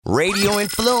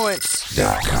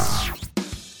RadioInfluence.com.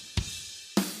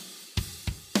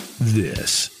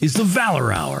 This is the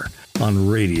Valor Hour on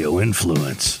Radio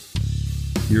Influence.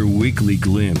 Your weekly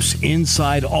glimpse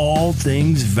inside all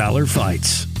things Valor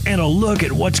fights and a look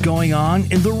at what's going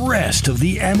on in the rest of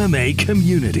the MMA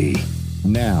community.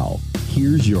 Now,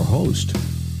 here's your host,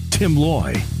 Tim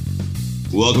Loy.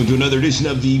 Welcome to another edition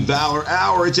of the Valor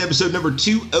Hour. It's episode number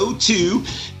 202,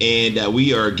 and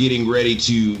we are getting ready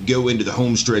to go into the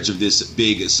home stretch of this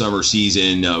big summer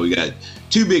season. We got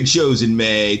two big shows in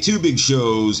May, two big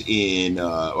shows in,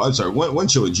 one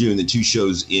show in June, then two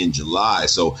shows in July.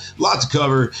 So lots to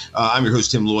cover. I'm your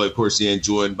host, Tim Loy, of course, and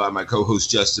joined by my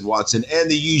co-host, Justin Watson, and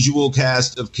the usual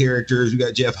cast of characters. We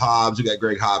got Jeff Hobbs, we got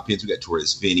Greg Hopkins, we got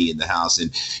Torres Finney in the house.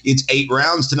 And it's 8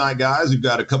 rounds tonight, guys. We've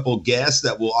got a couple of guests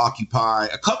that will occupy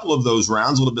a couple of those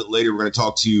rounds. A little bit later, we're going to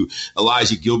talk to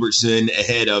Elijah Gilbertson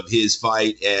ahead of his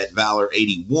fight at Valor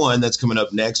 81. That's coming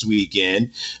up next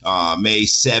weekend, May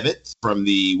 7th, from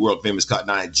the world famous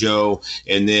Cotton Eye Joe.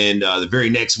 And then the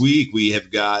very next week, we have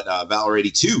got Valor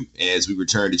 82 as we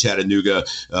return to Chattanooga.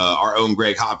 Our own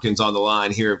Greg Hopkins on the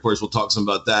line here. Of course, we'll talk some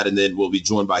about that. And then we'll be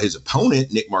joined by his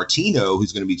opponent, Nick Martino,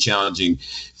 who's going to be challenging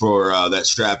for that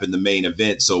strap in the main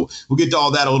event. So we'll get to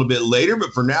all that a little bit later.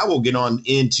 But for now, we'll get on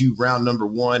into round number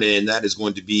 1. And that is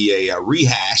going to be a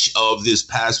rehash of this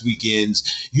past weekend's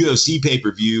UFC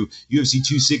pay-per-view, UFC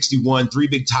 261, 3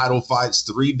 big title fights,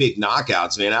 3 big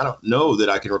knockouts. Man, I don't know that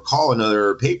I can recall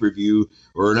another pay-per-view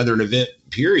or another event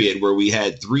period where we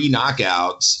had 3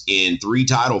 knockouts in 3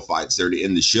 title fights there to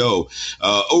end the show.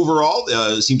 Overall,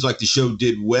 it seems like the show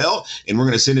did well, and we're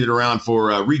going to send it around for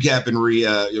recap and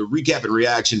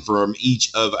reaction from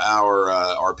each of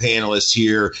our panelists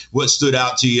here. What stood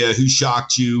out to you? Who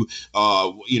shocked you?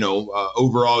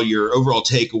 Overall, your overall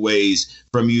takeaways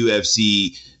from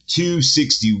UFC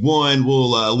 261.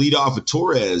 We'll lead off with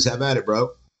Torres. How about it,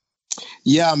 bro?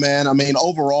 Yeah, man. I mean,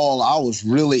 overall, I was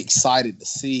really excited to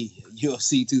see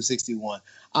UFC 261.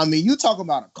 I mean, you talk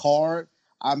about a card.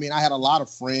 I mean, I had a lot of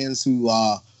friends who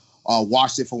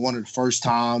watched it for one of the first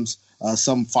times,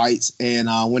 some fights. And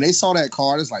when they saw that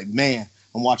card, it's like, man,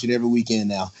 I'm watching it every weekend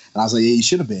now. And I was like, yeah, you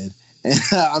should have been. And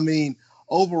I mean,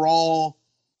 overall,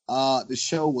 the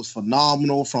show was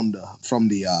phenomenal from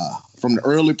the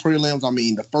early prelims. I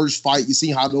mean, the first fight, you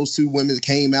see how those 2 women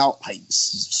came out like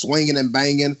swinging and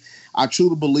banging. I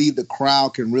truly believe the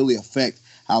crowd can really affect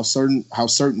how certain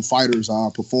fighters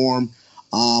perform.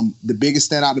 The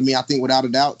biggest standout to me, I think, without a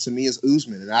doubt, to me is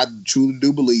Usman, and I truly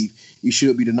do believe he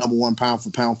should be the number 1 pound for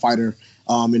pound fighter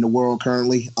in the world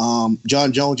currently.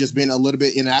 John Jones just been a little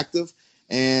bit inactive,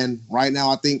 and right now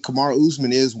I think Kamaru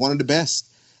Usman is one of the best.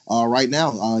 Right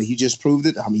now, he just proved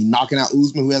it. I mean, knocking out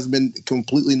Usman, who hasn't been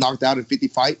completely knocked out in 50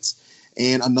 fights.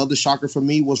 And another shocker for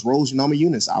me was Rose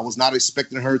Namajunas. I was not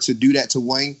expecting her to do that to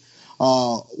Wei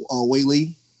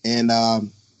Li. And,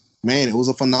 man, it was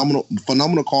a phenomenal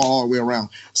call all the way around.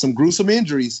 Some gruesome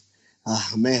injuries.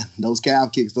 Man, those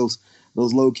calf kicks, those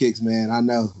low kicks, man, I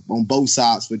know, on both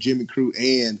sides for Jimmy Crute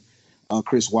and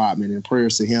Chris Weidman. And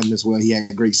prayers to him as well. He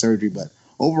had great surgery. But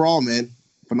overall, man,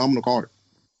 phenomenal card.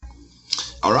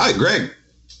 All right, Greg.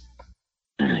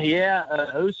 Yeah,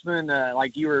 Usman,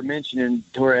 like you were mentioning,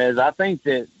 Torres, I think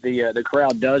that the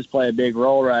crowd does play a big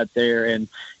role right there. And,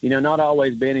 not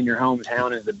always being in your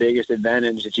hometown is the biggest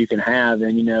advantage that you can have.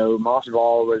 And,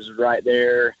 Masvidal was right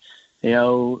there,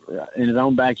 in his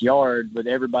own backyard with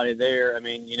everybody there. I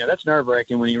mean, that's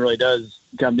nerve-wracking when he really does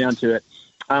come down to it.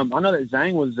 I know that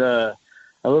Zhang was a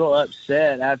little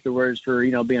upset afterwards for,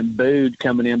 being booed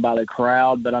coming in by the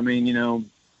crowd. But, I mean,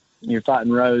 you're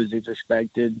fighting Rose, it's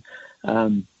expected.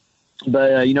 But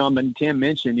Tim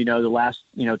mentioned, the last,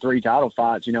 3 title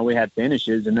fights, we had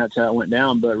finishes, and that's how it went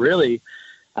down. But really,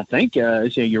 I think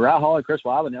Uriah Hall and Chris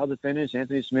Weidman, that was a finish.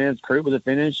 Anthony Smith, Crute was a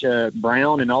finish.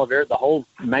 Brown and Oliveira, the whole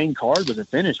main card was a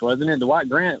finish, wasn't it? Dwight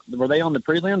Grant, were they on the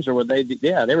prelims or were they?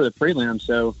 Yeah, they were the prelims.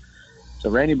 So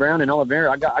Randy Brown and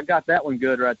Oliveira, I got that one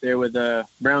good right there with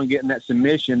Brown getting that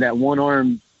submission, that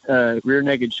one-arm rear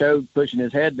naked choke, pushing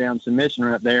his head down submission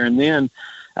right there. And then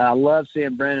I love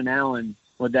seeing Brandon Allen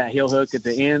with that heel hook at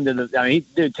the end of he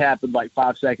did tap with like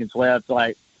 5 seconds left.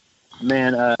 Like,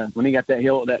 man, when he got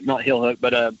not heel hook,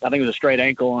 but I think it was a straight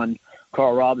ankle on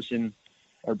Carl Robinson.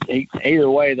 Either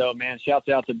way, though, man, shouts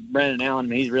out to Brandon Allen. I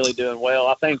mean, he's really doing well.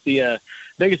 I think the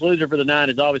biggest loser for the night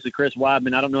is obviously Chris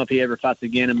Weidman. I don't know if he ever fights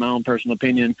again, in my own personal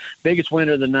opinion. Biggest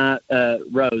winner of the night,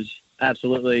 Rose.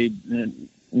 Absolutely,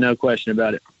 no question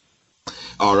about it.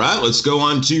 All right, let's go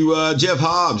on to Jeff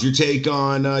Hobbs. Your take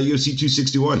on UFC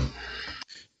 261.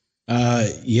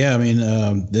 Yeah, I mean,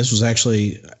 this was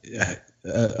actually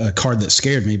a card that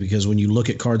scared me, because when you look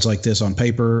at cards like this on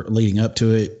paper leading up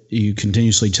to it, you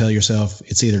continuously tell yourself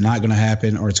it's either not going to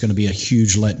happen or it's going to be a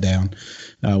huge letdown.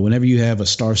 Whenever you have a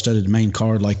star-studded main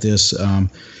card like this,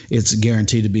 it's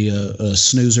guaranteed to be a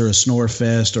snoozer, a snore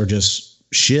fest, or just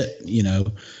shit,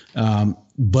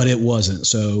 but it wasn't.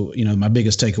 So, my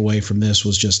biggest takeaway from this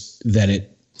was just that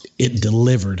it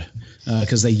delivered,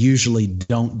 because they usually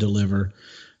don't deliver.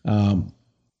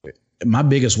 My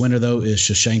biggest winner, though, is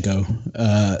Shevchenko.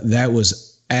 That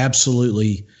was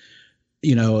absolutely,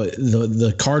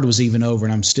 the card was even over,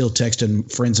 and I'm still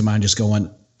texting friends of mine just going,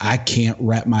 I can't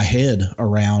wrap my head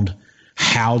around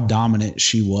how dominant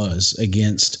she was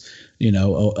against,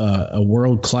 a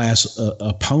world-class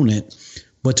opponent.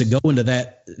 But to go into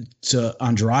that, to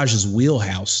Andrade's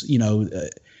wheelhouse,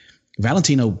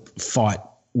 Valentino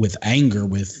fought with anger,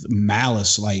 with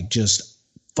malice, like just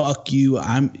fuck you.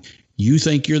 You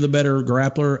think you're the better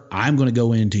grappler. I'm going to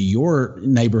go into your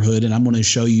neighborhood and I'm going to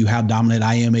show you how dominant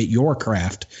I am at your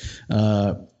craft.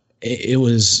 It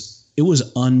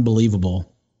was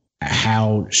unbelievable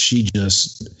how she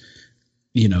just,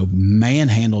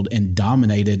 manhandled and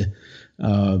dominated,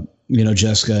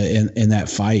 Jessica in that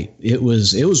fight. It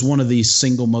was one of the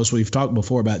single most, we've talked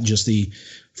before about just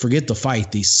forget the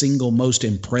fight, the single most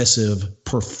impressive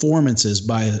performances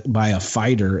by a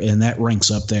fighter. And that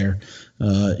ranks up there,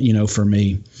 for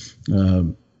me.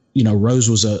 Rose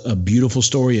was a beautiful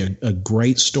story, a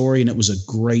great story, and it was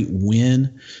a great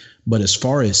win. But as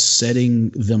far as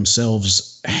setting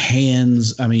themselves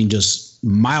hands, just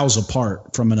miles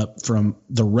apart from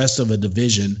the rest of a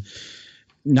division,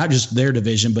 not just their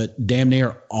division, but damn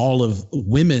near all of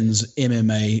women's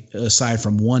MMA, aside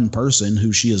from one person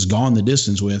who she has gone the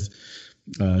distance with,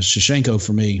 Shevchenko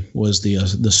for me was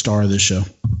the star of this show.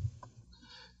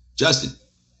 Justin.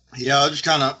 Yeah, I'll just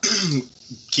kind of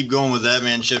keep going with that,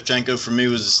 man. Shevchenko for me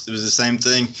was the same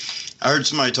thing. I heard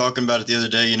somebody talking about it the other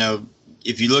day.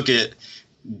 If you look at,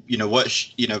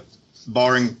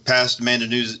 barring past Amanda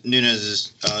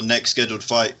Nunes's next scheduled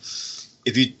fight,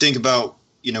 if you think about,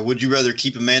 would you rather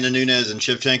keep Amanda Nunes and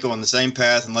Shevchenko on the same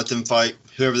path and let them fight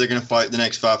whoever they're going to fight the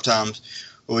next 5 times,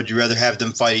 or would you rather have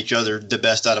them fight each other the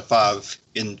best out of 5?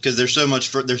 Because they're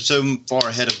so far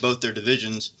ahead of both their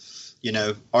divisions.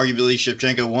 Arguably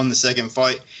Shevchenko won the second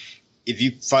fight.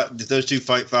 If those two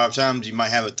fight 5 times, you might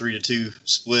have a 3-2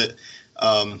 split.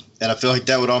 And I feel like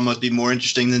that would almost be more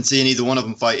interesting than seeing either one of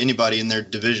them fight anybody in their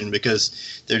division,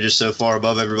 because they're just so far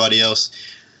above everybody else.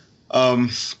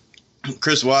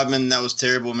 Chris Weidman, that was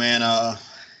terrible, man.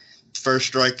 First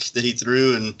strike that he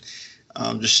threw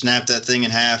and just snapped that thing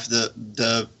in half.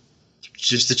 The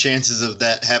chances of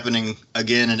that happening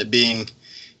again and it being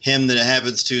him that it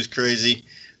happens to is crazy.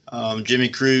 Jimmy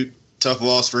Crute, tough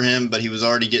loss for him, but he was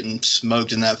already getting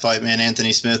smoked in that fight, man.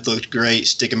 Anthony Smith looked great,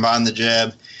 sticking behind the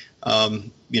jab.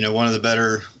 One of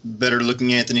the better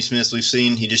looking Anthony Smiths we've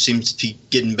seen. He just seems to be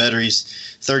getting better.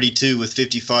 He's 32 with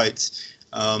 50 fights.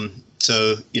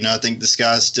 So, I think the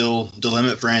sky's still the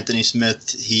limit for Anthony Smith.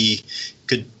 He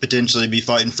could potentially be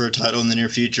fighting for a title in the near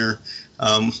future,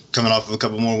 coming off of a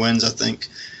couple more wins, I think.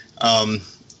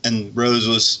 And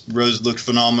Rose looked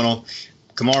phenomenal.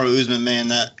 Kamaru Usman,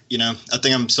 man, I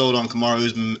think I'm sold on Kamaru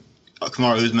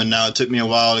Usman now. It took me a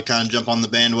while to kind of jump on the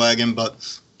bandwagon,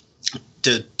 but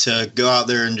to go out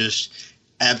there and just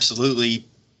absolutely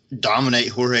dominate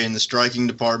Jorge in the striking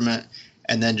department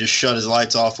and then just shut his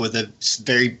lights off with a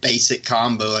very basic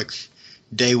combo, like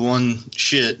day one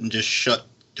shit, and just shut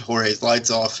Jorge's lights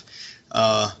off.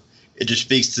 It just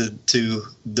speaks to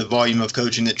the volume of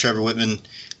coaching that Trevor Whitman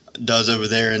does over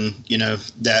there, and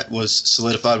that was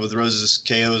solidified with Rose's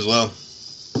KO as well.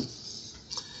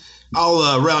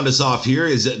 I'll round us off here.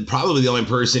 Is probably the only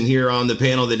person here on the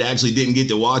panel that actually didn't get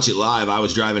to watch it live. I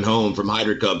was driving home from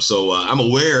Hydra Cup, so I'm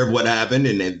aware of what happened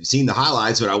and have seen the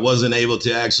highlights, but I wasn't able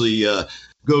to actually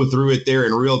go through it there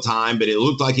in real time. But it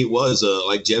looked like it was,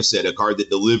 like Jeff said, a card that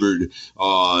delivered,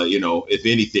 if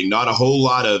anything, not a whole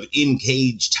lot of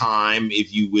in-cage time,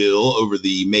 if you will, over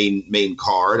the main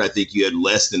card. I think you had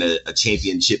less than a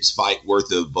championships fight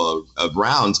worth of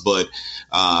rounds, but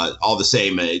all the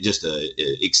same, just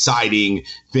exciting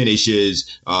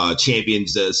finishes,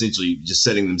 champions essentially just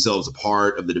setting themselves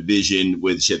apart of the division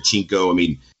with Shevchenko. I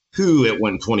mean, who at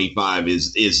 125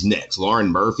 is next? Lauren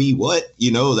Murphy? What?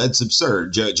 That's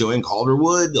absurd. Joanne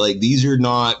Calderwood? Like, these are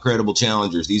not credible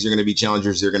challengers. These are going to be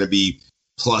challengers. They're going to be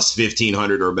plus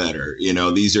 1,500 or better.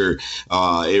 These are,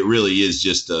 it really is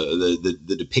just the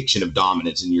depiction of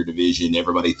dominance in your division.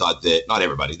 Everybody thought that, not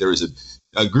everybody, there was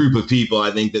a group of people,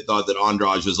 I think, that thought that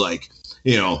Andrade was like,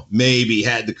 maybe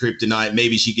had the kryptonite,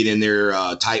 maybe she get in there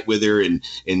tight with her and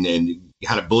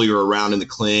kind of bully her around in the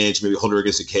clinch, maybe hold her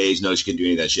against the cage. No, she couldn't do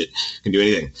any of that shit. Couldn't do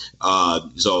anything.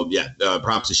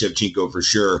 Props to Shevchenko for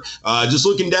sure. Just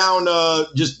looking down,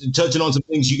 just touching on some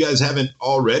things you guys haven't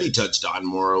already touched on,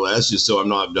 more or less, just so I'm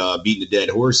not beating a dead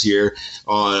horse here.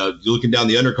 Looking down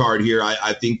the undercard here,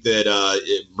 I think that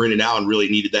Brendan Allen really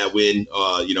needed that win.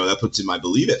 That puts him, I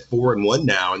believe, at 4-1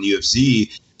 now in the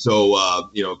UFC. So,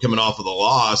 coming off of the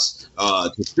loss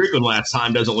to Strickland last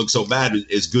time doesn't look so bad,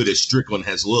 as good as Strickland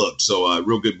has looked. So, a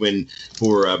real good win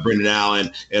for Brendan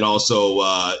Allen. And also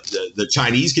the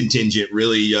Chinese contingent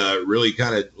really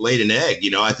kind of laid an egg.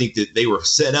 I think that they were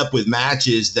set up with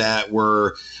matches that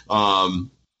were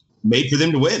made for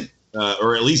them to win.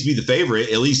 Or at least be the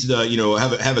favorite, at least,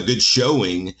 have a good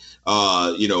showing,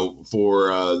 for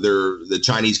the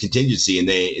Chinese contingency.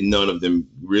 And none of them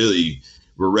really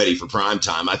were ready for prime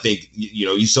time. I think,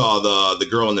 you saw the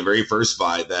girl in the very first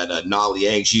fight, that Na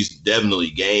Liang. She's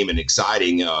definitely game and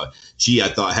exciting. She, I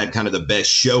thought, had kind of the best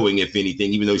showing, if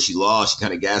anything, even though she lost. She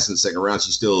kind of gassed in the second round.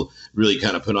 She still really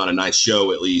kind of put on a nice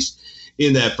show, at least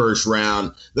in that first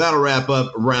round. That'll wrap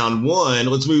up round one.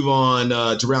 Let's move on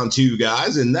to round two,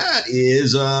 guys. And that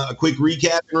is a quick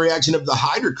recap and reaction of the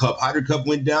Hydra Cup. Hydra Cup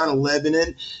went down in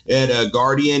Lebanon at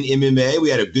Guardian MMA. We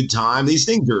had a good time. These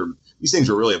things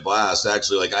are really a blast,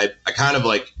 actually. Like I kind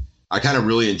of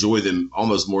really enjoy them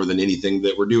almost more than anything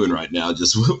that we're doing right now.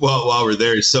 Just while we're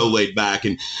there, it's so laid back.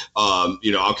 And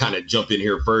I'll kind of jump in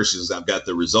here first as I've got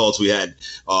the results. We had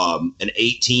an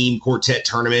 8-team quartet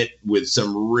tournament with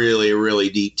some really, really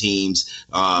deep teams.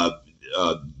 To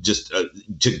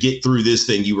get through this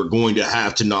thing, you were going to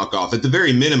have to knock off at the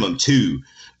very minimum 2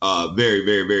 very,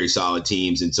 very, very solid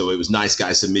teams. And so it was Nice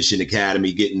Guy Submission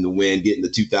Academy getting the win, getting the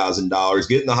 $2,000,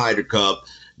 getting the Hydra Cup,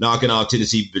 knocking off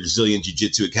Tennessee Brazilian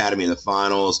Jiu-Jitsu Academy in the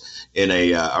finals in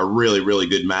a really, really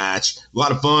good match. A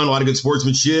lot of fun, a lot of good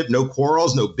sportsmanship, no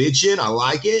quarrels, no bitching. I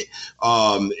like it.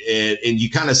 And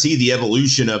you kind of see the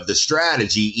evolution of the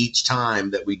strategy each time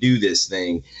that we do this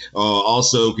thing.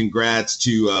 Also, congrats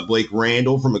to Blake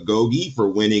Randall from Agogi for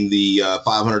winning the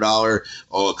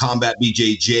 $500 Combat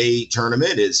BJJ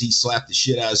tournament, as he slapped the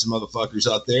shit out of some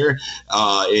motherfuckers out there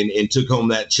and took home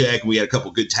that check. We had a couple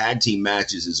good tag team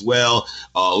matches as well.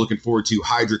 Looking forward to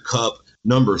Hydra Cup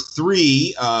number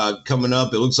 3 coming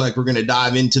up. It looks like we're going to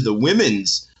dive into the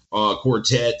women's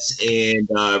quartets, and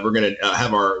we're going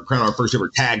to crown our first ever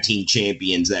tag team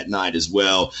champions that night as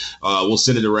well. We'll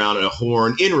send it around in a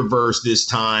horn in reverse this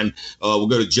time. We'll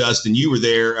go to Justin. You were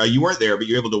there. You weren't there, but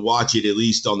you're able to watch it at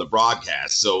least on the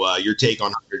broadcast. So your take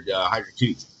on Hydra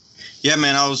 2. Yeah,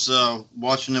 man, I was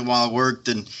watching it while I worked,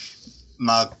 and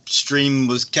my stream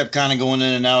kept kind of going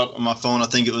in and out on my phone. I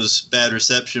think it was bad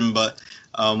reception, but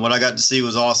what I got to see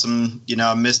was awesome.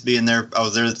 I missed being there. I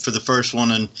was there for the first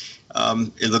one, and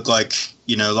it looked like,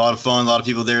 a lot of fun, a lot of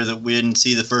people there that we didn't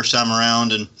see the first time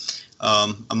around, and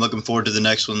I'm looking forward to the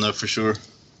next one, though, for sure.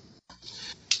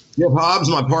 Jeff Hobbs,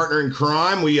 my partner in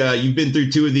crime. You've been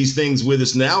through 2 of these things with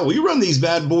us now. We run these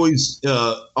bad boys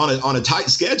on a tight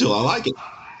schedule. I like it.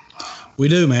 We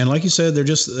do, man. Like you said,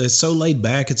 it's so laid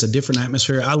back. It's a different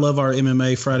atmosphere. I love our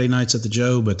MMA Friday nights at the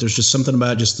Joe, but there's just something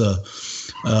about just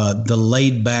the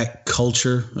laid back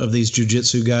culture of these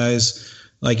jiu-jitsu guys.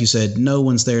 Like you said, no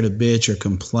one's there to bitch or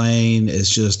complain. It's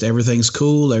just everything's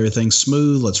cool, everything's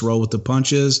smooth. Let's roll with the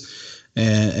punches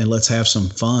and let's have some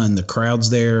fun. The crowd's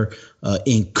there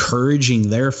encouraging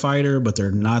their fighter, but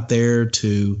they're not there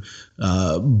to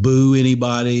boo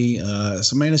anybody.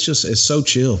 So man, it's so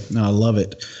chill. And I love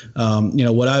it.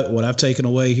 What I've taken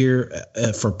away here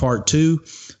for part 2,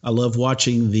 I love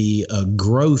watching the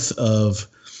growth of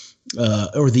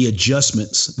or the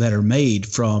adjustments that are made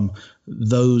from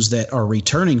those that are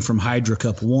returning from Hydra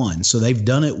Cup 1. So they've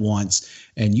done it once,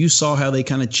 and you saw how they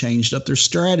kind of changed up their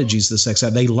strategies the second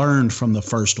time. They learned from the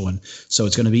first one. So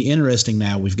it's going to be interesting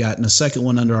now. We've gotten a second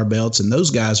one under our belts, and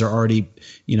those guys are already,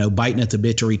 biting at the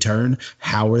bit to return.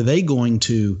 How are they going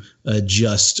to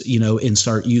adjust, and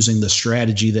start using the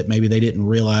strategy that maybe they didn't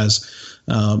realize,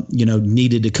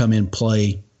 needed to come in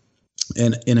play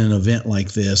in an event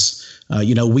like this?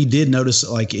 We did notice,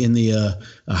 like in the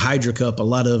Hydra Cup, a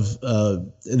lot of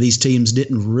these teams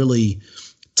didn't really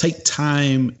take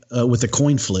time with the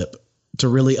coin flip to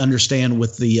really understand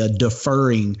with the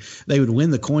deferring. They would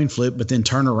win the coin flip, but then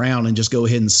turn around and just go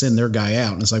ahead and send their guy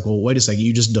out. And it's like, well, wait a second,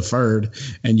 you just deferred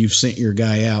and you've sent your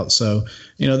guy out. So,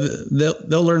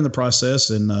 they'll learn the process.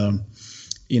 And,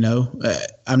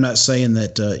 I'm not saying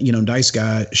that, Dice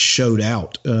Guy showed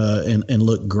out and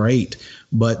looked great,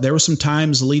 but there were some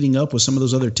times leading up with some of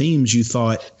those other teams you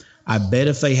thought, I bet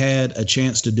if they had a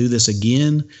chance to do this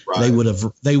again, right, they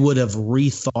would have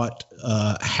rethought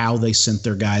how they sent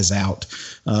their guys out.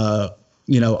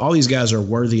 all these guys are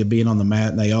worthy of being on the mat,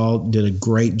 and they all did a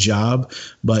great job.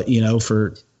 But,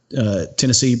 for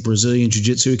Tennessee Brazilian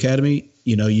Jiu-Jitsu Academy,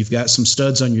 you've got some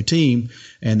studs on your team,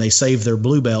 and they save their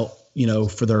blue belt,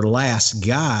 for their last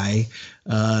guy,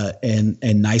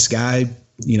 and nice guy,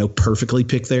 perfectly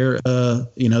picked their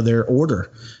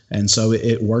order. And so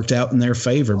it worked out in their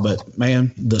favor. But,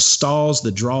 man, the stalls,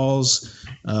 the draws,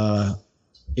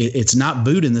 it's not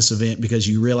booed in this event because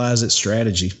you realize it's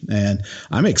strategy. And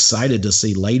I'm excited to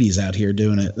see ladies out here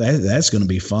doing it. That's going to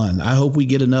be fun. I hope we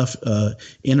get enough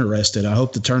interested. I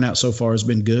hope the turnout so far has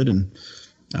been good, and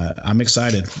I'm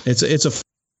excited. It's a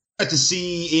to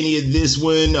see any of this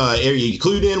one. Are you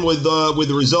clued in with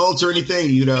the results or anything?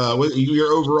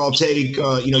 Your overall take.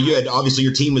 You had, obviously,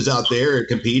 your team was out there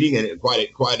competing and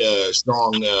quite a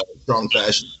strong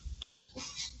fashion.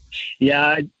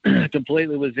 Yeah, I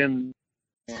completely was in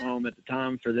home at the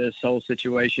time for this whole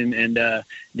situation, and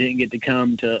didn't get to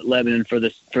come to Lebanon for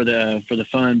the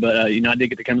fun, but I did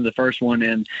get to come to the first one.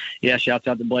 And yeah, shouts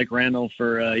out to Blake Randall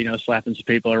for slapping some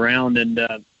people around,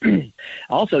 and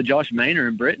also Josh Maynard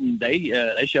and Britain,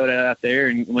 they showed out there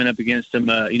and went up against some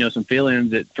some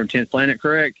fill-ins from 10th Planet,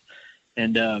 correct?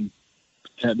 And the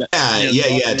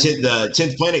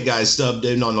 10th Planet guys subbed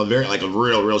in on a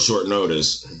real short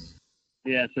notice.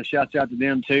 Yeah, so shouts out to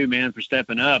them too, man, for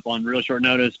stepping up on real short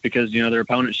notice because, their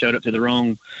opponent showed up to the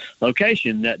wrong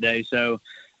location that day. So,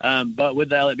 but with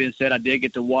that being said, I did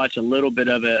get to watch a little bit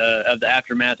of the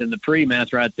aftermath and the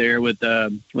pre-math right there with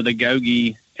the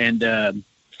Gogi and the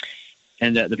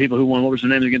people who won. What was their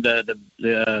name again?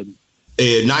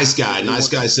 Nice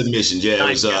guy submission. Yeah, it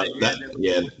was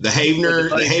the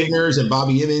Haveners and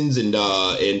Bobby Evans and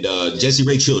Jesse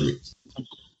Ray Childress.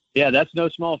 Yeah, that's no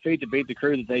small feat to beat the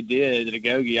crew that they did at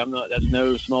Agogi. That's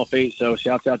no small feat. So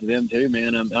shouts out to them too,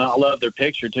 man. I love their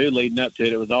picture too, leading up to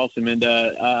it. It was awesome. And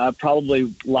I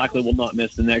probably likely will not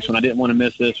miss the next one. I didn't want to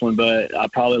miss this one, but I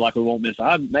probably likely won't miss.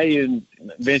 I may even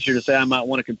venture to say I might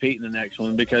want to compete in the next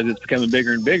one because it's becoming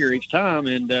bigger and bigger each time.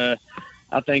 And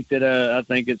I think it'll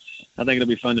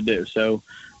be fun to do. So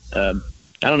I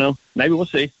don't know. Maybe we'll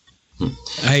see.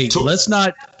 Hey, let's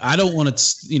not – I don't want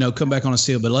to, come back on a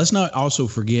steal, but let's not also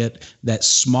forget that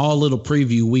small little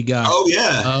preview we got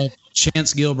of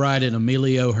Chance Gilbride and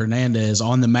Emilio Hernandez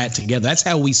on the mat together. That's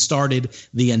how we started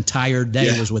the entire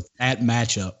day was with that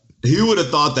matchup. Who would have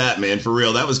thought that, man? For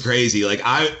real. That was crazy. Like,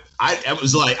 I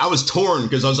was torn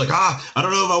because I was like, I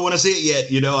don't know if I want to see it yet.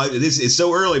 It's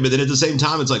so early, but then at the same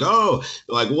time, it's like,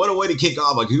 what a way to kick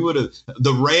off. Like, who would have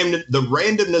the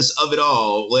randomness of it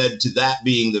all led to that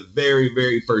being the very,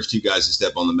 very first two guys to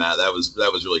step on the mat. That was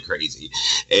really crazy.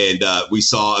 And we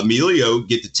saw Emilio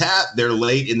get the tap there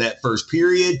late in that first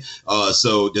period.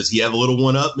 So does he have a little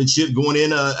one-upmanship going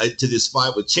in to this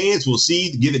fight with Chance? We'll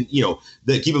see, given,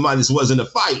 keep in mind this wasn't a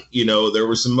fight. There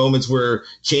were some moments where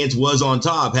Chance was on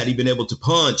top. Had he been able to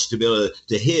punch, to be able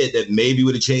to hit, that maybe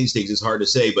would have changed things. It's hard to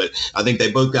say, but I think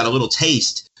they both got a little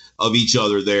taste of each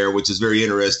other there, which is very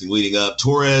interesting leading up.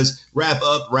 Torres, wrap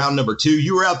up round number 2.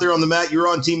 You were out there on the mat. You were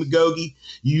on Team Agogi.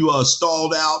 You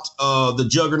stalled out the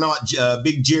juggernaut,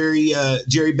 Big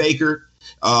Jerry Baker.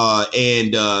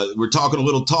 And we're talking a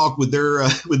little talk with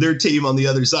their team on the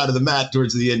other side of the mat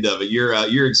towards the end of it.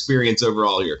 Your experience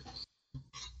overall here.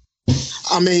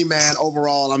 I mean, man,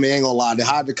 overall, ain't gonna lie. The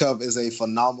Hydra Cup is a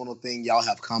phenomenal thing y'all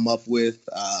have come up with.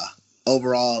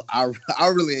 Overall, I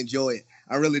really enjoy it.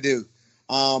 I really do.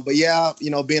 But yeah,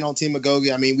 being on Team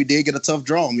Agogi, we did get a tough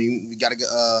draw. We got to get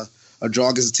a draw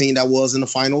against a team that was in the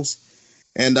finals.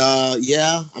 And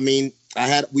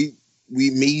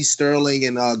me, Sterling,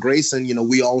 and Grayson,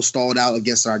 we all stalled out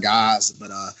against our guys.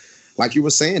 But like you were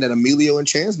saying, that Emilio and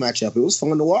Chance matchup, it was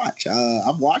fun to watch.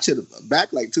 I've watched it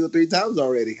back like 2 or 3 times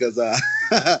already because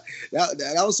that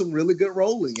was some really good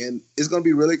rolling, and it's going to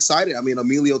be really exciting.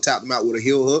 Emilio tapped him out with a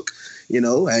heel hook.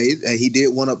 He did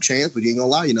one-up Chance, but you ain't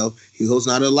going to lie, heel hook's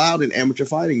not allowed in amateur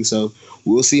fighting. So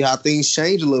we'll see how things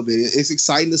change a little bit. It's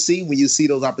exciting to see when you see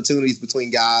those opportunities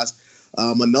between guys.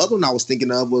 Another one I was thinking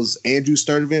of was Andrew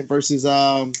Sturdivant versus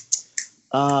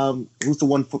who's the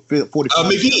 145?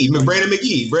 Brandon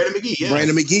McGee. Yeah.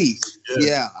 Brandon McGee.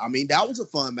 Yeah. That was a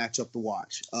fun matchup to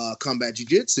watch. Combat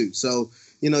Jiu-Jitsu. So,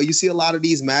 you see a lot of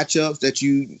these matchups that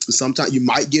sometimes you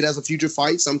might get as a future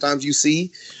fight. Sometimes you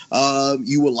see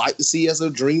you would like to see as a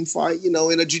dream fight, in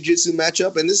a Jiu-Jitsu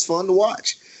matchup, and it's fun to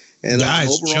watch. And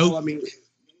guys, overall,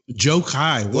 Joe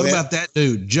Kai. What about that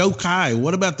dude? Joe Kai.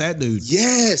 What about that dude?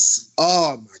 Yes.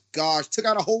 Oh my gosh. Took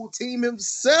out a whole team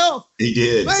himself. He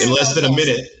did. Man, in less than a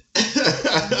minute.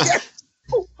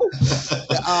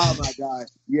 Oh my gosh.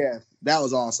 Yes. That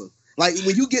was awesome. Like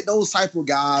when you get those type of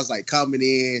guys like coming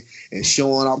in and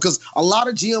showing off, because a lot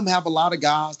of GM have a lot of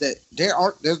guys that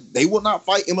they will not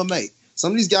fight MMA.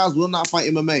 Some of these guys will not fight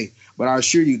MMA, but I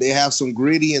assure you, they have some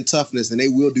gritty and toughness, and they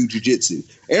will do jiu-jitsu.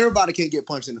 Everybody can't get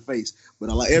punched in the face, but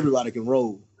everybody can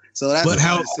roll. So that's what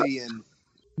I see.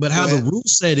 But how the rule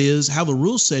set is,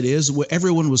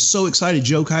 everyone was so excited.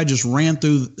 Joe Kai just ran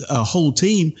through a whole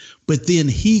team, but then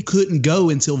he couldn't go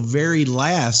until very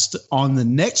last on the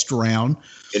next round.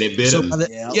 And it bit him.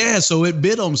 So it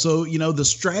bit him. So, the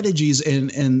strategies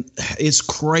and it's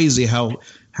crazy how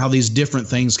these different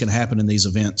things can happen in these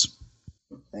events.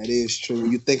 That is true.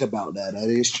 You think about that. That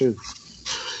is true.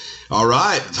 All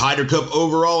right. Hyder Cup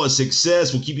overall a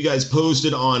success. We'll keep you guys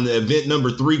posted on event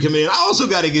number 3 coming in. I also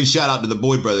got to give a shout out to the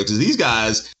Boyd brothers because these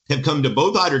guys have come to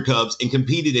both Hyder Cups and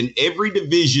competed in every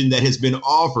division that has been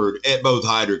offered at both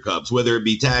Hyder Cups, whether it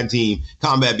be tag team,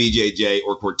 combat BJJ,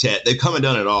 or quartet. They've come and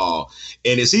done it all.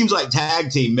 And it seems like tag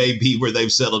team may be where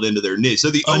they've settled into their niche. So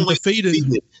the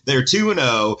undefeated. They're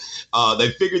 2-0. They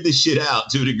figured this shit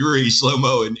out to a degree.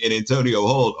 Slow-Mo and Antonio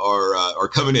Holt are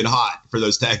coming in hot for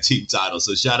those tag team titles.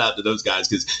 So shout out to those guys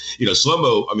because,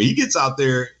 Slow-Mo, he gets out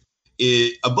there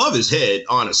above his head,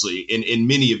 honestly, in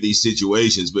many of these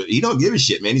situations, but he don't give a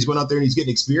shit, man. He's going out there and he's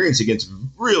getting experience against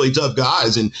really tough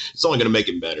guys, and it's only going to make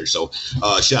him better. So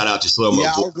shout out to Slow-Mo.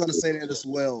 Yeah, I was going to say that as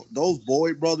well. Those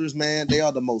Boyd brothers, man, they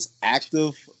are the most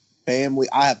active family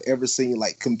I have ever seen,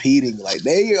 like competing. Like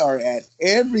they are at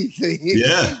everything.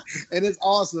 Yeah. And it's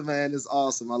awesome, man. It's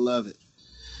awesome. I love it.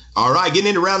 All right, getting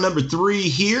into round number 3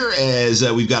 here as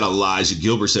we've got Elijah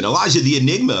Gilbertson. Elijah the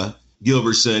Enigma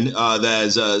Gilbertson, that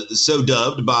is so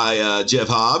dubbed by Jeff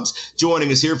Hobbs,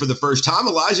 joining us here for the first time.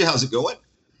 Elijah, how's it going?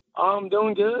 I'm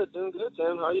doing good,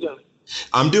 Tim. How you doing?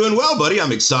 I'm doing well, buddy.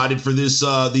 I'm excited for this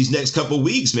these next couple of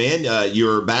weeks, man.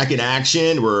 You're back in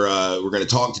action. We're going to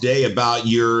talk today about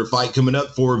your fight coming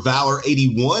up for Valor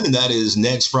 81, and that is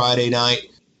next Friday night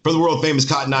for the world famous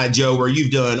Cotton Eye Joe, where you've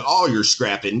done all your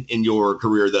scrapping in your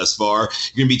career thus far.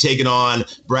 You're going to be taking on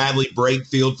Bradley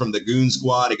Brakefield from the Goon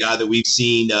Squad, a guy that we've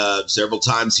seen several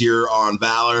times here on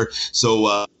Valor.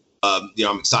 So,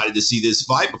 I'm excited to see this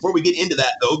fight. Before we get into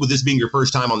that, though, with this being your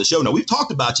first time on the show, now we've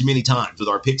talked about you many times with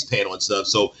our picks panel and stuff.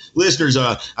 So listeners,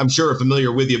 I'm sure are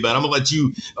familiar with you, but I'm gonna let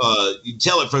you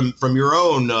tell it from your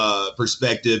own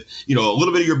perspective. A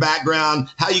little bit of your background,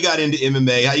 how you got into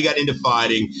MMA, how you got into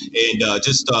fighting, and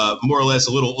just more or less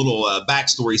a little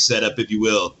backstory setup, if you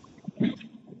will.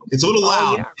 It's a little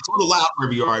loud. Yeah. It's a little loud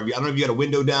wherever you are. I don't know if you got a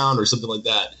window down or something like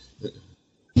that.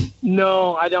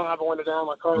 No, I don't have a window down.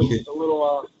 My car is just a little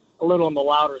on the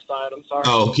louder side. I'm sorry.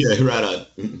 Oh, okay, right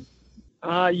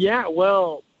on. Yeah,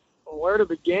 well, where to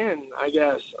begin, I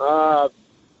guess.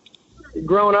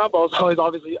 Growing up, I was always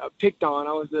obviously picked on.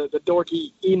 I was the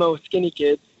dorky, emo, skinny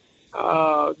kid.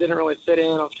 Didn't really fit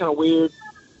in. I was kind of weird.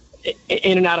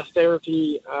 In and out of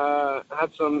therapy. I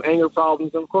had some anger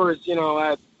problems. And of course,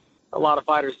 a lot of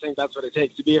fighters think that's what it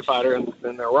takes to be a fighter, and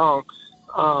they're wrong.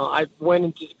 I went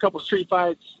into a couple street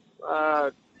fights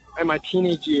in my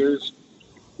teenage years,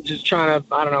 just trying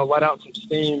to, let out some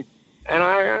steam. And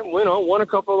I won a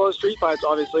couple of those street fights,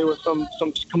 obviously, with some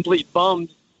complete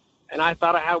bums. And I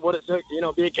thought I had what it took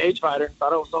to, be a cage fighter.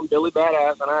 Thought I was some Billy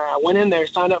Badass. And I went in there,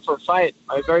 signed up for a fight,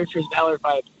 my very first Valor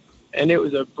fight. And it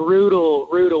was a brutal,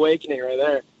 rude awakening right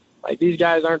there. Like, these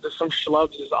guys aren't just some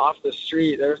schlubs just off the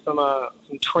street. There's some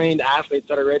trained athletes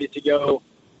that are ready to go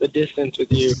the distance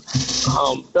with you.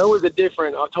 That was a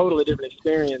totally different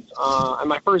experience. In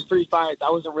my first 3 fights,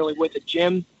 I wasn't really with the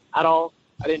gym at all.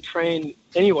 I didn't train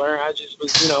anywhere. I just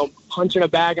was, punching a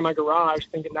bag in my garage,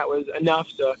 thinking that was enough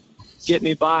to get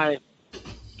me by.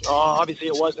 Obviously,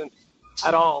 it wasn't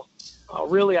at all.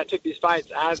 Really, I took these fights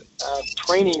as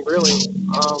training, really.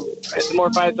 The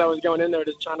more fights I was going in there,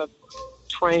 just trying to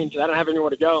train because I didn't have anywhere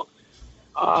to go.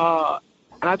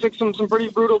 And I took some pretty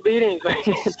brutal beatings.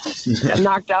 Got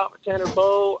knocked out with Tanner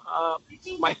Bow.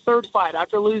 My third fight,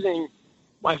 after losing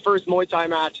my first Muay Thai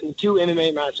match and 2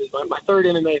 MMA matches, my third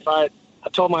MMA fight, I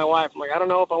told my wife, I'm like, I don't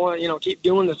know if I want to, keep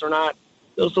doing this or not.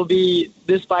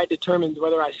 This fight determines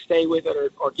whether I stay with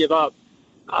it or give up.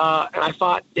 And I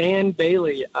fought Dan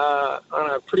Bailey on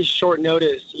a pretty short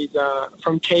notice. He's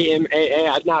from KMAA.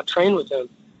 I'd not trained with him.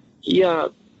 He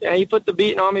put the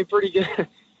beating on me pretty good.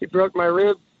 He broke my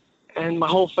rib, and my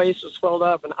whole face was swelled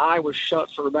up, and I was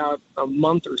shut for about a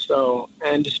month or so.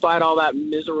 And despite all that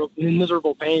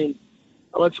miserable pain,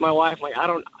 I looked to my wife, like,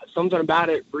 something about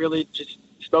it really just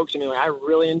spoke to me. Like, I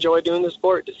really enjoy doing this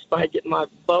sport despite getting my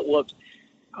butt whooped.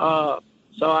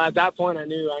 So at that point, I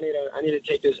knew I need to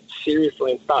take this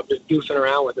seriously and stop just goofing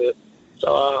around with it.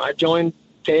 So I joined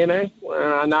KMA,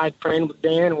 and I trained with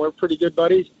Dan, and we're pretty good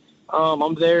buddies.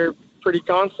 I'm there pretty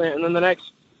constant. And then the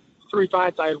next 3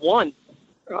 fights I had won.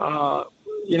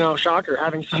 Shocker,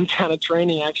 having some kind of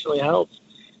training actually helps.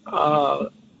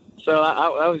 So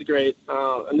that was great.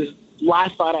 And this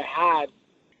last fight I had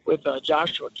with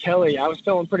Joshua Kelly, I was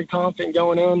feeling pretty confident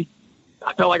going in.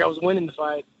 I felt like I was winning the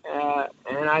fight,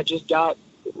 and I just got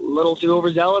a little too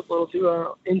overzealous, a little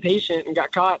too impatient, and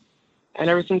got caught. And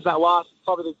ever since that loss, it's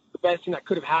probably the best thing that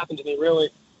could have happened to me, really,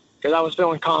 because I was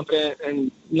feeling confident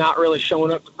and not really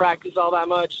showing up to practice all that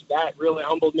much. That really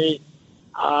humbled me.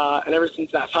 And ever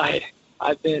since that fight,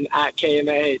 I've been at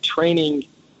KMA training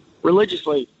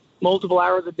religiously, multiple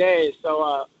hours a day.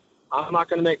 So I'm not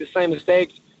going to make the same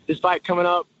mistakes. This fight coming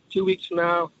up 2 weeks from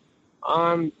now,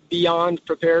 I'm beyond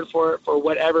prepared for it, for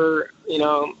whatever,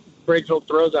 Brakefield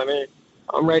throws at me.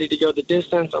 I'm ready to go the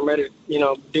distance. I'm ready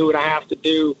to, do what I have to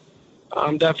do.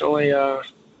 I'm definitely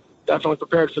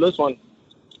prepared for this one.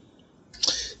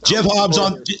 Jeff Hobbs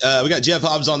we got Jeff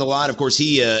Hobbs on the line. Of course,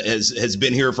 he has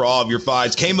been here for all of your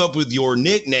fights. Came up with your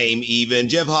nickname even.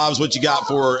 Jeff Hobbs, what you got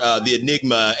for the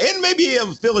Enigma, and maybe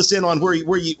fill us in on where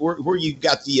you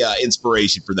got the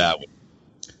inspiration for that one.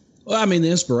 Well, I mean, the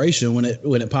inspiration when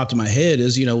it popped in my head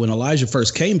is, when Elijah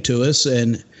first came to us,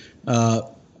 and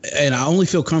I only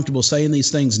feel comfortable saying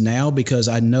these things now because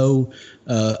I know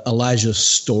Elijah's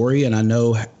story, and I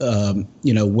know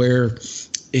where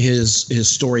his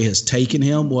story has taken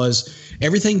him. Was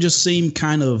everything just seemed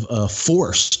kind of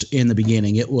forced in the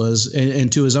beginning. It was,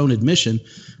 and to his own admission,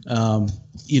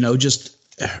 just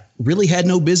really had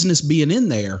no business being in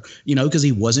there, because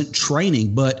he wasn't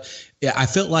training. But I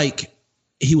felt like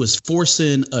he was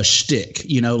forcing a shtick,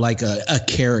 like a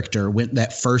character went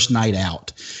that first night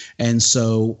out. And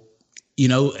so,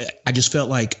 I just felt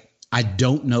like I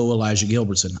don't know Elijah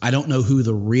Gilbertson. I don't know who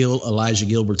the real Elijah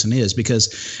Gilbertson is,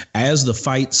 because as the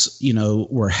fights,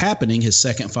 were happening, his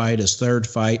second fight, his third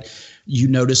fight, you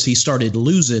notice he started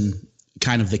losing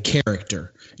kind of the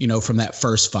character, from that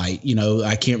first fight.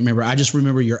 I can't remember. I just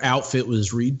remember your outfit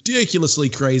was ridiculously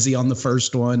crazy on the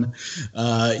first one.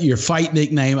 Your fight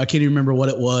nickname, I can't even remember what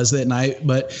it was that night,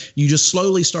 but you just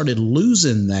slowly started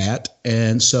losing that.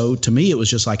 And so to me, it was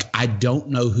just like, I don't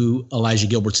know who Elijah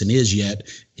Gilbertson is yet.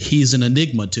 He's an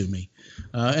enigma to me.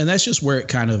 And that's just where it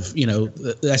kind of,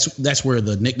 that's where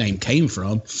the nickname came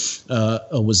from,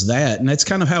 was that. And that's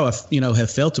kind of how I, have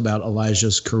felt about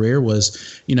Elijah's career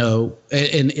was,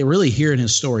 and it really hearing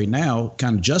his story now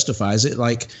kind of justifies it.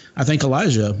 Like, I think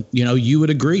Elijah, you would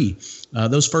agree,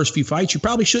 those first few fights, you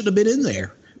probably shouldn't have been in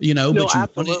there, No, but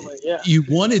absolutely, you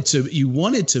wanted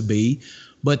to be.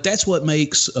 But that's what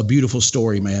makes a beautiful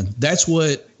story, man. That's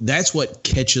what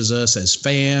catches us as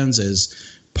fans, as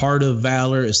part of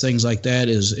Valor, is things like that,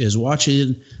 is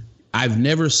watching. I've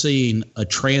never seen a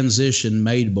transition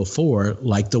made before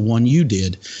like the one you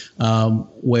did,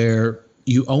 where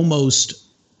you almost,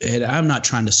 and I'm not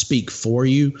trying to speak for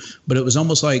you, but it was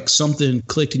almost like something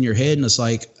clicked in your head, and it's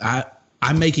like,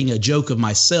 I'm making a joke of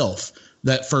myself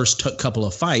that first couple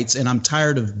of fights, and I'm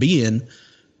tired of being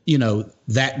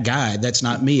that guy. That's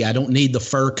not me. I don't need the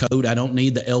fur coat. I don't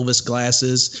need the Elvis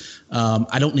glasses.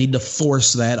 I don't need to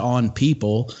force that on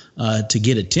people to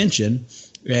get attention.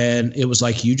 And it was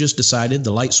like you just decided,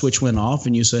 the light switch went off,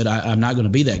 and you said, I'm not going to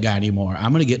be that guy anymore.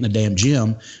 I'm going to get in the damn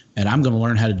gym, and I'm going to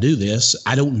learn how to do this.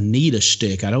 I don't need a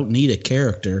shtick. I don't need a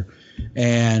character.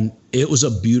 And it was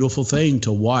a beautiful thing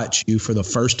to watch you for the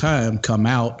first time come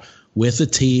out with a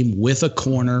team, with a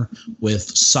corner, with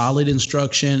solid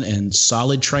instruction and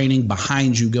solid training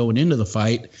behind you going into the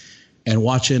fight, and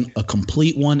watching a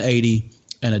complete 180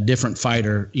 and a different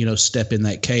fighter, step in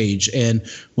that cage. And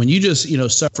when you just,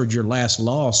 suffered your last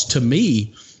loss, to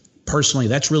me personally,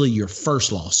 that's really your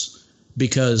first loss,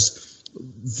 because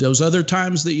those other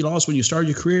times that you lost when you started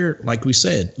your career, like we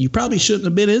said, you probably shouldn't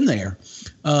have been in there.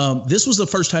 This was the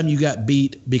first time you got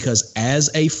beat because as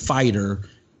a fighter,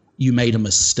 you made a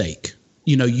mistake.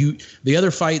 The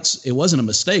other fights, it wasn't a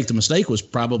mistake. The mistake was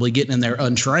probably getting in there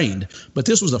untrained. But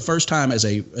this was the first time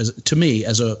to me,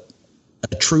 as a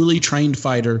truly trained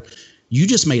fighter, you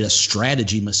just made a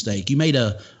strategy mistake. You made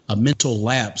a mental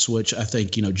lapse, which I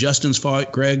think, Justin's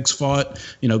fought, Greg's fought,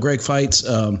 Greg fights,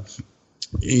 and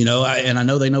I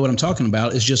know they know what I'm talking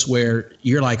about. It's just where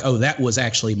you're like, oh, that was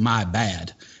actually my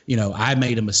bad. I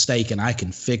made a mistake and I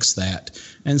can fix that.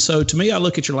 And so to me, I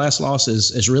look at your last loss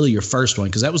as really your first one,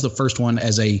 because that was the first one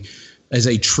as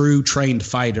a true trained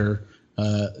fighter,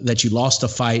 that you lost a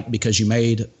fight because you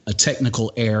made a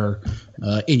technical error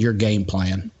in your game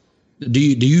plan. Do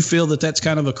you feel that that's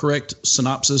kind of a correct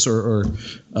synopsis or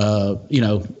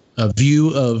a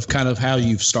view of kind of how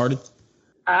you've started?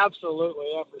 Absolutely,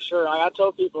 yeah, for sure. I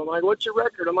tell people, I'm like, "What's your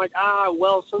record?" I'm like,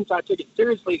 well, since I took it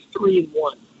seriously,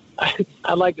 3-1.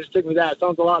 I'd like to stick with that. It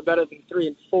sounds a lot better than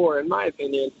 3-4, in my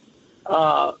opinion.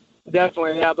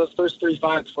 Definitely, yeah. Those first 3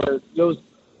 fights were those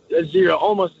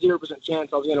almost 0%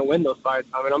 chance I was going to win those fights.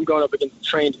 I mean, I'm going up against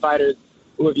trained fighters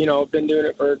who have, been doing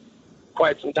it for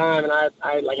quite some time, and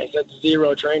I like I said,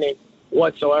 0 training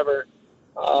whatsoever.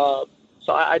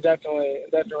 So I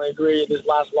definitely agree. This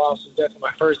last loss was definitely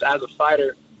my first as a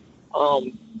fighter.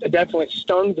 It definitely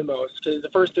stung the most because the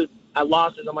first 2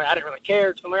 losses, I'm like, I didn't really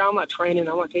care. I'm like, I'm not training.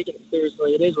 I'm not taking it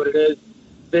seriously. It is what it is.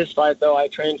 This fight, though, I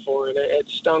trained for, and it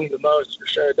stung the most for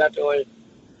sure. Definitely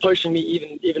pushing me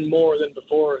even more than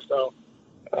before. So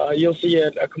you'll see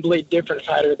a complete different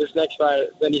fighter this next fight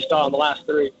than you saw in the last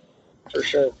 3, for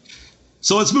sure.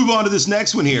 So let's move on to this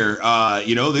next one here.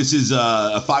 This is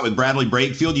a fight with Bradley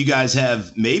Brakefield. You guys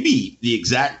have maybe the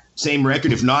exact same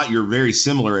record. If not, you're very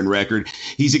similar in record.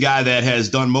 He's a guy that has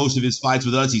done most of his fights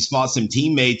with us. He's fought some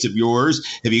teammates of yours.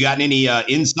 Have you gotten any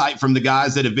insight from the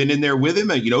guys that have been in there with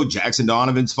him? Jackson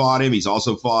Donovan's fought him. He's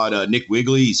also fought Nick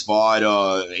Wigley. He's fought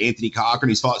Anthony Cochran.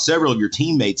 He's fought several of your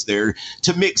teammates there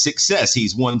to mixed success.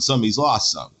 He's won some, he's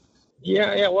lost some.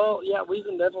 Yeah. Well, yeah, we've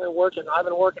been definitely working. I've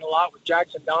been working a lot with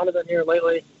Jackson Donovan here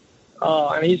lately.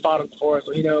 And he's fought him before,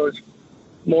 so he knows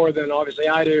more than obviously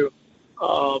I do.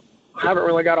 I haven't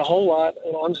really got a whole lot.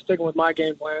 I'm sticking with my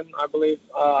game plan. I believe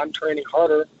I'm training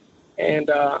harder, and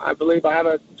I believe I have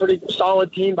a pretty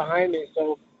solid team behind me.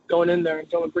 So going in there, I'm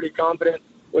feeling pretty confident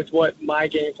with what my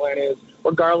game plan is.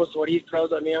 Regardless of what he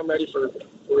throws at me, I'm ready for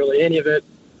really any of it.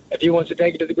 If he wants to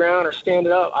take it to the ground or stand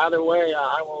it up, either way,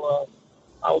 I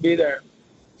will be there.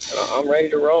 I'm ready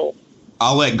to roll.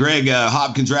 I'll let Greg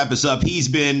Hopkins wrap us up. He's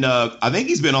been, I think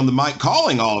he's been on the mic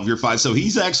calling all of your fights. So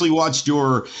he's actually watched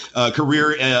your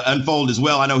career unfold as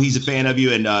well. I know he's a fan of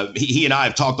you, and he and I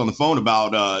have talked on the phone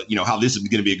about, how this is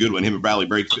going to be a good one. Him and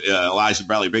Elijah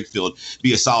Bradley Brakefield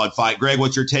be a solid fight. Greg,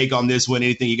 what's your take on this one?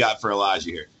 Anything you got for Elijah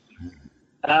here?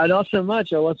 Not so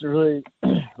much. I wasn't really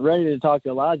ready to talk to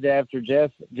Elijah after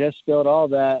Jeff spilled all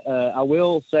that. I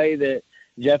will say that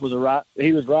Jeff was right.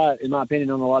 He was right, in my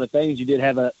opinion, on a lot of things. You did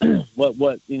have a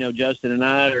what Justin and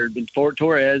I, or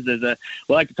Torres, as we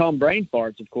like to call them brain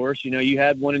farts. Of course, you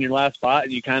had one in your last fight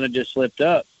and you kind of just slipped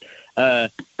up. I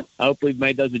hope we've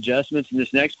made those adjustments in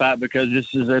this next fight, because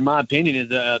this is, in my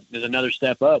opinion, is another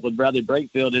step up with Bradley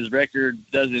Brakefield. His record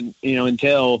doesn't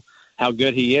entail how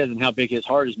good he is and how big his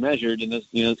heart is measured, and it's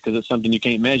because it's something you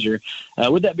can't measure.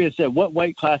 With that being said, what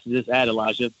weight class is this at,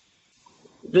 Elijah?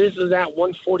 This is at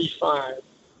 145.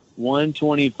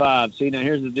 125. See, now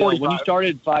here's the deal. 45. When you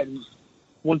started fighting,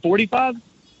 145?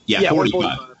 Yeah,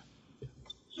 45.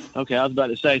 Okay, I was about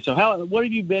to say. So, what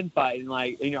have you been fighting?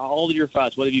 Like, all of your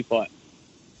fights, what have you fought?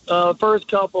 First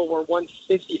couple were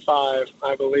 155,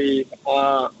 I believe,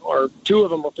 or 2 of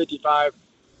them were 55.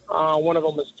 One of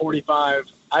them was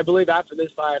 45. I believe after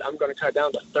this fight, I'm going to cut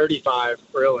down to 35,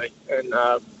 really, and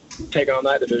take on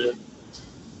that division.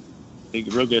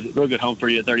 Real good home for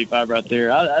you at 35 right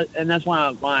there. And that's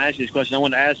why I asked you this question. I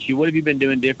wanted to ask you, what have you been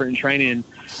doing different in training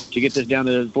to get this down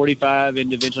to 45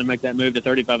 and eventually make that move to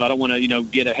 35? I don't want to,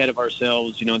 get ahead of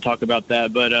ourselves, and talk about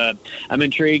that. But I'm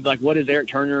intrigued. Like, what is Eric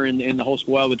Turner and the whole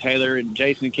squad with Taylor and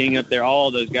Jason King up there,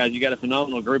 all those guys? You got a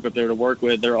phenomenal group up there to work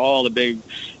with. They're all the big,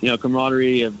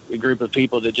 camaraderie of a group of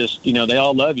people that just, they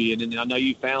all love you. And I know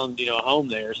you found, a home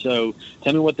there. So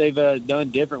tell me what they've done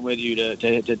different with you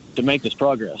to make this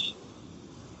progress.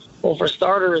 Well, for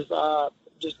starters,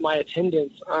 just my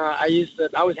attendance. I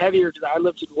was heavier because I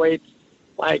lifted weights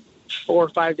like 4 or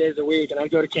 5 days a week, and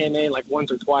I'd go to KMA like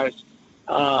once or twice.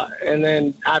 And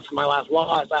then after my last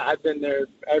loss, I've been there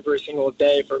every single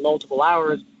day for multiple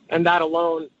hours, and that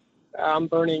alone, I'm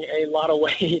burning a lot of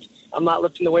weight. I'm not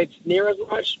lifting the weights near as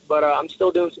much, but I'm still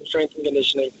doing some strength and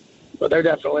conditioning. But they're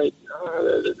definitely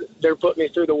they're putting me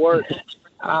through the work.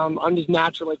 I'm just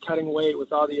naturally cutting weight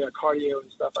with all the cardio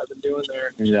and stuff I've been doing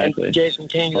there. Exactly. And Jason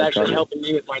King is actually helping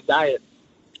me with my diet.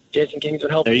 Jason King's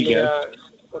been helping me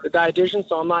with the dietitian,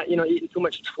 so I'm not, eating too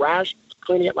much trash,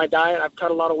 cleaning up my diet. I've cut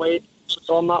a lot of weight,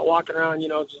 so I'm not walking around,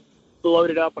 just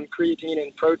bloated up on creatine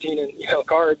and protein and,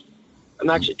 carbs. I'm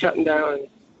actually cutting down and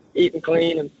eating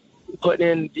clean and putting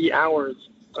in the hours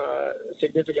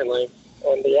significantly.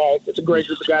 And, yeah, it's a great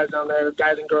group of guys down there,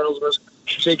 guys and girls. We're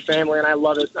a big family, and I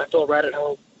love it. I feel right at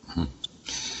home.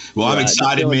 Well, I'm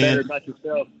excited, man.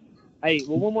 Hey,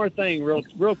 well, one more thing,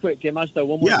 real quick, Tim. I just throw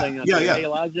one more thing. Hey,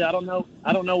 Elijah, I don't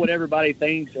know what everybody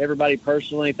thinks. Everybody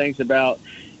personally thinks about,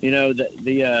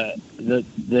 the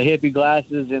hippie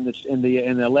glasses and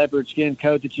the leopard skin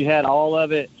coat that you had. All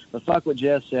of it. But fuck what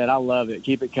Jess said. I love it.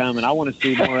 Keep it coming. I want to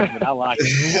see more of it. I like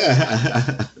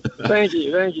it. Thank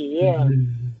you. Yeah.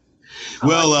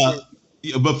 Well,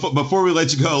 before we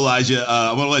let you go, Elijah,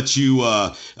 I want to let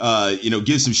you,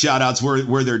 give some shout outs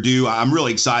where they're due. I'm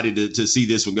really excited to see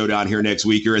this one go down here next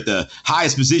week. You're at the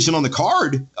highest position on the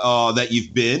card that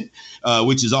you've been,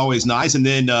 which is always nice. And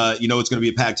then, it's going to be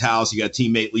a packed house. You got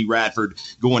teammate Lee Radford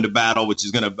going to battle, which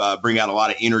is going to bring out a lot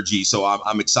of energy. So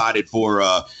I'm excited for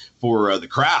the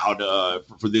crowd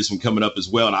for this one coming up as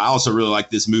well. And I also really like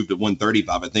this move to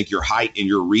 135. I think your height and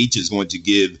your reach is going to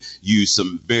give you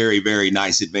some very, very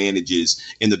nice advantages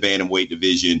in the bantamweight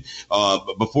division.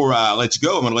 But before I let you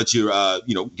go, I'm going to let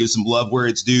you, give some love where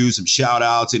it's due, some shout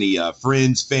outs, any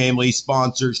friends, family,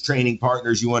 sponsors, training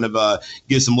partners you want to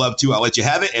give some love to. I'll let you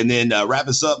have it. And then wrap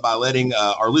us up by letting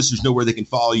our listeners know where they can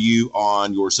follow you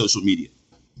on your social media.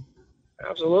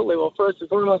 Absolutely. Well, first and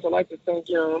foremost, I'd like to thank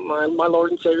my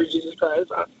Lord and Savior Jesus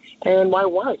Christ and my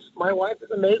wife. My wife is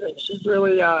amazing. She's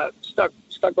really stuck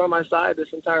by my side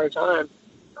this entire time,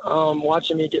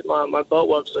 watching me get my butt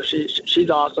whooped. So she's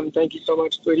awesome. Thank you so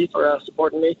much, sweetie, for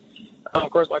supporting me. Of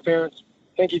course, my parents.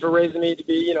 Thank you for raising me to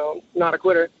be not a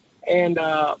quitter. And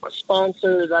my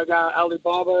sponsors, I got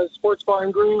Alibaba Sports Bar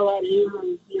and Grill out here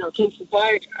in Kingston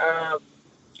Pike.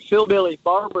 Hillbilly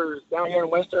Barbers down here in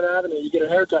Western Avenue. You get a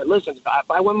haircut. Listen,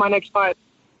 if I win my next fight,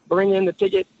 bring in the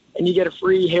ticket and you get a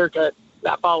free haircut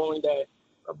that following day,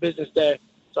 or business day.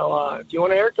 So if you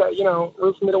want a haircut,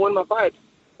 root for me to win my fight.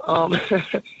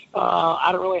 I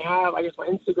don't really have, I guess, my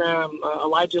Instagram,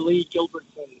 Elijah Lee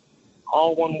Gilbertson,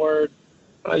 all one word.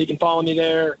 You can follow me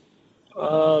there.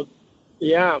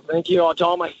 Thank you all to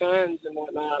all my fans and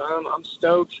whatnot. I'm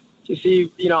stoked to see,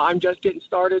 I'm just getting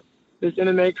started. This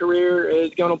MMA career is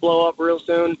going to blow up real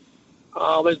soon.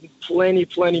 There's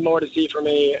plenty more to see for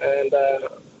me, and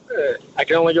I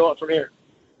can only go up from here.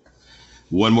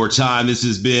 One more time, this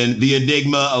has been the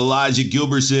Enigma, Elijah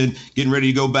Gilbertson, getting ready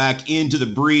to go back into the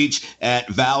breach at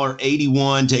Valor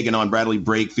 81, taking on Bradley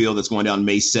Brakefield. That's going down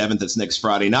May 7th. That's next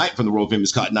Friday night from the world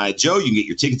famous Cotton Eye Joe. You can get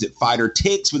your tickets at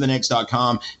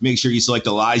fightertix.com. Make sure you select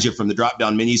Elijah from the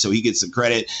drop-down menu so he gets some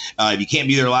credit. If you can't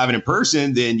be there live and in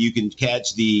person, then you can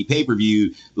catch the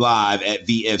pay-per-view live at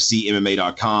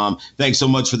vfcmma.com. Thanks so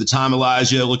much for the time,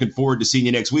 Elijah. Looking forward to seeing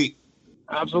you next week.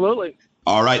 Absolutely.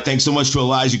 All right. Thanks so much to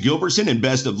Elijah Gilbertson, and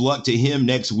best of luck to him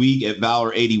next week at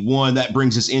Valor 81. That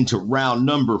brings us into round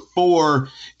number 4.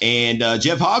 And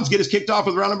Jeff Hobbs, get us kicked off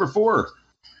with round number 4.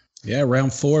 Yeah,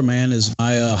 round 4, man, is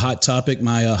my hot topic,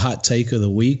 my hot take of the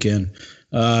week. And,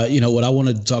 what I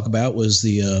wanted to talk about was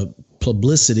the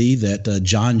publicity that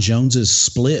John Jones's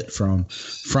split from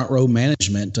Front Row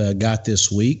Management got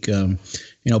this week.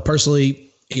 Personally,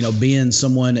 being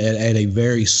someone at a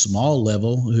very small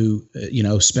level who,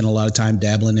 spent a lot of time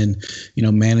dabbling in,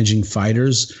 managing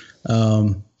fighters.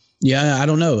 I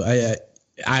don't know.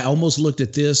 I almost looked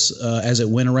at this as it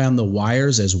went around the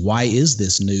wires as, why is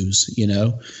this news?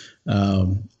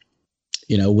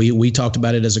 We talked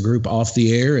about it as a group off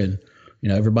the air, and,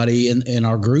 everybody in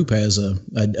our group has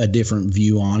a different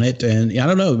view on it. And I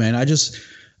don't know, man, I just,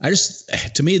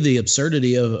 to me, the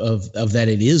absurdity of that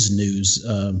it is news,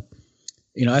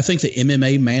 I think the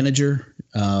MMA manager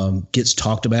gets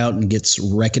talked about and gets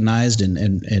recognized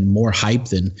and more hype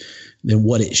than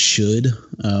what it should.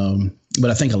 But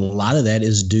I think a lot of that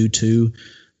is due to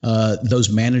those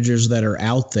managers that are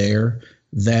out there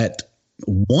that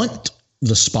want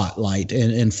the spotlight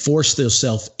and force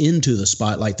themselves into the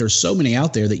spotlight. There's so many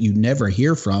out there that you never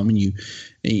hear from, and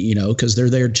because they're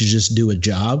there to just do a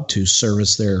job, to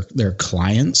service their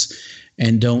clients,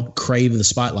 and don't crave the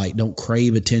spotlight, don't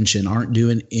crave attention, aren't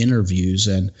doing interviews.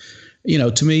 And,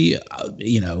 to me,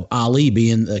 Ali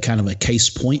being kind of a case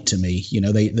point to me,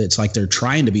 it's like they're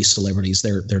trying to be celebrities.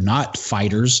 They're not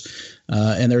fighters,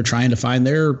 and they're trying to find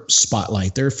their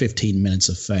spotlight, their 15 minutes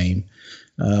of fame.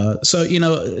 So,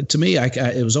 to me,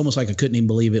 it was almost like I couldn't even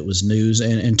believe it was news.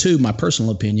 And two, my personal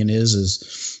opinion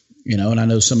is, and I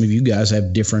know some of you guys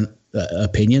have different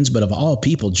opinions, but of all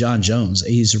people, John Jones,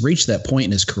 he's reached that point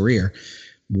in his career.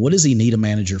 What does he need a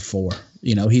manager for?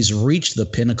 He's reached the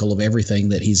pinnacle of everything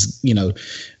that he's,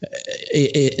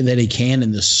 that he can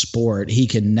in the sport. He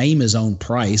can name his own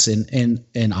price.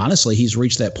 And honestly, he's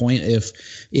reached that point.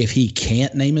 If he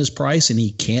can't name his price and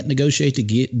he can't negotiate to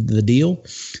get the deal,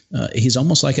 he's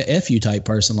almost like a FU type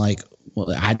person. Like,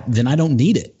 well, then I don't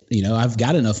need it. I've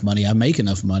got enough money. I make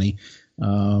enough money.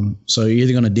 So you're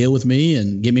either going to deal with me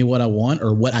and give me what I want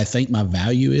or what I think my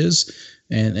value is,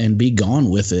 and be gone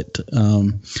with it.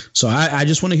 So I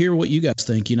just want to hear what you guys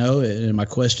think, and my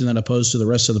question that I pose to the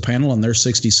rest of the panel on their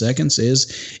 60 seconds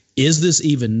is this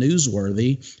even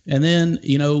newsworthy? And then,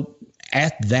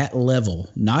 at that level,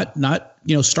 not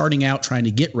starting out trying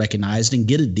to get recognized and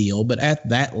get a deal, but at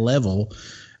that level,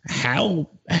 how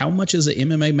much is an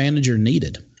MMA manager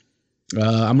needed?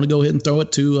 I'm going to go ahead and throw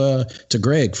it to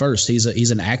Greg first.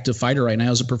 He's an active fighter right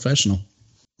now as a professional.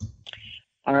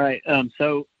 All right.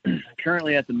 So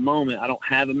currently at the moment, I don't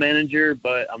have a manager,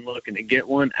 but I'm looking to get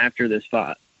one after this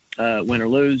fight. Win or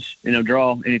lose,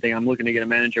 draw, anything. I'm looking to get a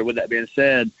manager. With that being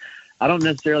said, I don't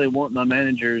necessarily want my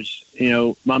manager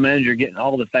getting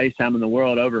all the face time in the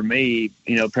world over me,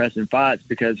 pressing fights,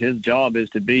 because his job is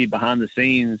to be behind the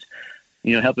scenes,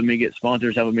 helping me get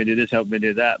sponsors, helping me do this, helping me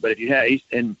do that. But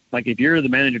if you're the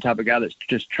manager type of guy that's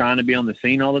just trying to be on the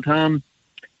scene all the time,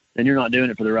 then you're not doing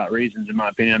it for the right reasons, in my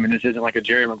opinion. I mean, this isn't like a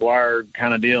Jerry Maguire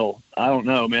kind of deal. I don't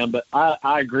know, man, but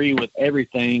I agree with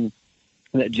everything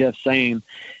that Jeff's saying.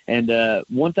 And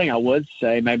one thing I would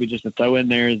say, maybe just to throw in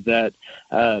there, is that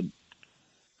I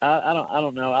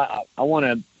don't know. What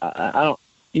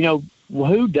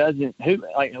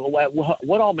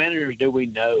all managers do we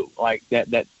know like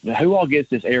that who all gets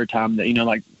this airtime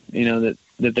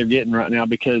that they're getting right now?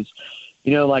 Because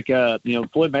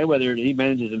Floyd Mayweather, he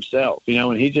manages himself,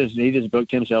 and he just booked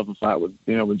himself a fight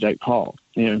with Jake Paul,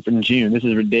 in June. This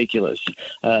is ridiculous.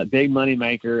 Big money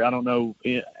maker. I don't know,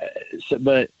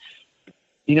 but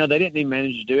they didn't even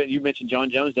manage to do it. You mentioned John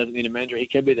Jones doesn't need a manager. He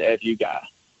could be the FU guy,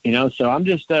 So I'm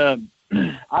just, I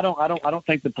don't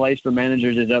think the place for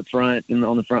managers is up front and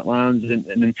on the front lines.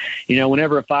 And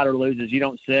whenever a fighter loses, you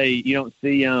don't see,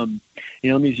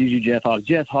 let me just use you, Jeff Hobbs.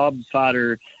 Jeff Hobbs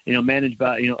fighter, managed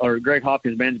by, or Greg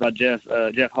Hopkins managed by Jeff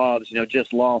Hobbs,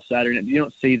 just lost Saturday. You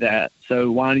don't see that. So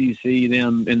why do you see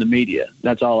them in the media?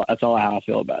 That's all how I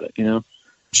feel about it,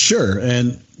 Sure.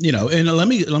 And, and let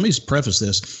me preface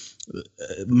this.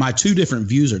 My two different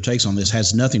views or takes on this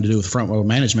has nothing to do with front row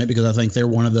management, because I think they're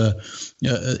one of the,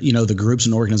 the groups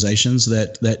and organizations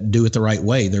that do it the right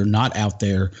way. They're not out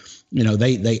there,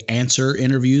 they answer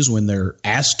interviews when they're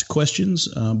asked questions,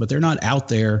 but they're not out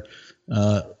there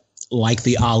like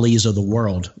the Alis of the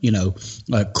world,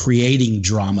 creating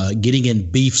drama, getting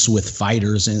in beefs with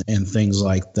fighters and things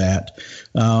like that.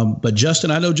 But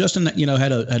Justin, I know Justin,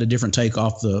 had a different take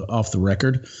off the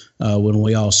record when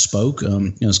we all spoke.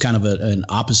 It's kind of an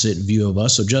opposite view of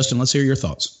us. So Justin, let's hear your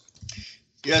thoughts.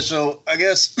 Yeah. So I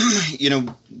guess,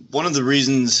 one of the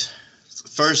reasons,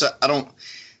 first, I don't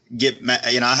get mad,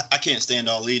 I can't stand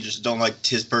Ali, just don't like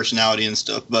his personality and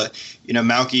stuff. But,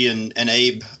 Malky and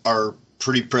Abe are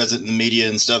pretty present in the media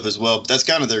and stuff as well. But that's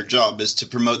kind of their job, is to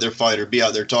promote their fight or be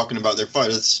out there talking about their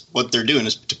fight. That's what they're doing,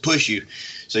 is to push you.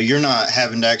 So you're not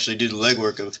having to actually do the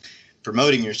legwork of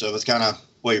promoting yourself. It's kind of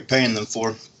what you're paying them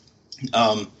for.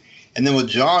 And then with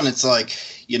John, it's like,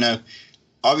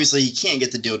 obviously he can't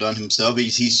get the deal done himself.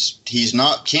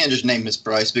 Can't just name his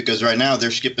price, because right now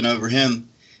they're skipping over him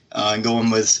and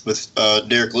going with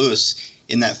Derek Lewis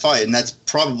in that fight. And that's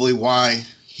probably why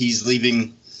he's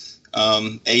leaving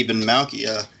Abe and Malky.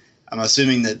 I'm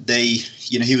assuming that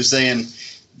he was saying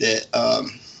that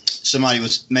somebody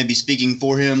was maybe speaking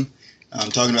for him,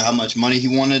 talking about how much money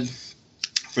he wanted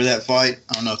for that fight.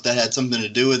 I don't know if that had something to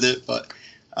do with it, but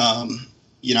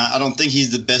I don't think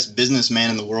he's the best businessman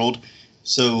in the world.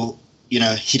 So,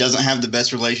 he doesn't have the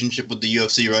best relationship with the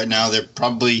UFC right now. They're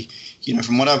probably,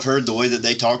 from what I've heard, the way that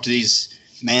they talk to these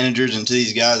managers and to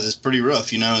these guys is pretty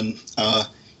rough, and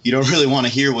you don't really want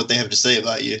to hear what they have to say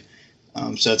about you.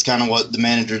 So that's kind of what the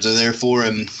managers are there for.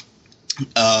 And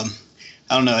I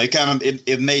don't know,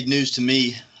 it made news to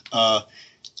me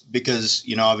because,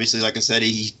 obviously, like I said,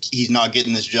 he's not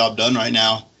getting this job done right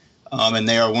now. And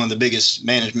they are one of the biggest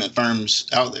management firms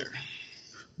out there.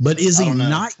 But is he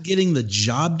not getting the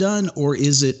job done, or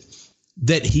is it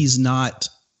that he's not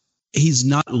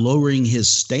lowering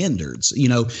his standards?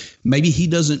 Maybe he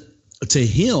doesn't, to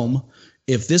him,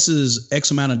 if this is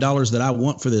X amount of dollars that I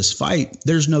want for this fight,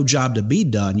 there's no job to be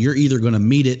done. You're either going to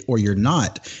meet it or you're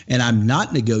not. And I'm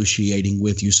not negotiating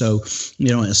with you. So, in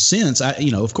a sense,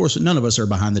 of course, none of us are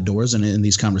behind the doors in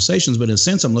these conversations, but in a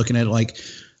sense, I'm looking at it like,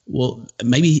 well,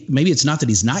 maybe it's not that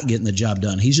he's not getting the job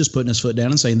done. He's just putting his foot down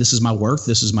and saying, this is my worth.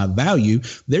 This is my value.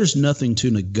 There's nothing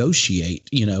to negotiate.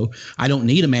 I don't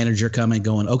need a manager coming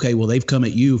going, okay, well, they've come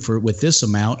at you with this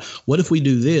amount. What if we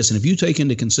do this? And if you take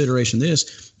into consideration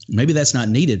this, maybe that's not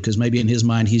needed, because maybe in his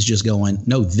mind, he's just going,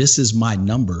 no, this is my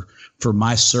number for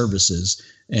my services.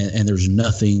 And there's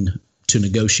nothing to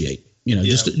negotiate,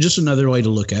 just another way to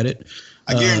look at it.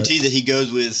 I guarantee that he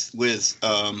goes with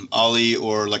Ali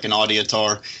or like an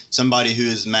Audiatar, somebody who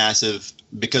is massive,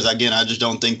 because, again, I just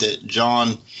don't think that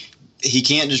John, he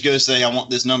can't just go say, I want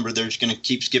this number. They're just going to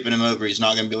keep skipping him over. He's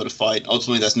not going to be able to fight.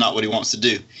 Ultimately, that's not what he wants to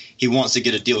do. He wants to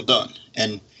get a deal done.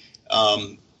 And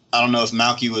I don't know if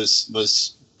Malky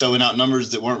was throwing out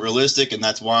numbers that weren't realistic, and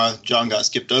that's why John got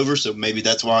skipped over. So maybe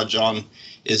that's why John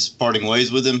is parting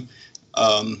ways with him.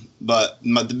 But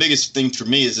the biggest thing for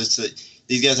me is just that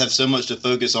these guys have so much to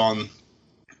focus on,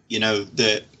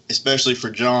 that especially for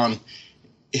John,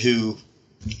 who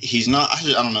he's not.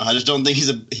 I don't know. I just don't think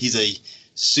he's a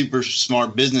super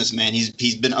smart businessman.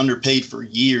 He's been underpaid for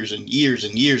years and years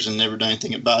and years and never done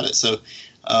anything about it. So,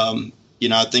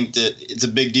 I think that it's a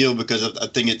big deal because I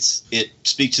think it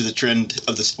speaks to the trend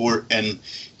of the sport, and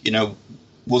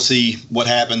we'll see what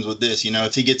happens with this.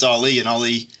 If he gets Ali and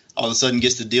Ali all of a sudden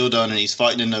gets the deal done and he's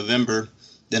fighting in November,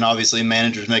 then obviously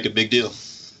managers make a big deal.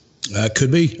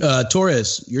 Could be.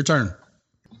 Torres, your turn.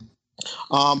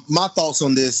 My thoughts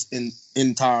on this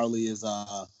entirely is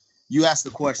you asked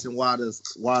the question, why is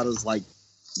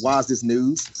this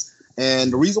news?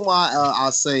 And the reason why I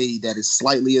say that it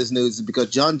slightly is news is because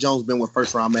John Jones been with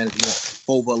first round management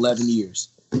for over 11 years.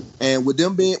 And with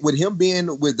him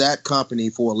being with that company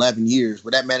for 11 years,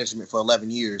 with that management for 11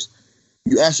 years,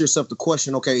 you ask yourself the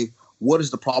question, okay, what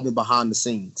is the problem behind the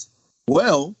scenes?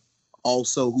 Well,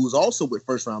 who's also with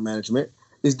first round management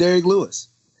is Derek Lewis.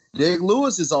 Derek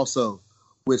Lewis is also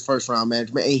with first round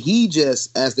management. And he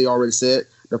just, as they already said,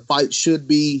 the fight should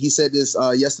be, he said this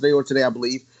yesterday or today, I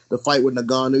believe, the fight with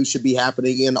Ngannou should be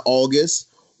happening in August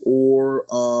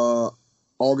or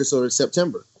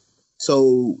September.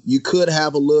 So you could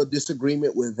have a little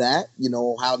disagreement with that,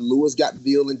 how Lewis got the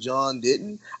deal and John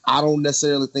didn't. I don't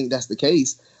necessarily think that's the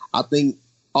case. I think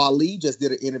Ali just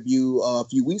did an interview a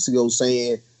few weeks ago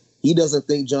saying he doesn't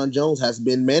think John Jones has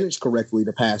been managed correctly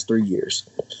the past 3 years.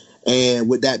 And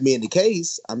with that being the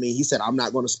case, he said, I'm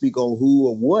not going to speak on who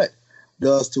or what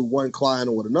does to one client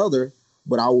or with another,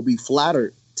 but I will be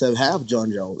flattered to have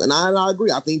John Jones. And I agree.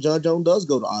 I think John Jones does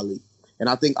go to Ali. And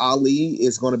I think Ali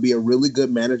is going to be a really good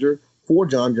manager for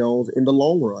John Jones in the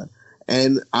long run.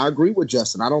 And I agree with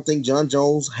Justin. I don't think John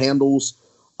Jones handles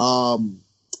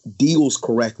deals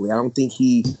correctly. I don't think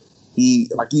he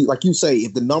like you say,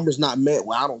 if the number's not met,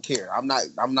 well, I don't care. I'm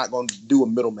not going to do a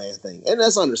middleman thing. And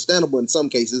that's understandable in some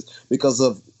cases because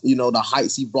of, the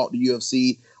heights he brought to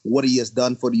UFC, what he has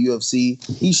done for the UFC.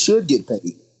 He should get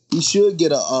paid. He should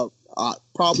get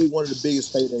probably one of the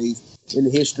biggest paydays in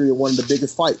the history and one of the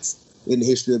biggest fights in the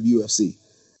history of UFC.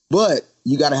 But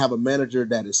you got to have a manager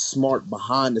that is smart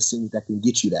behind the scenes that can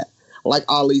get you that. Like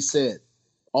Ali said,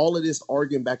 all of this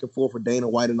arguing back and forth with Dana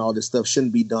White and all this stuff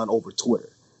shouldn't be done over Twitter.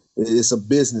 It's a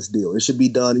business deal. It should be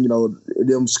done,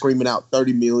 them screaming out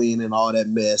 30 million and all that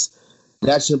mess.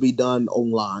 That should be done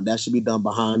online. That should be done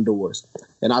behind doors.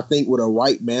 And I think with a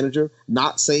right manager,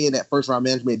 not saying that first round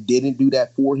management didn't do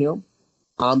that for him.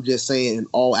 I'm just saying in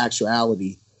all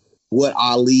actuality, what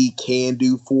Ali can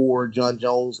do for John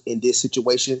Jones in this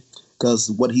situation, because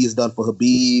what he has done for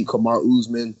Khabib, Kamaru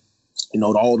Usman,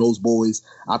 all those boys,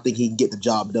 I think he can get the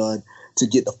job done to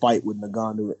get the fight with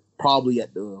Ngannou, probably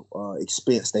at the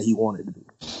expense that he wanted to be.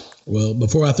 Well,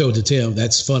 before I throw it to Tim,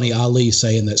 that's funny, Ali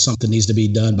saying that something needs to be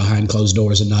done behind closed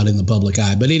doors and not in the public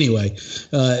eye. But anyway,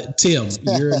 Tim,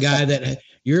 you're a guy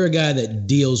that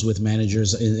deals with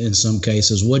managers in some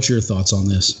cases. What's your thoughts on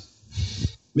this?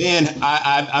 Man,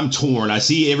 I'm torn. I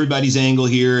see everybody's angle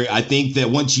here. I think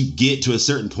that once you get to a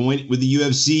certain point with the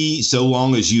UFC, so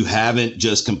long as you haven't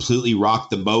just completely rocked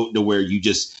the boat to where you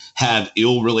just have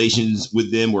ill relations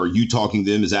with them, where you talking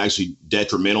to them is actually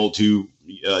detrimental to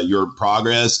your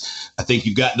progress, I think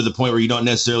you've gotten to the point where you don't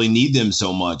necessarily need them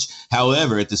so much.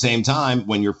 However, at the same time,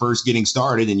 when you're first getting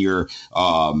started and you're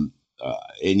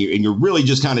really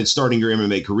just kind of starting your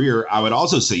MMA career, I would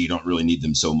also say you don't really need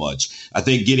them so much. I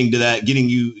think getting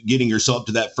yourself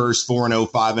to that first 4-0,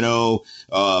 5-0,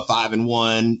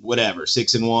 5-1, whatever,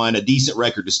 6-1, a decent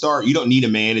record to start. You don't need a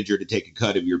manager to take a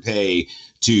cut of your pay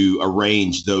to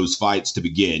arrange those fights to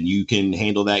begin. You can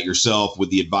handle that yourself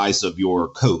with the advice of your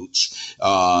coach,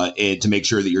 and to make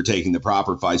sure that you're taking the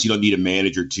proper fights. You don't need a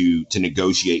manager to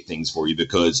negotiate things for you,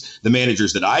 because the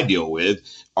managers that I deal with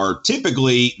are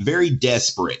typically very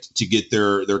desperate to get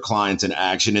their clients in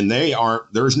action, and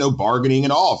there's no bargaining at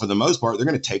all. For the most part, they're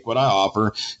going to take what I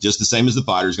offer, just the same as the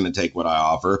fighter's going to take what I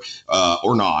offer,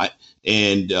 or not.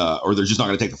 And or they're just not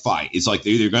going to take the fight. It's like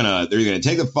they're going to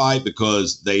take the fight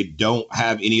because they don't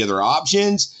have any other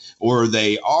options, or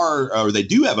they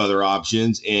do have other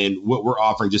options, and what we're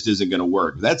offering just isn't going to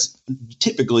work. That's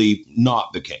typically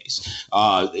not the case.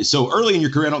 So early in your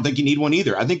career, I don't think you need one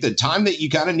either. I think the time that you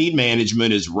kind of need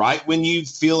management is right when you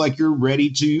feel like you're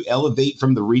ready to elevate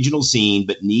from the regional scene,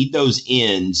 but need those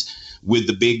ends with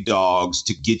the big dogs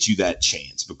to get you that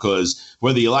chance, because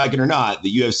whether you like it or not,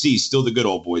 the UFC is still the good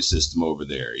old boy system over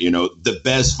there. You know, the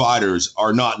best fighters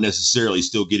are not necessarily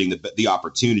still getting the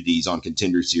opportunities on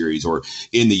Contender Series or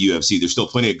in the UFC. There's still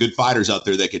plenty of good fighters out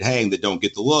there that could hang that don't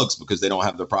get the looks because they don't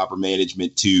have the proper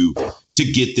management to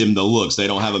get them the looks. They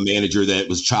don't have a manager that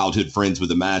was childhood friends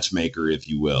with a matchmaker, if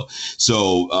you will.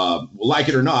 So like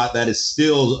it or not, that is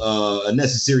still a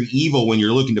necessary evil when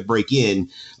you're looking to break in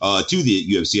to the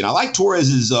UFC. And I like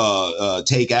Torres's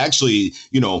take. Actually,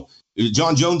 you know,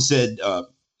 John Jones said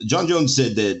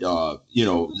that, you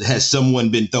know, has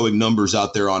someone been throwing numbers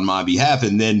out there on my behalf?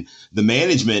 And then the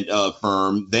management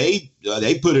firm, they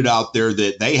put it out there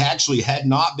that they actually had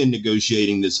not been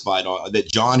negotiating this fight,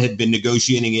 that John had been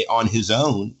negotiating it on his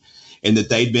own and that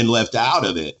they'd been left out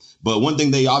of it. But one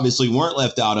thing they obviously weren't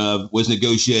left out of was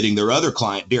negotiating their other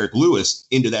client, Derek Lewis,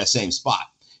 into that same spot.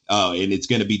 And it's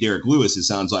going to be Derek Lewis, it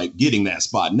sounds like, getting that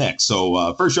spot next.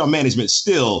 So First Round Management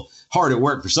still hard at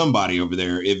work for somebody over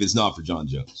there if it's not for John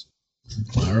Jones.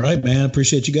 All right, man.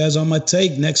 Appreciate you guys on my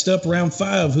take. Next up, round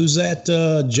 5. Who's that,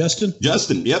 Justin?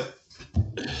 Justin, yep.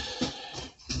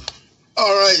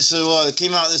 All right, so it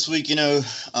came out this week, you know,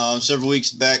 several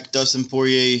weeks back, Dustin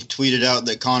Poirier tweeted out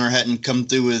that Conor hadn't come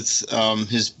through with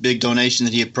his big donation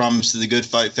that he had promised to the Good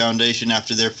Fight Foundation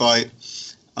after their fight.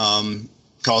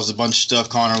 Caused a bunch of stuff.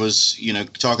 Conor was, you know,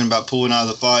 talking about pulling out of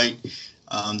the fight.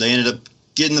 They ended up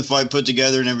getting the fight put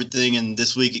together and everything, and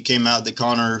this week it came out that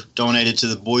Conor donated to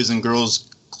the Boys and Girls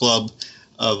Club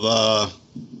of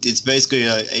it's basically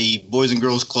a Boys and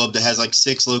Girls Club that has like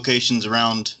 6 locations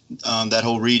around that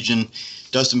whole region.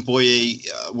 Dustin Poirier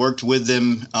worked with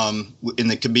them in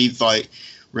the Khabib fight,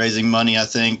 raising money, I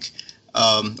think,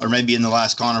 or maybe in the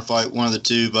last Conor fight, one of the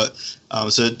two. But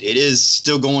so it is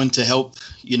still going to help,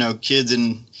 you know, kids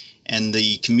and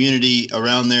the community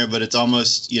around there. But it's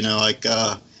almost, you know, like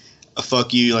a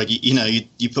fuck you, like, you know,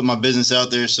 you put my business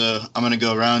out there, so I'm going to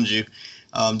go around you.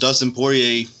 Dustin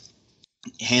Poirier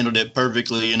handled it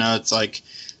perfectly. You know, it's like,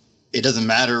 it doesn't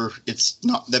matter. It's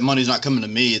not that money's not coming to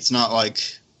me. It's not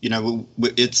like, you know,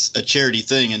 it's a charity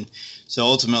thing. And so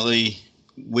ultimately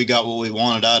we got what we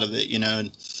wanted out of it, you know.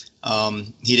 And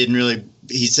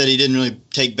he said he didn't really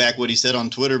take back what he said on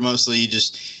Twitter. Mostly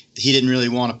he didn't really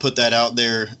want to put that out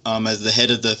there as the head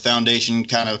of the foundation,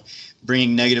 kind of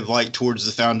bringing negative light towards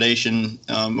the foundation,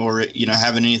 or, you know,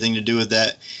 having anything to do with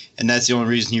that. And that's the only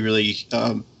reason he really,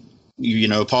 you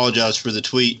know, apologized for the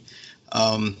tweet.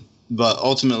 But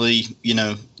ultimately, you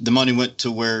know, the money went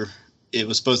to where it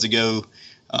was supposed to go.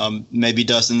 Maybe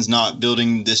Dustin's not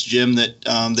building this gym that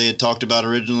they had talked about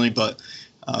originally, but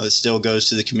it still goes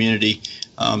to the community.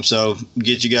 So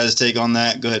get you guys' take on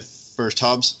that. Go ahead first,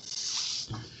 Hobbs.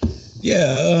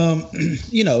 Yeah,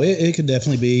 you know, it could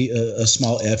definitely be a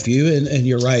small FU, and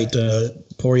you're right.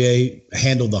 Poirier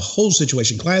handled the whole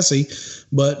situation classy,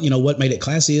 but, you know, what made it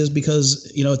classy is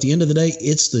because, you know, at the end of the day,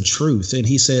 it's the truth. And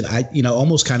he said,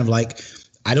 almost kind of like,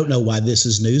 I don't know why this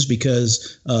is news,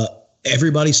 because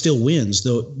everybody still wins.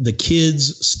 The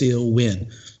kids still win.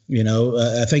 You know,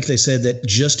 I think they said that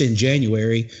just in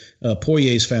January,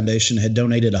 Poirier's foundation had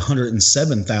donated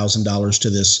 $107,000 to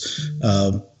this,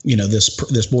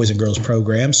 this Boys and Girls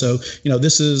program. So, you know,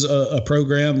 this is a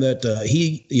program that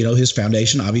his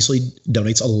foundation obviously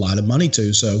donates a lot of money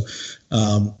to. So,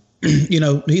 you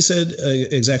know, he said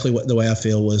exactly the way I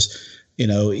feel was, you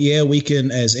know, yeah, we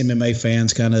can, as MMA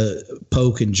fans, kind of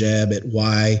poke and jab at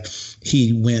why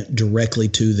he went directly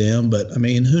to them. But, I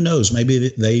mean, who knows?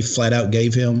 Maybe they flat out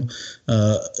gave him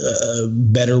a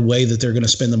better way that they're going to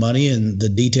spend the money and the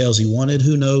details he wanted.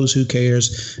 Who knows? Who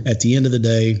cares? At the end of the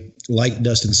day, like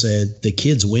Dustin said, the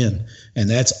kids win, and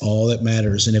that's all that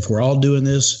matters. And if we're all doing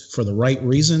this for the right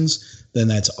reasons, then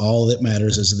that's all that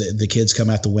matters, is the kids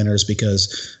come out the winners,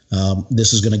 because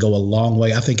this is going to go a long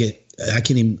way. I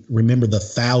can't even remember the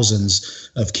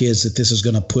thousands of kids that this is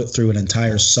going to put through an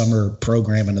entire summer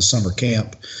program and a summer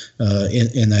camp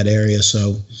in that area.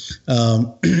 So,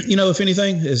 you know, if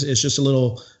anything, it's just a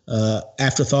little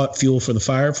afterthought, fuel for the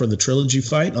fire for the trilogy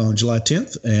fight on July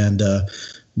 10th. And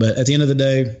but at the end of the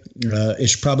day,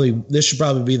 this should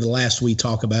probably be the last we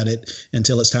talk about it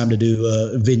until it's time to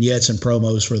do vignettes and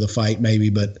promos for the fight, maybe.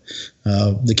 But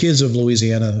the kids of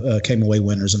Louisiana came away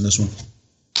winners in this one.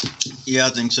 Yeah, I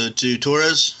think so too.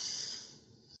 Torres?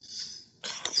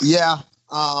 Yeah,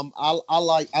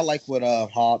 I like what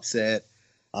Hobbs said.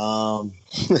 I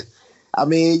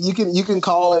mean, you can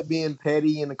call it being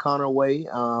petty in a Conor way,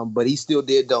 but he still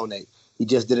did donate. He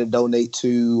just didn't donate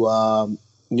to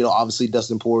obviously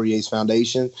Dustin Poirier's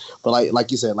foundation. But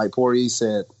like you said, like Poirier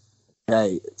said,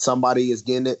 hey, somebody is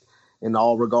getting it, in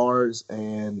all regards,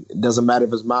 and it doesn't matter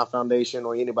if it's my foundation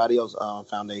or anybody else's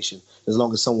foundation, as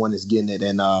long as someone is getting it.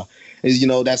 And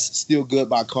that's still good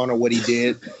by Conor, what he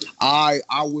did. I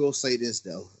will say this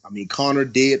though. I mean, Conor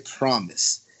did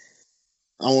promise,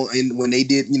 and when they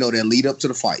did, their lead up to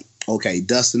the fight. Okay,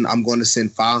 Dustin, I'm going to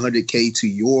send $500K to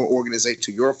your organization,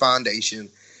 to your foundation.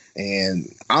 And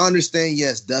I understand,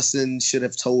 yes, Dustin should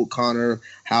have told Conor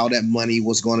how that money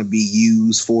was going to be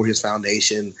used for his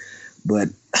foundation. But,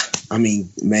 I mean,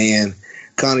 man,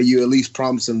 Conor, you at least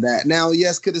promised him that. Now,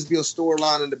 yes, could this be a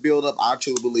storyline in the build-up? I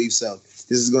truly believe so.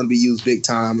 This is going to be used big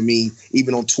time. I mean,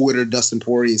 even on Twitter, Dustin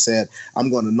Poirier said,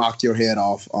 I'm going to knock your head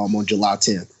off on July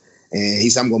 10th. And he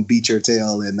said, I'm going to beat your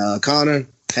tail. And Conor,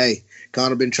 hey,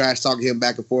 Conor been trash-talking him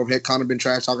back and forth. Conor been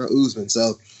trash-talking Usman.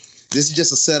 So this is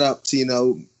just a setup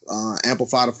to,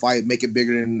 amplify the fight, make it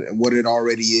bigger than what it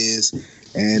already is.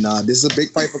 And this is a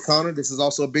big fight for Conor. This is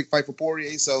also a big fight for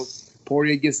Poirier. So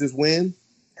Poirier gets this win.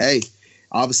 Hey,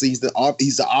 obviously he's the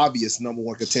obvious number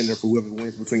one contender for whoever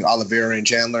wins between Oliveira and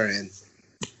Chandler. And,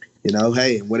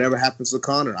 hey, whatever happens to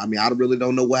Conor. I mean, I really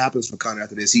don't know what happens for Conor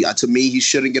after this. To me, he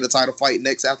shouldn't get a title fight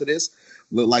next after this.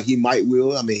 Look like he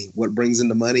will. I mean, what brings in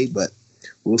the money, but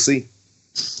we'll see.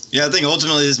 Yeah, I think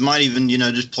ultimately this might even,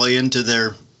 just play into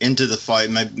the fight.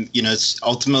 Maybe,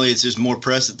 it's just more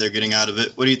press that they're getting out of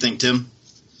it. What do you think, Tim?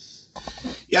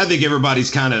 Yeah, I think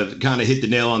everybody's kind of hit the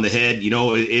nail on the head.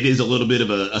 It is a little bit of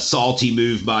a salty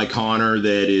move by Conor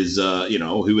that is,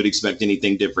 who would expect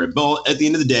anything different? But at the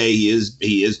end of the day,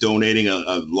 he is donating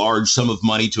a large sum of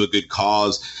money to a good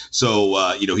cause.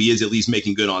 So, he is at least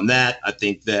making good on that. I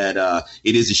think that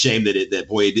it is a shame that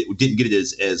Poirier didn't get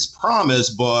it as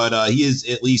promised, but he has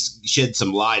at least shed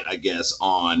some light, I guess,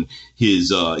 on his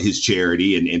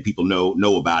charity, and people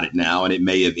know about it now, and it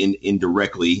may have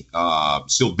indirectly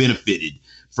still benefited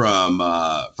from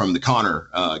the Conor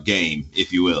game,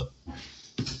 if you will.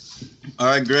 All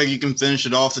right, Greg, you can finish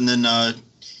it off and then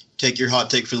take your hot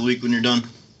take for the week when you're done.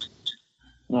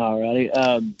 All righty.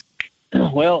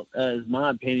 Well, my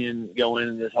opinion going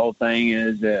into this whole thing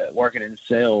is working in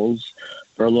sales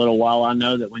for a little while. I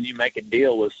know that when you make a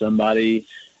deal with somebody,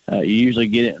 you usually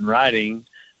get it in writing.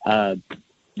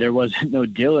 There wasn't no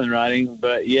deal in writing,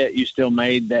 but yet you still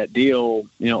made that deal,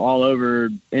 all over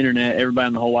internet. Everybody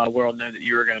in the whole wide world knew that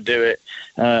you were going to do it.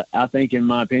 I think, in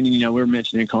my opinion, we were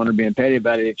mentioning Conor being petty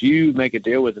about it. If you make a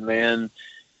deal with a man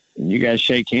and you guys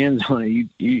shake hands on it,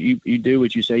 you do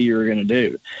what you say you were going to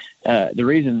do. The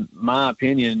reason my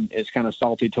opinion is kind of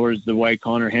salty towards the way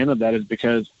Conor handled that is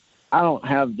because I don't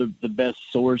have the best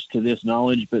source to this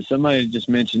knowledge, but somebody just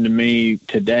mentioned to me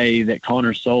today that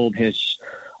Conor sold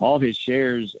all of his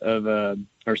shares of,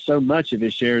 or so much of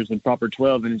his shares in Proper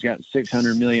 12, and he's got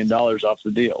 $600 million off the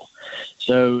deal.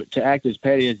 So to act as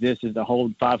petty as this is to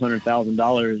hold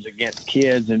 $500,000 against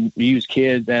kids and use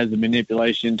kids as a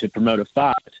manipulation to promote a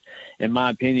fight, in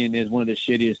my opinion, is one of the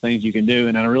shittiest things you can do.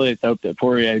 And I really hope that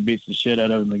Poirier beats the shit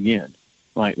out of him again.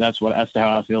 Like, that's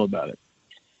how I feel about it.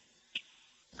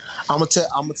 I'm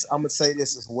gonna say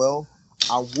this as well.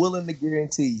 I'm willing to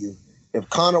guarantee you, if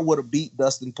Conor would have beat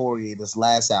Dustin Poirier this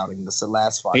last outing, this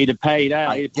last fight, he'd have paid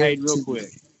out. He'd have paid real quick.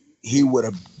 He would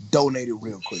have donated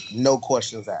real quick. No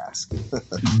questions asked.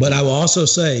 But I will also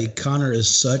say Conor is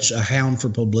such a hound for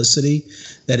publicity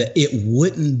that it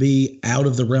wouldn't be out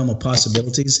of the realm of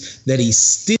possibilities that he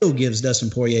still gives Dustin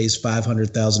Poirier's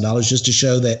 $500,000 just to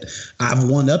show that I've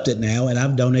one-upped it now and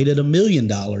I've donated $1 million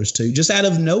to, just out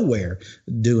of nowhere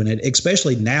doing it,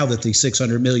 especially now that the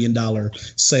 $600 million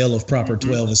sale of Proper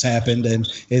 12 has happened and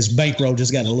his bankroll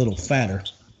just got a little fatter.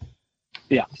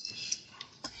 Yeah.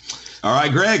 All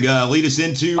right, Greg, lead us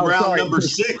into round number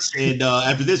 6. And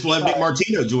after this, we'll have Nick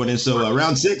Martino join us. So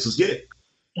round 6, let's get it.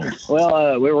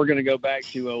 Well, we're going to go back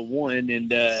to 1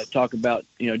 and talk about,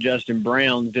 Justin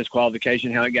Brown's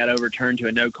disqualification, how it got overturned to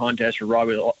a no contest for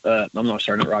Eddie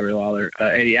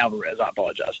Alvarez. I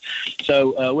apologize.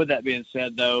 So with that being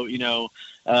said, though,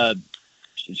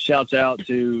 shouts out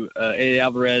to Eddie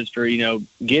Alvarez for,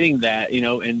 getting that,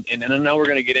 and I know we're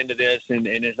going to get into this and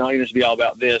it's not going to be all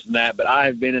about this and that, but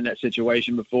I've been in that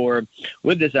situation before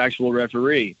with this actual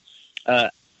referee.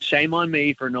 Shame on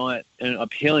me for not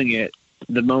appealing it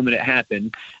the moment it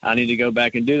happened. I need to go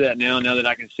back and do that now that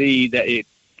I can see that it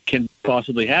can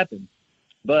possibly happen.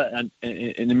 But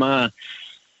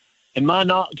to my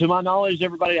knowledge,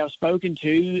 everybody I've spoken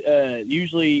to,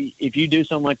 usually if you do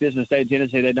something like this in the state of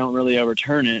Tennessee, they don't really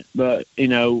overturn it. But,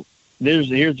 here's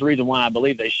the reason why I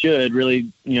believe they should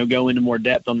really, go into more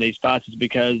depth on these fights is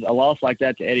because a loss like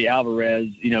that to Eddie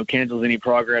Alvarez, cancels any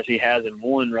progress he has in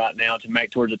one right now to make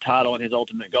towards a title. And his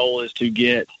ultimate goal is to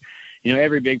get,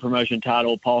 every big promotion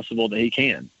title possible that he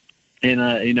can. And,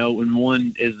 when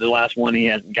one is the last one he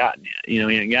hasn't gotten yet. He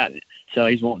hasn't gotten it. So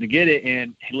he's wanting to get it,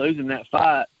 and losing that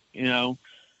fight,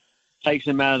 takes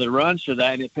him out of the runs for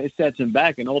that, and it sets him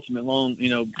back an ultimate long,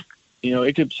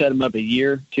 it could set him up a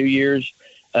year, 2 years,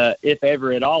 if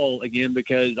ever at all again,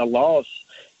 because a loss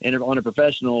on a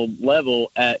professional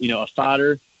level at, a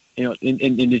fighter, in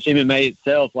the MMA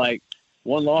itself, like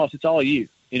one loss, it's all you.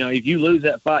 If you lose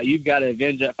that fight, you've got to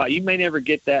avenge that fight. You may never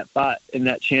get that fight and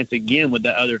that chance again with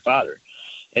that other fighter.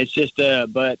 It's just,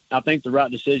 but I think the right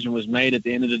decision was made at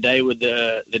the end of the day with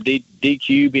the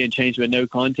DQ being changed to a no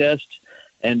contest.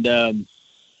 And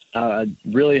I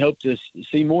really hope to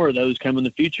see more of those come in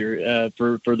the future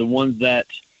for the ones that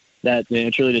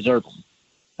truly deserve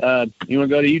them. You want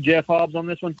to go to you, Jeff Hobbs, on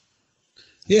this one?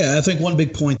 Yeah, I think one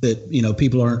big point that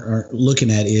people aren't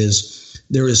looking at is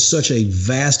there is such a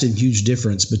vast and huge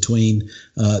difference between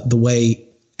the way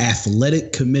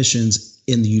athletic commissions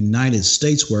in the United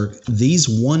States work. These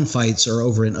one fights are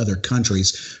over in other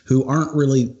countries who aren't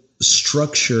really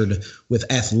structured with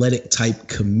athletic type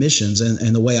commissions.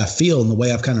 And the way I feel and the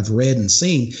way I've kind of read and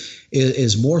seen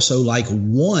is more so like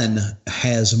one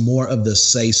has more of the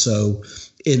say so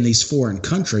in these foreign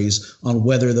countries on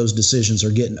whether those decisions are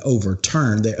getting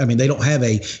overturned. They don't have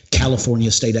a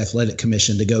California State Athletic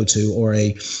Commission to go to, or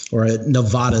a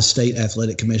Nevada State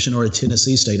Athletic Commission, or a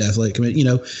Tennessee State Athletic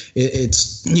Commission.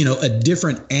 It's a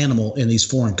different animal in these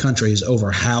foreign countries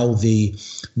over how the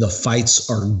fights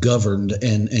are governed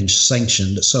and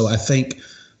sanctioned. So I think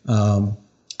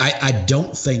I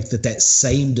don't think that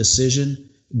same decision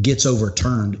gets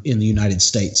overturned in the United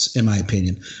States, in my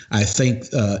opinion. I think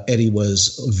Eddie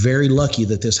was very lucky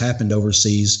that this happened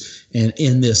overseas and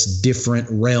in this different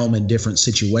realm and different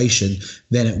situation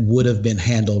than it would have been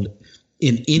handled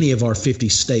in any of our 50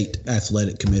 state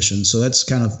athletic commissions. So that's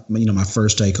kind of, my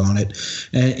first take on it.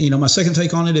 And, my second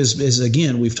take on it is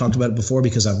again, we've talked about it before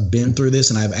because I've been through this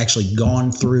and I've actually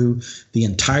gone through the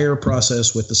entire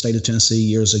process with the state of Tennessee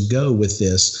years ago with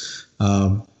this.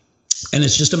 And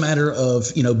it's just a matter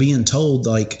of, being told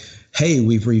like, hey,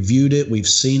 we've reviewed it, we've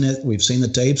seen it, we've seen the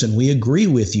tapes, and we agree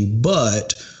with you,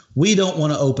 but we don't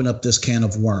want to open up this can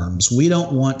of worms. We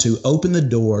don't want to open the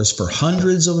doors for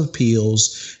hundreds of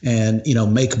appeals and,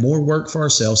 make more work for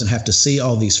ourselves and have to see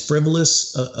all these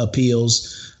frivolous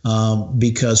appeals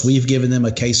because we've given them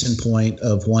a case in point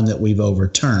of one that we've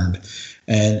overturned.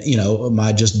 And,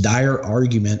 my just dire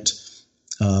argument,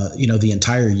 the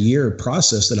entire year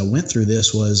process that I went through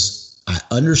this was, I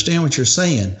understand what you're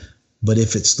saying, but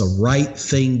if it's the right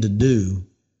thing to do,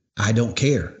 I don't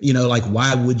care.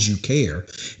 Why would you care?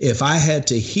 If I had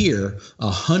to hear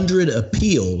 100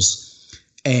 appeals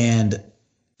and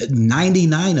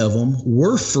 99 of them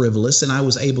were frivolous and I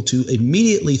was able to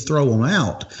immediately throw them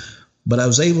out, but I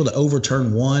was able to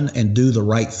overturn one and do the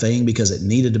right thing because it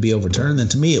needed to be overturned, then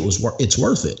to me it's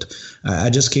worth it.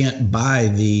 I just can't buy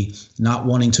the not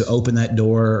wanting to open that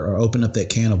door or open up that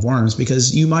can of worms,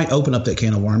 because you might open up that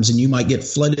can of worms and you might get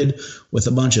flooded with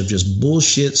a bunch of just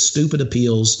bullshit, stupid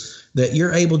appeals that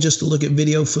you're able just to look at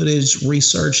video footage,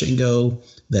 research, and go,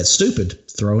 that's stupid,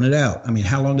 throwing it out.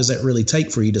 How long does that really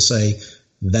take for you to say,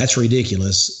 that's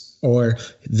ridiculous? Or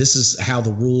this is how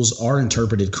the rules are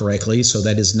interpreted correctly, so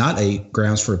that is not a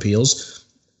grounds for appeals.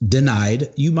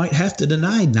 Denied. You might have to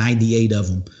deny 98 of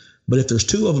them. But if there's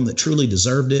 2 of them that truly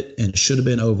deserved it and should have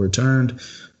been overturned,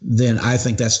 then I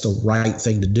think that's the right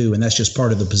thing to do. And that's just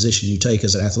part of the position you take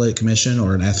as an athletic commission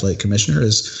or an athletic commissioner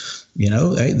is,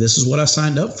 hey, this is what I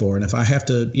signed up for. And if I have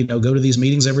to, go to these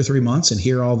meetings every 3 months and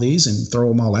hear all these and throw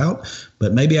them all out,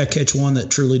 but maybe I catch one that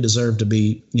truly deserved to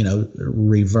be,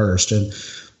 reversed. And,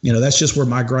 that's just where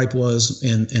my gripe was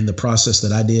in the process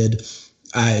that I did.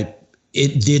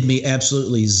 It did me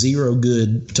absolutely zero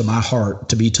good to my heart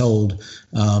to be told,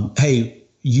 hey,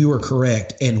 you are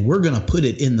correct, and we're going to put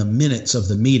it in the minutes of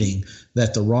the meeting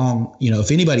that the wrong,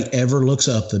 if anybody ever looks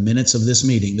up the minutes of this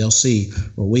meeting, they'll see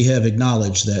where we have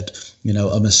acknowledged that,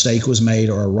 a mistake was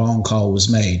made or a wrong call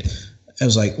was made. I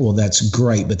was like, well, that's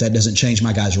great, but that doesn't change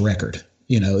my guy's record.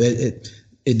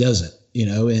 It doesn't,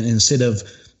 and instead of,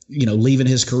 leaving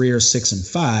his career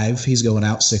 6-5, he's going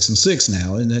out 6-6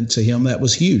 now. And then to him, that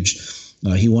was huge.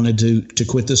 He wanted to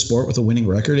quit this sport with a winning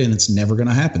record, and it's never going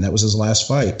to happen. That was his last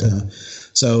fight.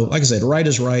 So, like I said, right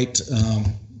is right.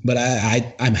 But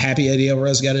I'm happy Eddie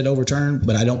Alvarez got it overturned,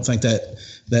 but I don't think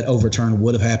that overturn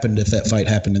would have happened if that fight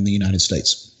happened in the United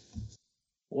States.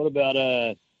 What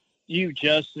about you,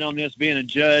 Justin, on this, being a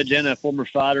judge and a former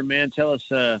fighter, man? Tell us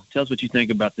what you think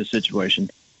about this situation.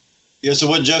 Yeah, so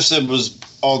what Jeff said was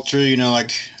all true.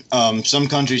 Some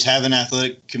countries have an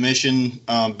athletic commission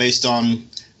based on,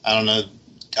 I don't know,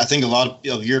 I think a lot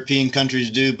of European countries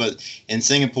do, but in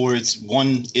Singapore,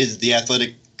 one is the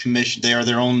athletic commission. They are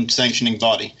their own sanctioning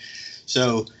body.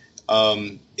 So,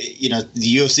 the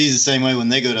UFC is the same way when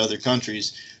they go to other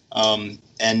countries.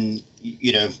 And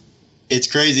it's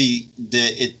crazy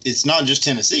that it's not just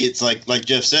Tennessee. It's like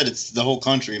Jeff said, it's the whole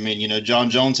country. I mean, John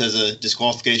Jones has a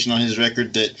disqualification on his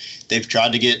record that they've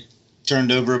tried to get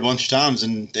turned over a bunch of times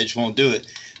and they just won't do it.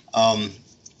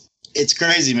 It's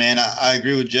crazy, man. I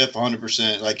agree with Jeff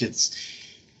 100%. Like,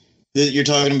 you're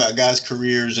talking about guys'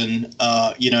 careers and,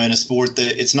 in a sport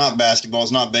that it's not basketball,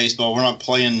 it's not baseball. We're not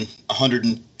playing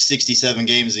 167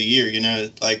 games a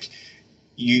year, like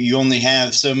you only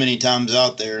have so many times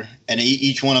out there and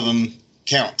each one of them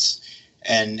counts.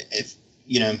 And if,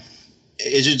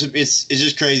 it's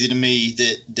just crazy to me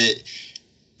that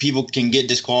people can get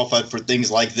disqualified for things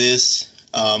like this.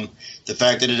 The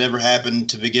fact that it ever happened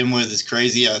to begin with is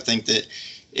crazy. I think that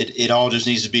it all just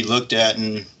needs to be looked at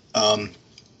and,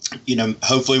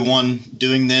 hopefully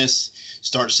doing this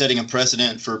starts setting a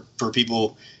precedent for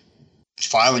people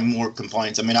filing more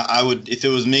complaints. I mean, I would, if it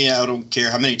was me, I don't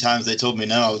care how many times they told me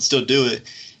no, I would still do it.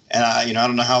 And I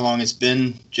don't know how long it's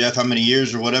been, Jeff, how many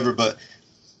years or whatever, but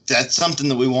that's something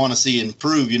that we want to see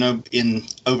improve,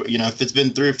 if it's been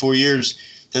 3 or 4 years,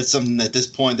 that's something that at this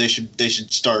point they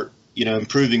should start,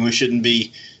 improving. We shouldn't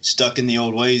be stuck in the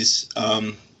old ways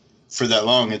for that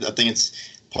long. I think it's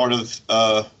part of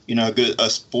a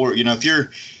sport.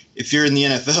 If you're in the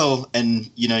NFL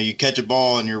and you catch a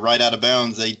ball and you're right out of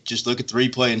bounds, they just look at the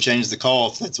replay and change the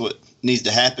call if that's what needs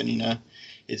to happen.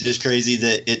 It's just crazy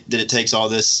that it takes all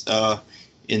this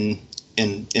in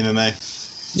MMA.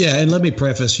 Yeah, and let me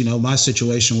preface, my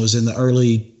situation was in the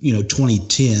early,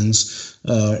 2010s.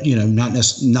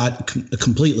 Not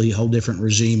completely a whole different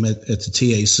regime at the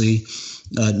TAC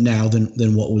now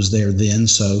than what was there then.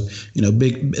 So,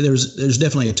 there's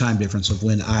definitely a time difference of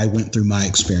when I went through my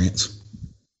experience.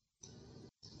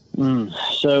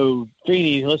 So,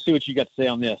 Feeney, let's see what you got to say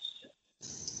on this.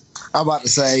 I'm about to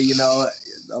say,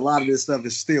 a lot of this stuff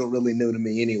is still really new to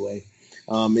me anyway,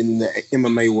 in the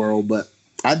MMA world. But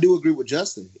I do agree with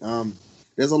Justin.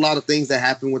 There's a lot of things that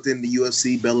happen within the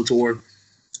UFC, Bellator,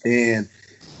 and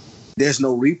there's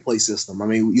no replay system. I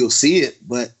mean, you'll see it,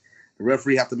 but the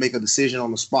referee have to make a decision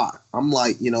on the spot. I'm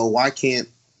like, why can't,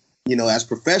 as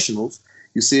professionals,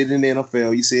 you see it in the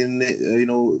NFL, you see it in the,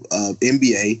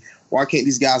 NBA, why can't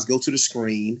these guys go to the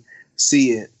screen,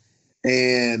 see it,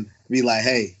 and be like,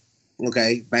 hey,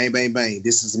 okay, bang, bang, bang,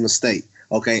 this is a mistake.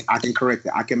 Okay, I can correct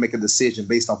it. I can make a decision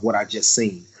based off what I just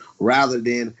seen, rather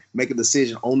than make a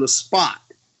decision on the spot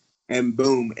and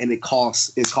boom, and it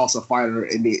costs a fighter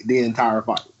in the entire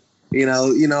fight.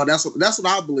 That's what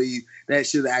I believe that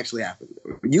should actually happen.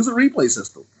 Use a replay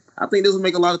system. I think this would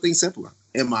make a lot of things simpler,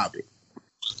 in my opinion.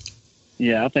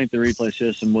 Yeah, I think the replay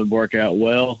system would work out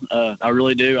well. I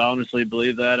really do. I honestly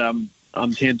believe that. I'm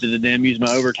tempted to damn use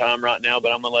my overtime right now,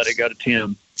 but I'm gonna let it go to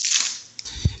Tim.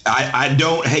 I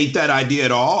don't hate that idea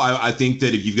at all. I think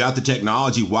that if you've got the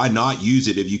technology, why not use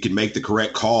it if you can make the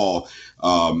correct call,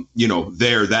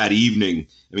 there that evening.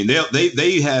 I mean,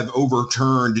 they have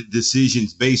overturned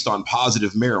decisions based on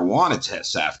positive marijuana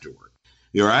tests afterward.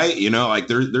 You're right. Like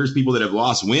there's people that have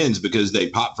lost wins because they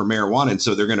popped for marijuana, and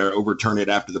so they're going to overturn it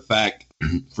after the fact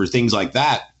for things like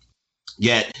that.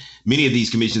 Yet many of these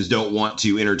commissions don't want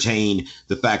to entertain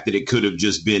the fact that it could have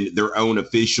just been their own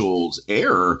officials'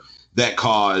 error that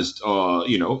caused,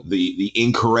 the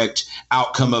incorrect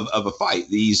outcome of a fight.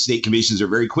 These state commissions are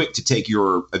very quick to take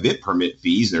your event permit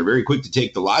fees. They're very quick to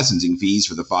take the licensing fees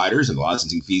for the fighters and the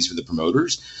licensing fees for the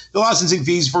promoters, the licensing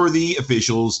fees for the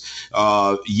officials.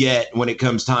 Yet when it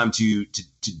comes time to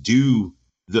do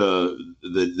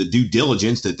the due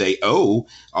diligence that they owe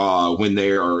when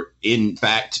they are in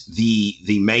fact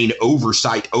the main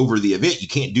oversight over the event, you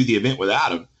can't do the event without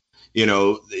them.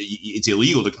 It's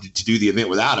illegal to do the event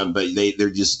without them, but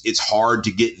it's hard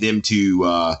to get them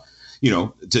to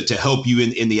help you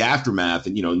in the aftermath.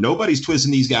 And, nobody's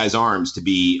twisting these guys' arms to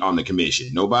be on the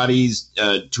commission. Nobody's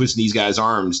twisting these guys'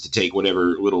 arms to take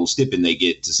whatever little stipend they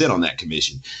get to sit on that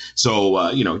commission. So,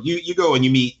 you go and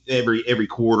you meet every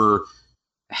quarter,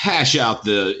 hash out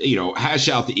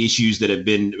the issues that have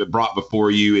been brought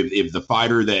before you. If the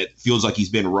fighter that feels like he's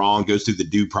been wrong goes through the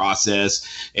due process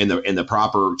and the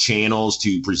proper channels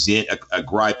to present a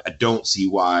gripe, I don't see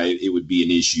why it would be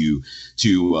an issue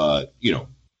to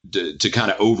to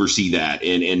kind of oversee that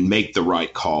and make the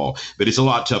right call. But it's a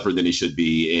lot tougher than it should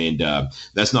be. And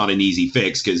that's not an easy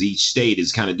fix because each state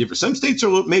is kind of different. Some states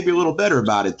are maybe a little better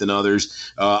about it than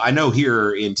others. I know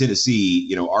here in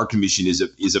Tennessee, our commission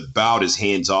is about as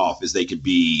hands off as they could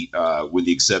be, with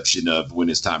the exception of when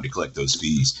it's time to collect those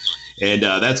fees. And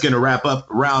that's going to wrap up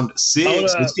round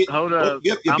 6. Hold up.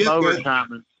 I'm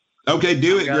overtiming. Okay,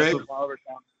 do it, Greg.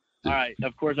 All right.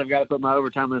 Of course, I've got to put my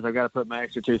overtime in. I've got to put my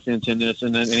extra 2 cents in this,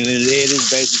 and it is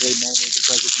basically mainly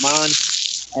because it's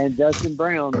mine. And Justin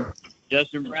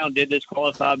Brown did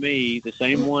disqualify me, the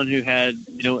same one who had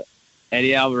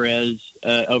Eddie Alvarez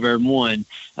over and won.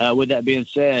 With that being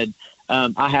said,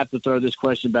 I have to throw this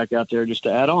question back out there just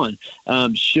to add on.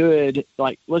 Should,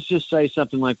 let's just say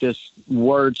something like this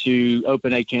were to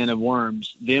open a can of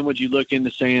worms, then would you look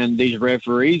into saying these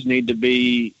referees need to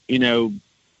be,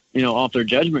 off their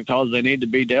judgment calls, they need to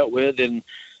be dealt with? And,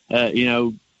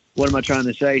 what am I trying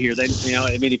to say here?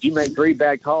 If you make 3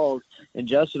 bad calls, and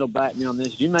Justin will back me on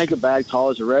this, if you make a bad call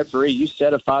as a referee, you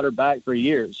set a fighter back for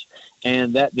years.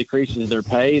 And that decreases their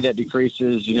pay, that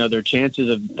decreases, their chances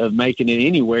of making it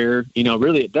anywhere.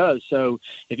 Really it does. So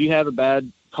if you have a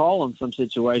bad call on some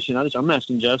situation, I'm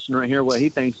asking Justin right here what he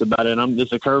thinks about it. And I'm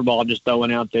just a curveball just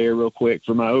throwing out there real quick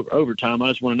for my overtime. I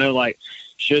just want to know,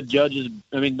 should referees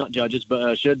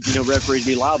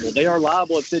be liable? They are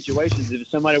liable in situations. If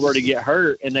somebody were to get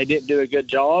hurt and they didn't do a good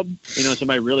job,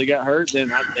 somebody really got hurt,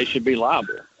 then they should be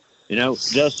liable.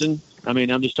 Justin,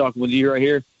 I'm just talking with you right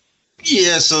here.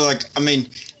 Yeah, so I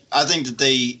think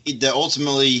that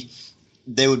ultimately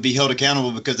they would be held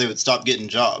accountable because they would stop getting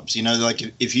jobs.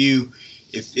 If you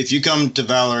come to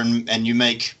Valor and you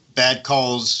make bad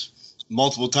calls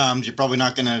multiple times, you're probably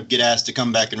not going to get asked to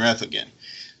come back and ref again.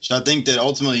 So I think that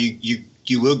ultimately you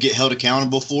will get held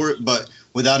accountable for it, but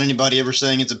without anybody ever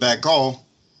saying it's a bad call,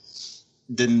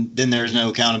 then there's no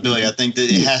accountability. I think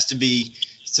that it has to be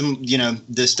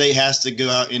the state has to go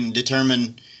out and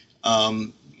determine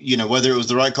whether it was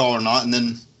the right call or not, and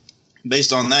then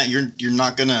based on that, you're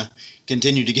not going to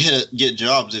continue to get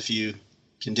jobs if you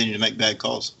continue to make bad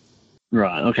calls.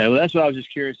 Right. Okay. Well, that's what I was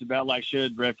just curious about.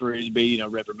 Should referees be,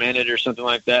 reprimanded or something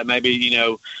like that? Maybe,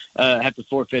 have to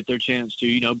forfeit their chance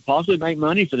to, possibly make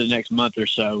money for the next month or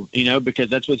so, because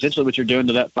that's essentially what you're doing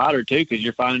to that fighter too, because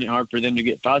you're finding it hard for them to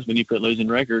get fights when you put losing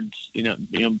records,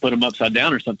 put them upside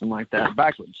down or something like that,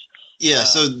 backwards. Yeah.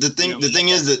 So the thing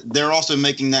is that they're also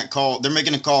making that call. They're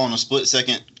making a call on a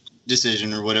split-second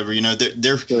decision or whatever.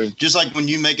 They're just like when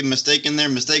you make a mistake in there,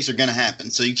 mistakes are going to happen.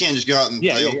 So you can't just go out and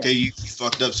say, okay, you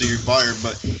fucked up, so you're fired.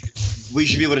 But we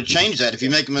should be able to change that. If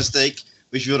you make a mistake,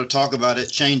 we should be able to talk about it,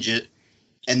 change it,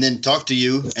 and then talk to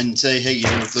you and say, hey,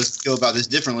 let's go about this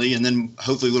differently. And then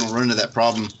hopefully we don't run into that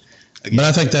problem again. But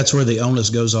I think that's where the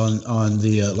onus goes on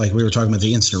the like we were talking about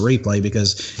the instant replay,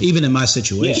 because even in my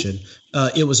situation,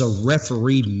 it was a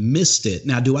referee missed it.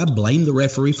 Now, do I blame the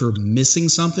referee for missing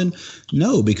something?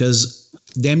 No, because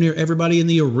damn near everybody in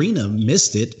the arena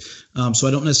missed it. So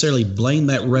I don't necessarily blame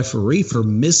that referee for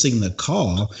missing the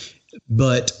call.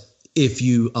 But if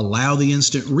you allow the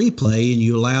instant replay and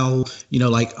you allow,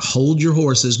 hold your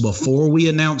horses before we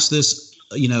announce this,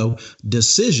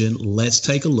 decision, let's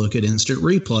take a look at instant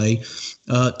replay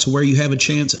to where you have a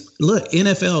chance. Look,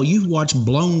 NFL, you watch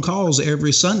blown calls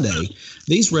every Sunday.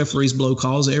 These referees blow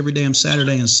calls every damn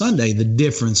Saturday and Sunday. The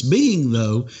difference being,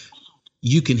 though,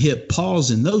 you can hit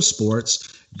pause in those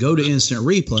sports, go to instant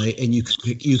replay, and you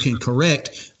can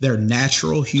correct their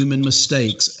natural human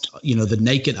mistakes, the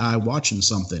naked eye watching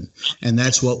something. And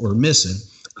that's what we're missing.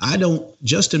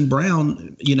 Justin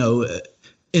Brown,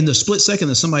 in the split second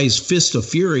that somebody's fist of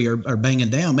fury are banging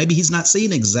down, maybe he's not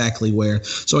seeing exactly where.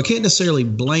 So I can't necessarily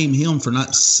blame him for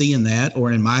not seeing that,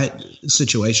 or in my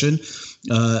situation,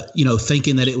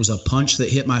 thinking that it was a punch that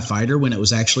hit my fighter when it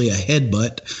was actually a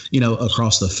headbutt,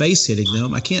 across the face hitting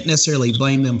them. I can't necessarily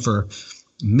blame them for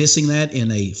missing that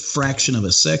in a fraction of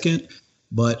a second.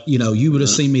 But, you would have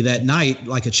seen me that night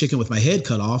like a chicken with my head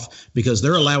cut off, because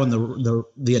they're allowing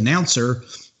the announcer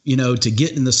to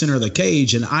get in the center of the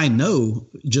cage. And I know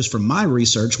just from my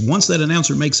research, once that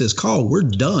announcer makes his call, we're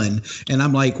done. And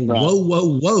I'm like,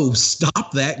 whoa,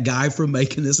 stop that guy from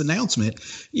making this announcement,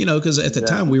 because at the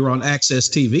time we were on Access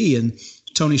TV, and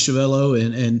Tony Schiavello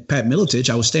and Pat Miletich,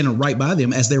 I was standing right by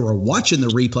them as they were watching the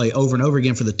replay over and over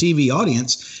again for the TV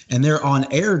audience. And they're on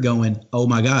air going, oh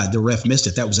my God, the ref missed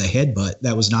it. That was a headbutt.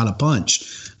 That was not a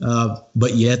punch.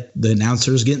 But yet the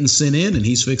announcer's getting sent in and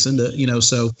he's fixing to,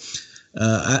 so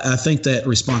I think that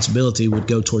responsibility would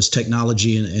go towards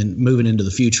technology and moving into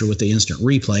the future with the instant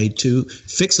replay to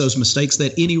fix those mistakes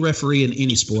that any referee in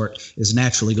any sport is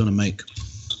naturally going to make.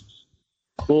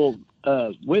 Well,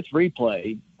 with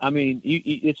replay, I mean,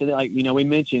 it's like, we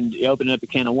mentioned you open up a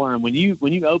can of worm. When you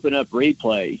open up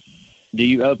replay, do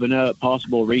you open up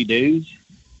possible redos?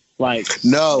 Like,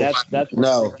 No, that's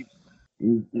no.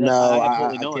 I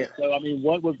absolutely don't. So, I mean,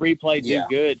 what would replay do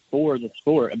good for the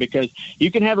sport? Because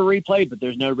you can have a replay, but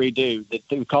there's no redo.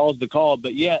 The call's the call,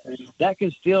 but yet that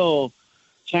can still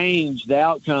change the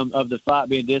outcome of the fight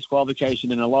being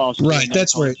disqualification and a loss. Right.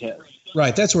 That's where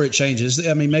it changes.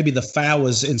 I mean, maybe the foul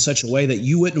was in such a way that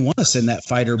you wouldn't want to send that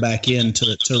fighter back in to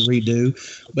redo,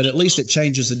 but at least it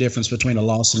changes the difference between a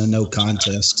loss and a no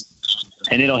contest.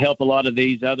 And it'll help a lot of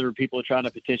these other people trying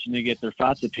to petition to get their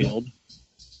fights appealed.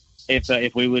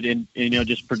 If we would,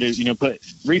 just produce, put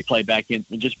replay back in,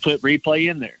 and just put replay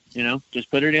in there, just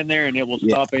put it in there, and it will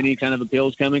stop any kind of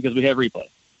appeals coming because we have replay.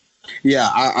 Yeah,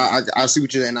 I see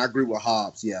what you're saying. I agree with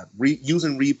Hobbs. Yeah,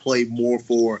 using replay more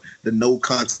for the no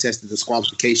contest and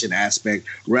disqualification aspect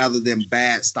rather than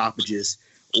bad stoppages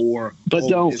But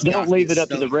don't leave it up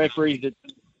to the referees.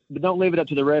 But don't leave it up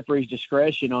to the referee's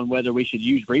discretion on whether we should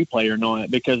use replay or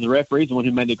not, because the referee's the one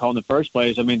who made the call in the first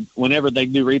place. I mean, whenever they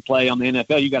do replay on the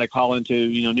NFL, you got to call into,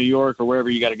 New York or wherever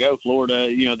you got to go, Florida,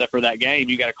 for that game,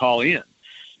 you got to call in.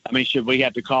 I mean, should we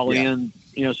have to call in,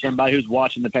 somebody who's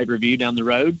watching the pay-per-view down the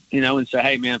road, and say,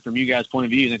 hey, man, from you guys' point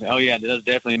of view, they say, oh, yeah, that's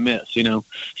definitely a miss,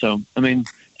 So, I mean,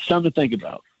 something to think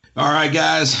about. All right,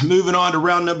 guys, moving on to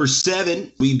round number 7.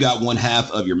 We've got one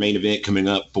half of your main event coming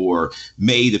up for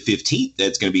May the 15th.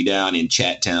 That's going to be down in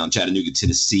Chattanooga,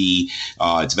 Tennessee.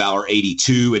 It's Valor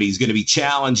 82, and he's going to be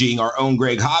challenging our own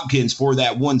Greg Hopkins for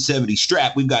that 170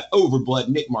 strap. We've got Overblood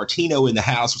Nick Martino in the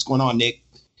house. What's going on, Nick?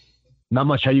 Not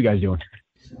much. How you guys doing?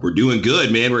 We're doing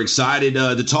good, man. We're excited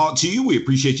to talk to you. We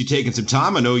appreciate you taking some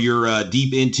time. I know you're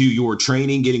deep into your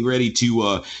training, getting ready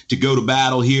to go to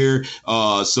battle here.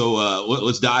 So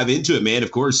let's dive into it, man.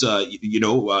 Of course,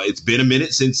 it's been a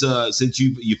minute since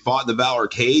you fought in the Valor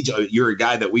cage. You're a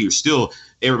guy that we are still.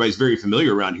 Everybody's very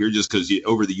familiar around here just because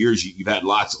over the years you've had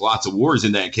lots of wars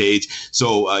in that cage.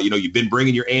 So, you've been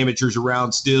bringing your amateurs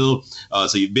around still.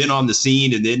 So you've been on the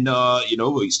scene, and then,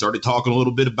 we started talking a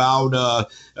little bit about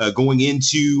going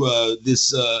into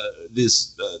this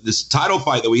title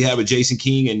fight that we have with Jason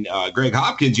King and Greg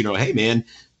Hopkins. Hey, man,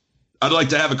 I'd like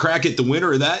to have a crack at the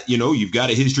winner of that. You've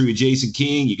got a history with Jason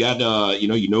King. You got,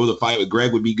 the fight with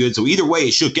Greg would be good. So either way,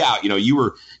 it shook out.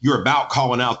 You're about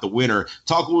calling out the winner.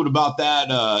 Talk a little bit about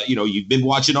that. You've been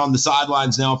watching on the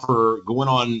sidelines now for going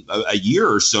on a year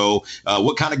or so.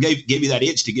 What kind of gave you that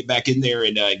itch to get back in there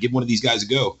and give one of these guys a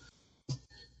go?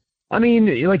 I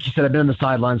mean, like you said, I've been on the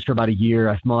sidelines for about a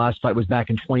year. My last fight was back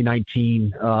in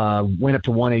 2019. Went up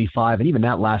to 185, and even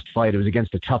that last fight, it was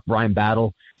against a tough Brian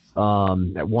Battle.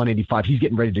 At 185, he's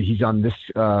getting ready to. He's on this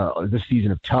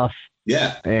season of Tough.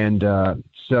 Yeah. And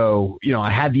so I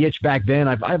had the itch back then.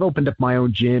 I've opened up my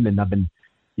own gym, and I've been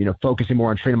focusing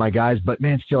more on training my guys. But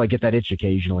man, still I get that itch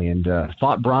occasionally. And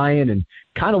fought Brian, and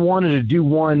kind of wanted to do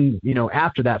one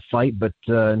after that fight, but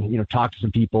talked to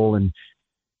some people, and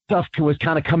stuff was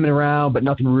kind of coming around, but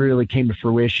nothing really came to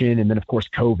fruition. And then of course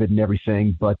COVID and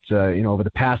everything. But over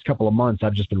the past couple of months,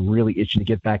 I've just been really itching to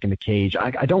get back in the cage.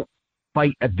 I don't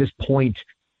fight at this point.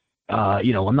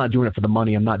 I'm not doing it for the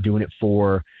money. I'm not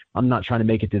trying to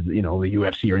make it to, the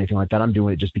UFC or anything like that. I'm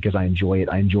doing it just because I enjoy it.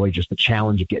 I enjoy just the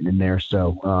challenge of getting in there.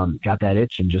 So, got that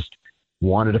itch and just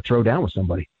wanted to throw down with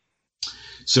somebody.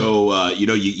 So,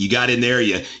 you got in there,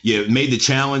 you made the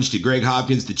challenge to Greg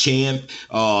Hopkins, the champ,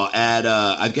 at,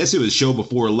 I guess it was show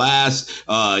before last.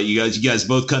 You guys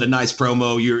both cut a nice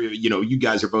promo. You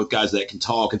guys are both guys that can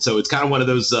talk. And so it's kind of one of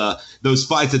those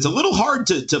fights that's a little hard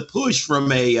to push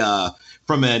from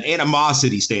an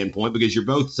animosity standpoint, because you're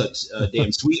both such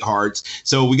damn sweethearts.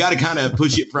 So we got to kind of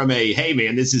push it from a, hey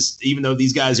man, this is, even though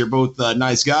these guys are both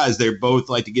nice guys, they're both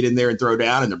like to get in there and throw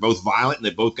down, and they're both violent, and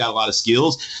they both got a lot of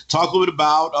skills. Talk a little bit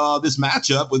about this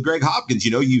matchup with Greg Hopkins.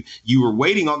 You were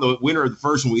waiting on the winner of the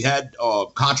first one. We had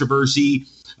controversy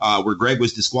where Greg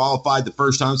was disqualified the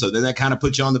first time. So then that kind of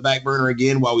put you on the back burner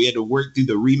again while we had to work through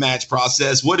the rematch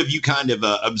process. What have you kind of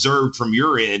observed from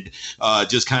your end,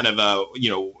 just kind of,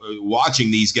 watching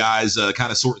these guys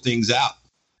kind of sort things out?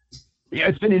 Yeah,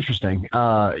 it's been interesting.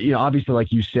 Obviously,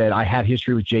 like you said, I had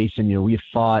history with Jason. We had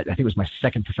fought, I think it was my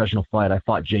second professional fight. I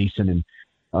fought Jason and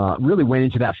really went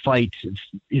into that fight.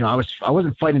 I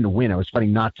wasn't fighting to win. I was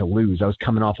fighting not to lose. I was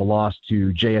coming off a loss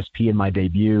to JSP in my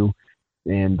debut.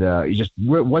 And he just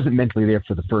wasn't mentally there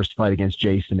for the first fight against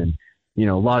Jason. And,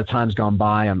 a lot of times gone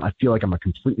by, I feel like I'm a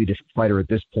completely different fighter at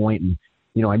this point. And,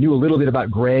 I knew a little bit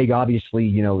about Greg. Obviously,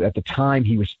 at the time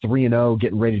he was 3-0,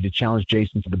 getting ready to challenge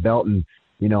Jason for the belt. And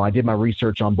I did my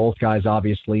research on both guys,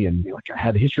 obviously, and I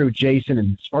had the history with Jason.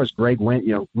 And as far as Greg went,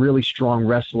 really strong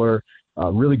wrestler,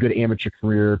 really good amateur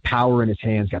career, power in his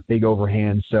hands, got big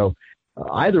overhands. So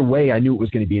either way, I knew it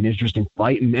was going to be an interesting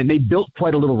fight. And they built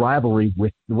quite a little rivalry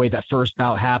with the way that first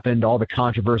bout happened, all the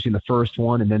controversy in the first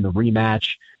one, and then the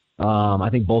rematch. I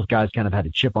think both guys kind of had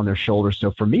a chip on their shoulder.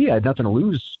 So for me, I had nothing to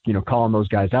lose, calling those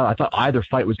guys out. I thought either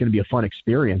fight was going to be a fun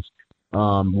experience,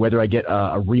 whether I get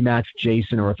a rematch with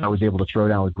Jason or if I was able to throw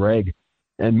down with Greg.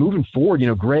 And moving forward,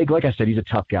 Greg, like I said, he's a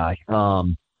tough guy.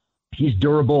 He's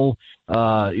durable.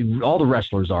 All the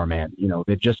wrestlers are, man.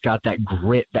 They've just got that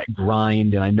grit, that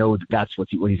grind, and I know that's what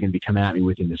he's going to be coming at me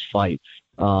with in this fight.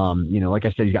 Like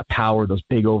I said, he's got power, those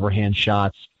big overhand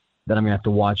shots that I'm going to have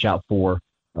to watch out for.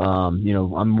 I'm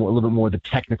a little bit more the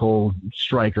technical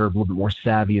striker, a little bit more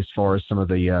savvy as far as some of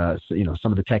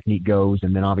the technique goes,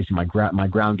 and then obviously my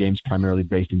ground game's primarily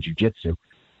based in jiu-jitsu.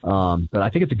 But I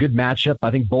think it's a good matchup.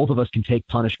 I think both of us can take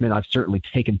punishment. I've certainly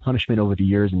taken punishment over the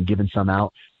years and given some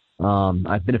out.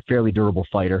 I've been a fairly durable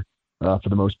fighter for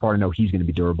the most part. I know he's going to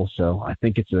be durable, so I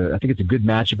think it's a good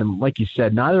matchup. And like you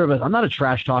said, neither of us. I'm not a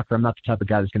trash talker. I'm not the type of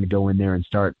guy that's going to go in there and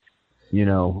start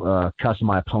cussing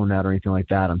my opponent out or anything like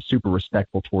that. I'm super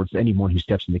respectful towards anyone who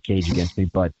steps in the cage against me,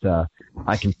 but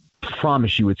I can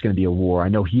promise you it's going to be a war. I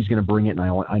know he's going to bring it, and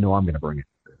I know I'm going to bring it.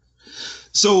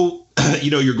 So,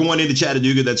 you're going into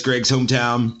Chattanooga. That's Greg's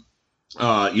hometown.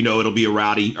 It'll be a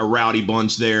rowdy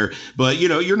bunch there, but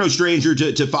you're no stranger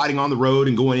to fighting on the road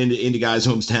and going into guys'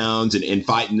 hometowns and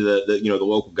fighting the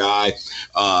local guy.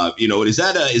 Is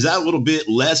that a little bit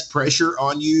less pressure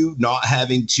on you not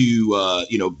having to,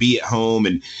 be at home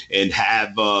and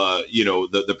have,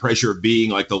 the pressure of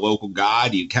being like the local guy?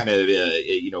 Do you kind of,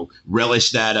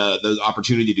 relish that, the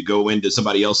opportunity to go into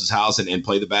somebody else's house and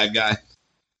play the bad guy?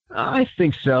 I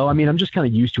think so. I mean, I'm just kind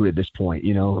of used to it at this point.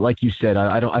 Like you said,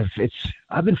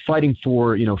 I've been fighting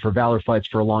for Valor fights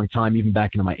for a long time, even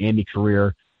back into my Andy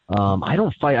career. I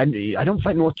don't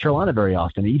fight North Carolina very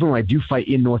often. Even when I do fight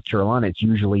in North Carolina, it's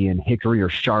usually in Hickory or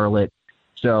Charlotte.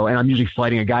 So, and I'm usually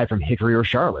fighting a guy from Hickory or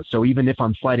Charlotte. So even if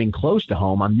I'm fighting close to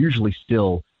home, I'm usually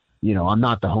still, I'm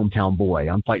not the hometown boy.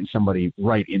 I'm fighting somebody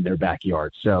right in their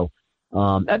backyard. So,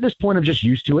 at this point, I'm just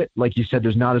used to it. Like you said,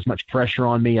 there's not as much pressure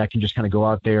on me. I can just kind of go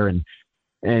out there and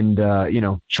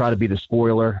try to be the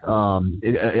spoiler. I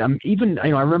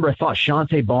remember I fought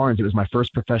Shantae Barnes. It was my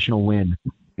first professional win,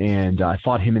 and I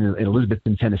fought him in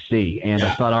Elizabethton, Tennessee. And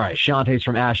I thought, all right, Shantae's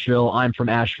from Asheville. I'm from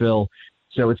Asheville.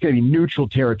 So it's going to be neutral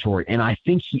territory. And I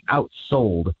think he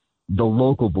outsold the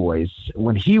local boys.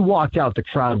 When he walked out, the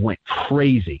crowd went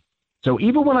crazy. So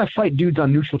even when I fight dudes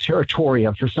on neutral territory,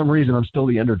 for some reason, I'm still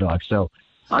the underdog. So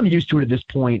I'm used to it at this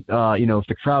point. If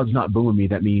the crowd's not booing me,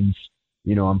 that means,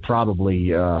 I'm probably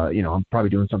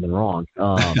doing something wrong.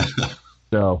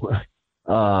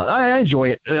 I enjoy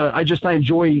it. I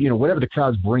enjoy, whatever the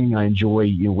crowd's bringing, I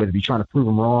enjoy, whether it be trying to prove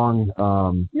them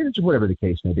wrong, just whatever the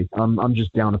case may be. I'm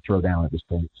just down to throw down at this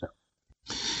point.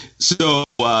 So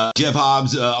Jeff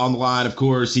Hobbs on the line, of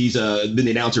course. He's been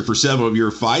the announcer for several of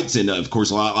your fights, and of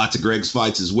course lots of Greg's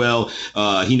fights as well.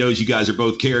 He knows you guys are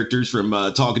both characters from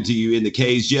talking to you in the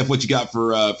cage. Jeff, what you got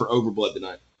for Overblood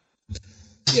tonight?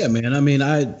 Yeah, man. I mean,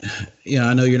 I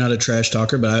know you're not a trash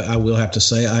talker, but I will have to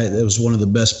say it was one of the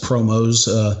best promos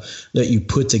that you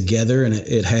put together, and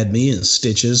it had me in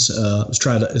stitches. It's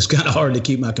kind of hard to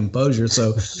keep my composure,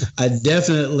 so I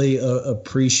definitely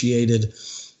appreciated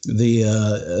the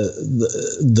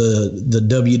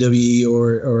WWE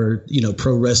or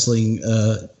pro wrestling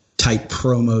type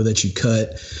promo that you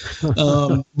cut.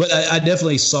 But I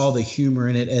definitely saw the humor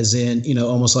in it, as in,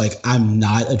 almost like I'm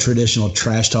not a traditional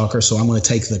trash talker, so I'm going to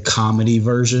take the comedy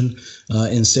version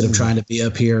instead of trying to be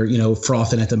up here,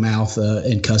 frothing at the mouth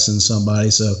and cussing somebody.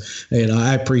 So,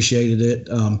 I appreciated it.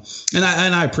 And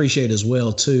I appreciate as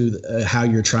well, too, how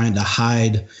you're trying to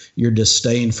hide your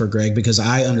disdain for Greg, because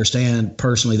I understand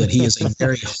personally that he is a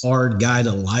very hard guy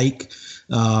to like.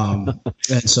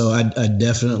 And so I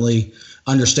definitely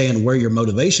understand where your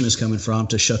motivation is coming from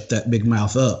to shut that big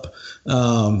mouth up.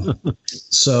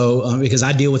 Because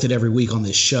I deal with it every week on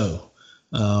this show,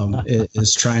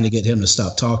 is trying to get him to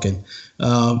stop talking.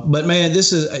 But man,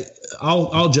 this is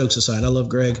all jokes aside. I love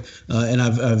Greg, and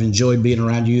I've enjoyed being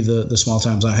around you the small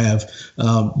times I have.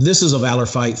 This is a Valor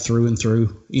fight through and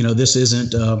through. This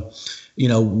isn't,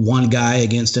 one guy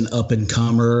against an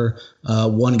up-and-comer,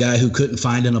 one guy who couldn't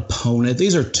find an opponent.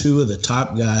 These are two of the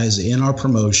top guys in our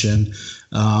promotion.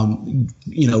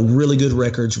 Really good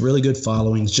records, really good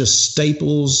followings, just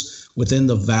staples within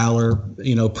the Valor,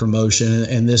 promotion.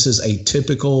 And this is a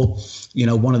typical,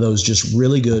 one of those just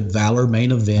really good Valor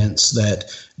main events that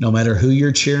no matter who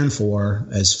you're cheering for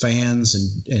as fans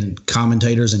and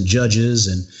commentators and judges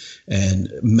and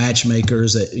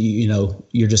matchmakers, that,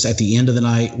 you're just at the end of the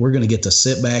night, we're going to get to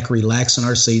sit back, relax in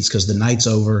our seats because the night's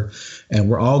over. And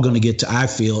we're all going to get to, I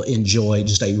feel, enjoy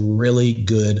just a really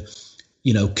good,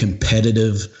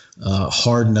 competitive,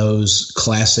 hard-nosed,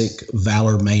 classic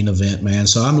Valor main event, man.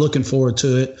 So I'm looking forward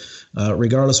to it.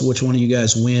 Regardless of which one of you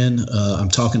guys win, I'm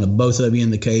talking to both of you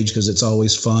in the cage because it's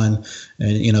always fun.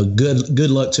 And,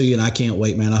 good luck to you. And I can't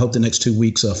wait, man. I hope the next 2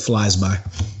 weeks flies by.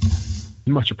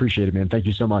 Much appreciated, man. Thank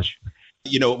you so much.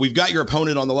 We've got your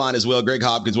opponent on the line as well. Greg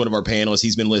Hopkins, one of our panelists.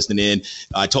 He's been listening in.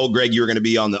 I told Greg you were going to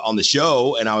be on the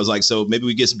show, and I was like, so maybe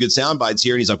we get some good sound bites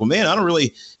here. And he's like, well, man, I don't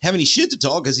really have any shit to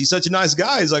talk because he's such a nice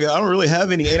guy. He's like, I don't really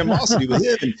have any animosity with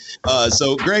him. And,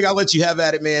 so, Greg, I'll let you have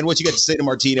at it, man. What you got to say to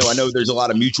Martino? I know there's a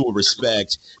lot of mutual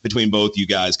respect between both you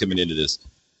guys coming into this.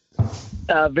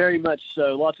 Very much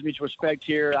so. Lots of mutual respect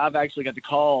here. I've actually got to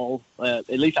call, at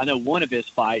least I know one of his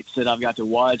fights that I've got to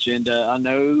watch. And I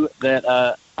know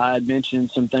that I had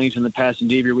mentioned some things in the past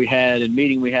interview we had and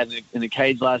meeting we had in the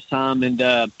cage last time. And,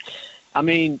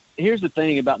 here's the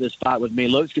thing about this fight with me.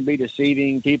 Looks can be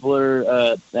deceiving. People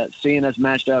are seeing us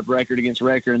matched up record against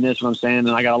record, and this is what I'm saying.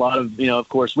 And I got a lot of, of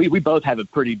course, we both have a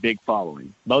pretty big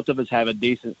following. Both of us have a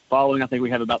decent following. I think we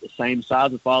have about the same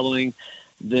size of following.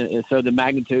 So the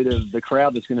magnitude of the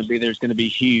crowd that's going to be there is going to be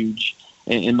huge,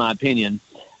 in my opinion.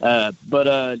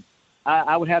 But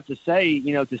I would have to say,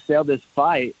 to sell this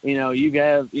fight, you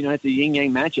have, it's a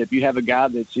yin-yang matchup. You have a guy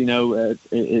that's,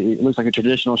 it looks like a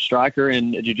traditional striker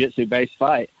and a jiu-jitsu-based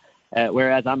fight,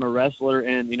 whereas I'm a wrestler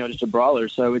and, just a brawler.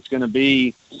 So it's going to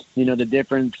be, the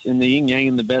difference in the yin-yang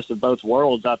and the best of both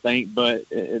worlds, I think. But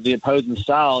the opposing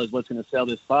style is what's going to sell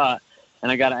this fight.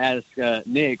 And I got to ask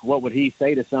Nick, what would he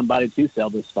say to somebody to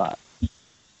sell this fight?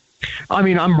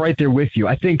 I'm right there with you.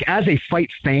 I think as a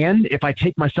fight fan, if I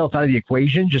take myself out of the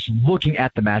equation, just looking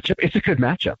at the matchup, it's a good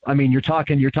matchup.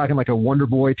 You're talking like a Wonder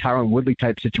Boy, Tyron Woodley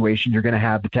type situation. You're going to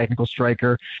have the technical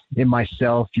striker in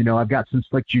myself. I've got some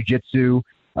slick jiu-jitsu.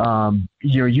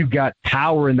 You've got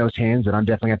power in those hands that I'm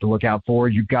definitely have to look out for.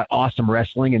 You've got awesome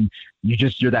wrestling, and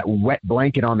you're that wet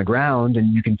blanket on the ground,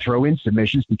 and you can throw in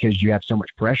submissions because you have so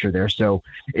much pressure there. So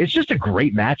it's just a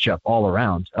great matchup all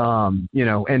around.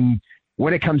 And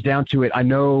when it comes down to it, I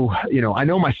know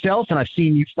myself, and I've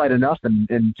seen you fight enough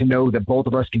and to know that both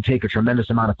of us can take a tremendous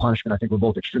amount of punishment. I think we're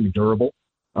both extremely durable.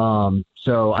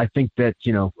 So I think that,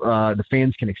 the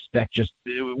fans can expect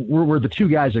we're the two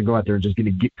guys that go out there and just going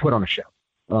to get put on a show.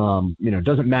 It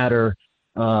doesn't matter,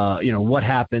 what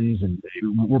happens, and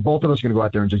we're both of us going to go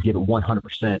out there and just give it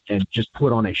 100% and just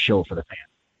put on a show for the fans.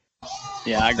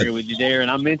 Yeah, I agree with you there.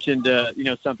 And I mentioned,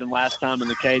 something last time in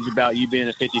the cage about you being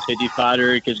a 50-50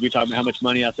 fighter because we talked about how much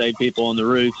money I save people on the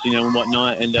roofs, and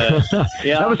whatnot. And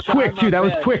yeah, that was quick too. That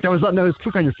was quick. That was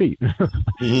quick on your feet.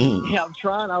 Yeah, I'm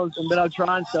trying. I'm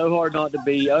trying so hard not to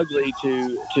be ugly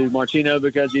to Martino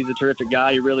because he's a terrific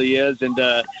guy. He really is. And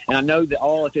I know that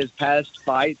all of his past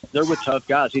fights, they're with tough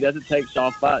guys. He doesn't take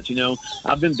soft fights.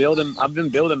 I've been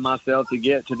building myself to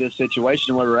get to this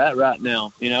situation where we're at right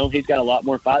now. He's got a lot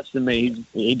more fights than me.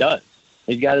 He does.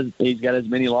 He's got as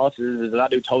many losses as I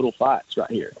do total fights right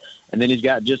here. And then he's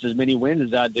got just as many wins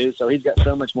as I do. So he's got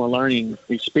so much more learning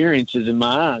experiences in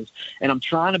my eyes. And I'm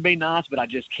trying to be nice, but I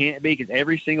just can't be because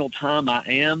every single time I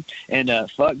am. And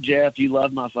fuck Jeff, you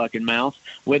love my fucking mouth.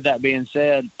 With that being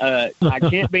said, I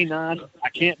can't be nice. I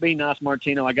can't be nice,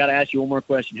 Martino. I got to ask you one more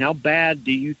question. How bad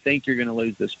do you think you're going to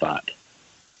lose this fight?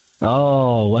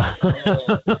 Oh,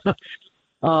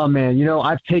 oh man,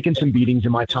 I've taken some beatings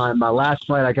in my time. My last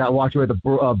fight, I got walked away with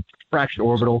a fractured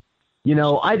orbital.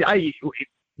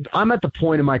 I'm at the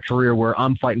point in my career where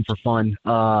I'm fighting for fun.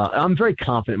 I'm very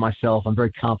confident in myself. I'm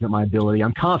very confident in my ability.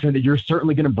 I'm confident that you're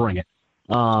certainly going to bring it.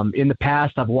 In the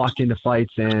past, I've walked into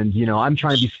fights and, I'm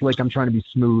trying to be slick. I'm trying to be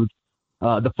smooth.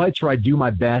 The fights where I do my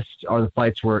best are the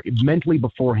fights where mentally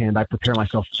beforehand I prepare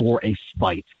myself for a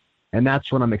fight. And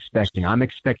that's what I'm expecting. I'm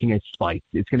expecting a fight.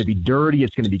 It's going to be dirty.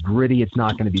 It's going to be gritty. It's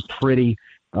not going to be pretty.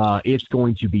 It's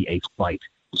going to be a fight.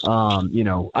 I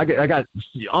got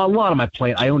a lot on my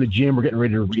plate. I own a gym. We're getting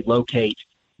ready to relocate.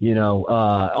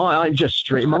 I'm just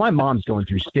straight. My mom's going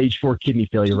through stage 4 kidney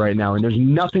failure right now, and there's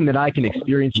nothing that I can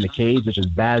experience in the cage that's as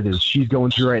bad as she's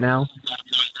going through right now.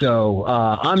 So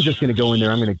I'm just going to go in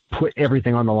there. I'm going to put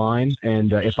everything on the line,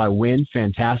 and if I win,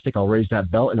 fantastic. I'll raise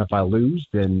that belt, and if I lose,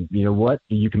 then you know what?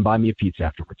 You can buy me a pizza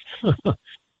afterwards.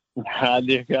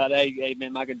 Dear God, hey,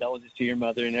 man, my condolences to your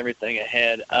mother and everything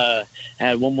ahead. I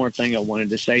had one more thing I wanted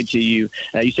to say to you.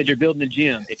 You said you're building a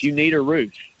gym. If you need a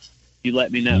roof, you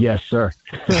let me know. Yes, sir.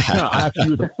 After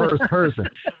you're the first person.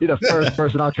 You're the first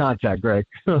person I'll contact, Greg.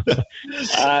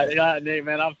 Nick,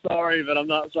 man, I'm sorry, but I'm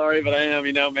not sorry, but I am.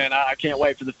 You know, man, I can't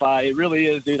wait for the fight. It really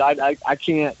is, dude. I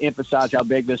can't emphasize how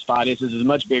big this fight is. This is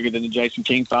much bigger than the Jason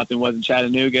King fight than was in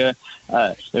Chattanooga.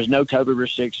 There's no COVID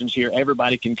restrictions here.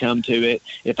 Everybody can come to it.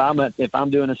 If I'm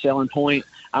doing a selling point,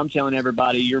 I'm telling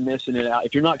everybody you're missing it out.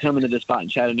 If you're not coming to this fight in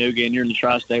Chattanooga and you're in the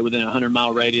tri-state within a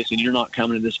 100-mile radius and you're not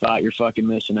coming to this fight, you're fucking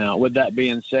missing out. With that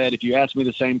being said, if you ask me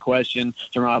the same question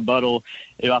to my rebuttal,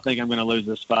 if I think I'm going to lose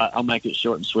this fight, I'll make it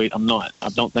short and sweet. I'm not. I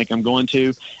don't think I'm going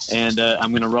to, and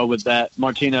I'm going to roll with that.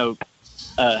 Martino,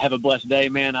 have a blessed day,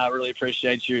 man. I really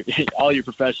appreciate all your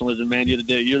professionalism, man. You're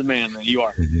the man, man. You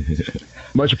are.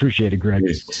 Much appreciated, Greg.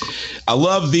 I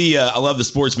love the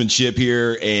sportsmanship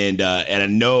here, and I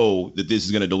know that this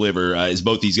is going to deliver. As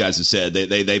both these guys have said,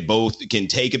 they both can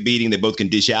take a beating. They both can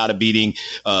dish out a beating.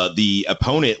 The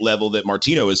opponent level that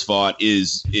Martino has fought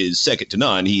is second to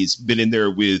none. He's been in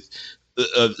there with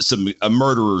a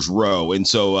murderer's row, and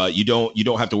so you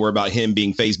don't have to worry about him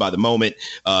being fazed by the moment.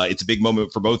 It's a big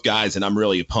moment for both guys, and I'm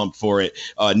really pumped for it.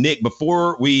 Nick,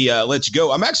 before we let you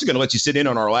go, I'm actually going to let you sit in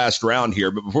on our last round here,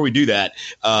 but before we do that,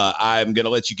 I'm going to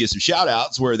let you get some shout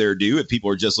outs where they're due if people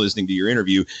are just listening to your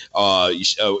interview.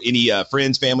 Any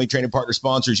friends, family, training partner,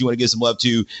 sponsors you want to give some love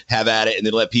to, have at it, and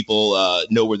then let people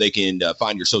know where they can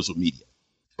find your social media.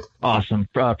 Awesome.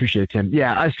 Appreciate it, Tim.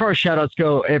 Yeah, as far as shout-outs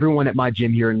go, everyone at my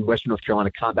gym here in Western North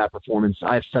Carolina, Combat Performance,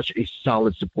 I have such a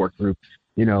solid support group.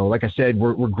 You know, like I said,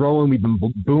 we're growing, we've been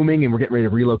booming, and we're getting ready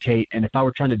to relocate. And if I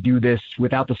were trying to do this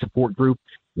without the support group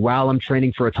while I'm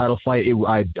training for a title fight,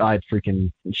 I'd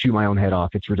freaking shoot my own head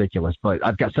off. It's ridiculous. But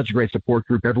I've got such a great support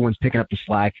group. Everyone's picking up the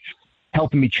slack,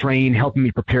 helping me train, helping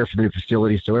me prepare for the new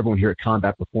facility. So everyone here at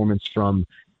Combat Performance, from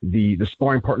the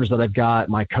sparring partners that I've got,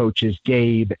 my coaches,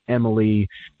 Gabe, Emily,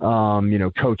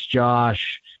 Coach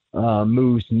Josh,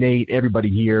 Moose, Nate, everybody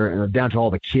here, and down to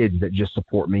all the kids that just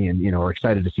support me and, are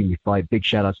excited to see me fight. Big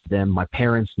shout outs to them. My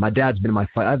parents, my dad's been in my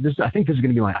fight. I think this is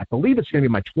going to be I believe it's going to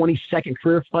be my 22nd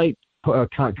career fight,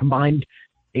 combined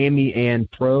AMI and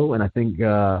pro. And I think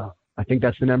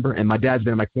that's the number. And my dad's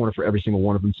been in my corner for every single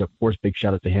one of them. So of course, big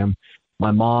shout out to him. My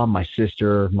mom, my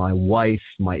sister, my wife,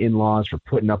 my in-laws for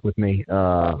putting up with me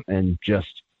and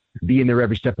just being there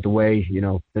every step of the way.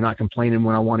 They're not complaining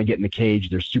when I want to get in the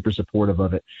cage. They're super supportive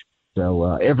of it.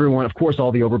 So everyone, of course,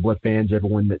 all the Overblood fans,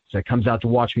 everyone that comes out to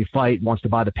watch me fight, wants to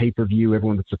buy the pay-per-view,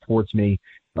 everyone that supports me,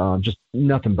 just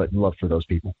nothing but love for those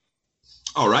people.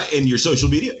 All right. And your social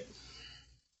media?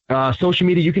 Social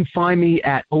media, you can find me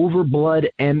at Overblood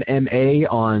MMA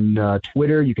on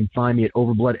Twitter. You can find me at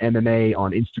Overblood MMA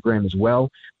on Instagram as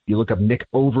well. You look up Nick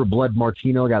Overblood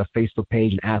Martino. I got a Facebook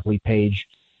page, an athlete page.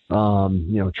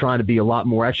 Trying to be a lot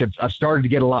more. Actually, I've started to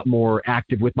get a lot more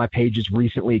active with my pages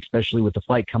recently, especially with the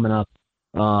fight coming up.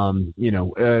 Running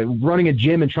a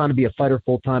gym and trying to be a fighter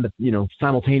full time,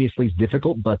 simultaneously is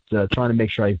difficult. But trying to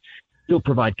make sure I still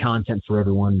provide content for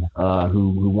everyone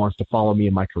who wants to follow me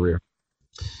in my career.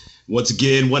 Once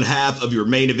again, one half of your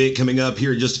main event coming up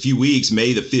here in just a few weeks,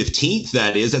 May the 15th,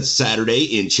 that's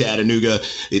Saturday in Chattanooga.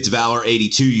 It's Valor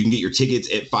 82. You can get your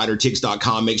tickets at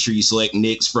fightertix.com. Make sure you select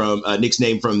Nick's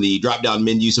name from the drop-down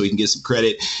menu so he can get some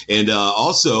credit. And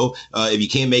also, if you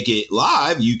can't make it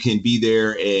live, you can be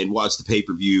there and watch the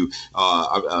pay-per-view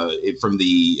from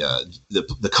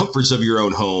the comforts of your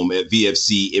own home at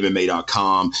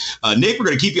vfcmma.com. Nick, we're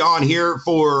going to keep you on here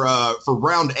for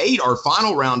round 8, our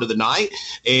final round of the night.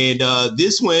 And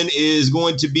this one is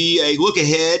going to be a look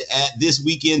ahead at this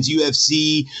weekend's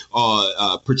UFC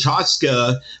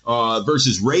Prochazka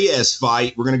versus Reyes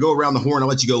fight. We're going to go around the horn. I'll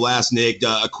let you go last, Nick.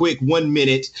 A quick 1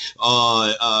 minute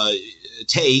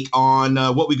take on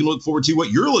what we can look forward to, what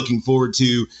you're looking forward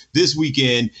to this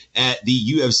weekend at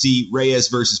the UFC Reyes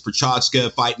versus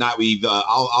Prochazka fight night.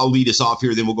 I'll lead us off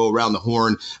here, then we'll go around the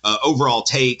horn. Overall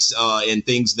takes and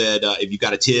things that if you've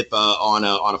got a tip on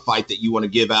a fight that you want to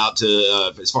give out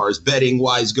to as far as betting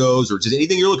wise goes, or just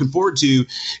anything you're looking forward to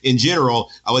in general,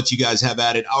 I'll let you guys have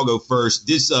at it. I'll go first.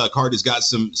 This card has got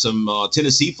some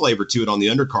Tennessee flavor to it on the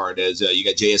undercard, as you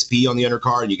got JSP on the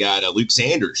undercard and you got Luke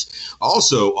Sanders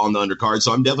also on the undercard. undercard.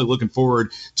 So I'm definitely looking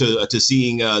forward to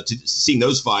seeing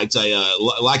those fights. I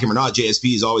like him or not,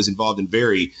 JSP is always involved in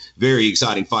very, very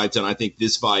exciting fights, and I think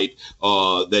this fight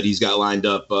that he's got lined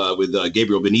up with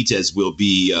Gabriel Benitez will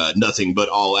be nothing but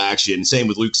all action. Same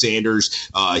with Luke Sanders.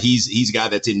 He's a guy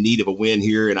that's in need of a win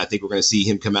here, and I think we're going to see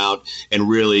him come out and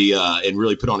really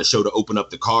put on a show to open up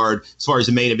the card. As far as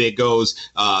the main event goes,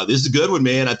 this is a good one,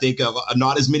 man. I think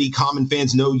not as many common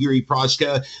fans know Yuri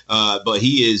Prochka, but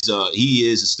he is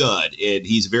a stud, and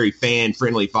he's a very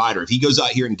fan-friendly fighter. If he goes out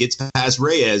here and gets past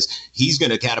Reyes, he's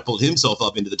going to catapult himself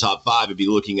up into the top 5 and be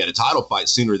looking at a title fight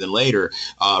sooner than later.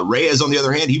 Reyes, on the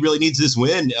other hand, he really needs this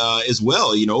win as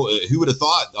well. You know, who would have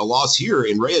thought a loss here,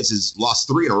 and Reyes has lost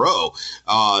 3 in a row.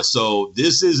 So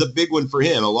this is a big one for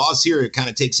him. A loss here, it kind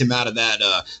of takes him out of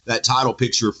that title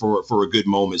picture for a good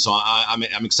moment. So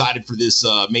I'm excited for this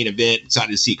main event.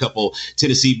 Excited to see a couple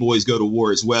Tennessee boys go to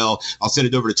war as well. I'll send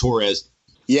it over to Torres.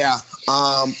 Yeah,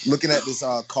 looking at this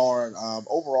card,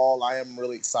 overall, I am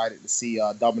really excited to see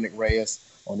Dominic Reyes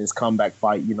on his comeback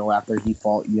fight, you know, after he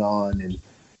fought Jan, and,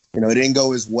 you know, it didn't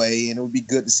go his way, and it would be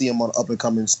good to see him on an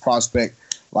up-and-coming prospect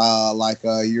like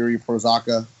Yuri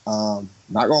Prochka. Not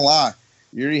gonna lie,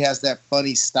 Yuri has that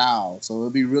funny style, so it'll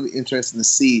be really interesting to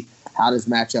see how this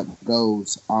matchup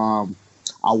goes. I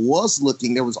was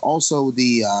looking, there was also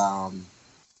the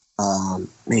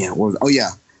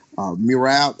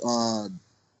Murad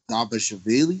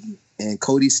Davashvili and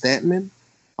Cody Stanton.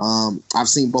 I've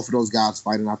seen both of those guys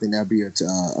fight, and I think that'd be a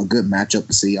good matchup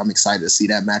to see. I'm excited to see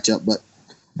that matchup, but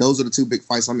those are the 2 big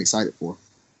fights I'm excited for.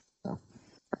 So.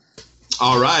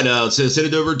 All right, so send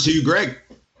it over to Greg.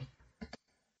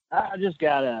 I just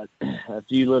got a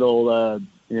few little,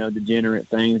 degenerate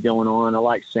things going on. I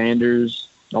like Sanders.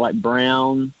 I like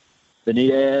Brown,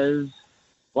 Benitez.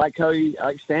 I like Cody. I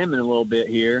like Stanton a little bit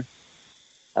here.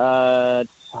 I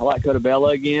like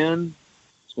Cottabella again.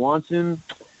 Swanson.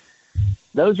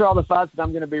 Those are all the fights that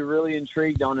I'm going to be really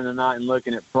intrigued on in the night and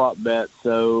looking at prop bets.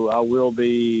 So I will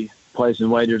be placing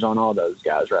wagers on all those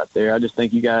guys right there. I just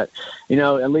think you got,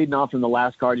 and leading off from the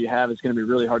last card you have, it's going to be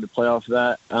really hard to play off of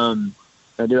that.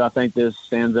 I think this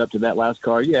stands up to that last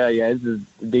card. Yeah, this is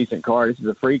a decent card. This is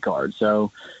a free card.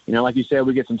 So, like you said,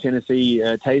 we get some Tennessee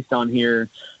taste on here.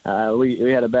 We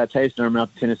had a bad taste in our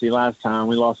mouth with Tennessee last time.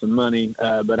 We lost some money,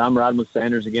 but I'm riding with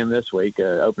Sanders again this week,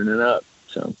 opening it up.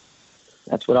 So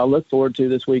that's what I'll look forward to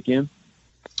this weekend.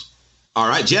 All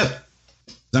right, Jeff.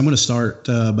 I'm going to start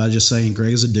by just saying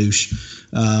Greg is a douche.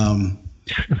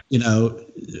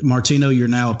 Martino, you're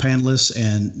now a panelist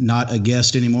and not a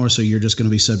guest anymore, so you're just going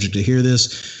to be subject to hear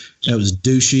this. That was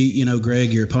douchey.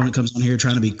 Greg, your opponent comes on here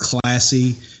trying to be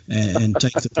classy and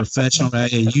take the professional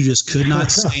route, and you just could not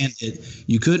stand it.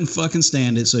 You couldn't fucking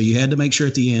stand it, so you had to make sure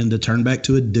at the end to turn back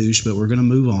to a douche, but we're going to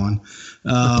move on.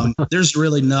 There's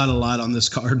really not a lot on this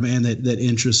card, man, that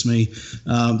interests me.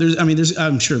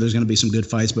 I'm sure there's going to be some good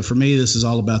fights, but for me, this is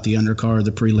all about the undercard,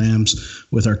 the prelims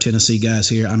with our Tennessee guys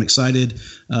here. I'm excited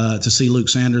to see Luke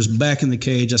Sanders back in the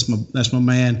cage. That's my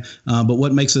man. But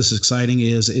what makes this exciting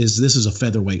is this is a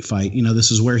featherweight fight. This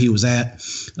is where he was at,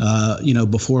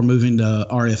 before moving to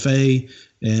RFA.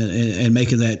 And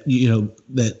making that,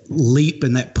 that leap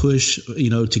and that push,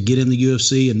 to get in the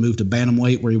UFC and move to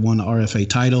bantamweight where he won the RFA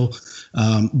title.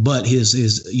 But his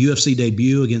UFC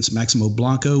debut against Maximo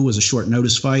Blanco was a short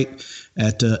notice fight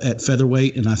at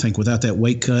featherweight. And I think without that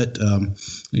weight cut,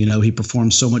 he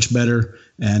performed so much better.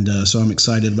 And so I'm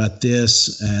excited about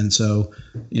this. And so,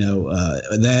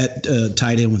 that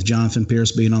tied in with Jonathan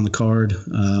Pierce being on the card,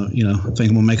 I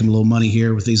think we'll make him a little money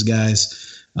here with these guys.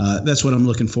 That's what I'm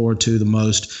looking forward to the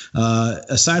most.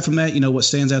 Aside from that, what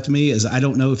stands out to me is I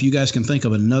don't know if you guys can think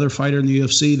of another fighter in the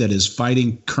UFC that is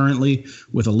fighting currently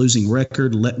with a losing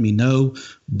record. Let me know.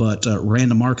 But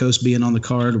Randa Marcos being on the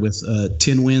card with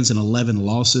 10 wins and 11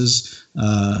 losses,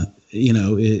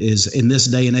 is in this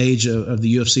day and age of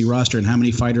the UFC roster and how many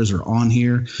fighters are on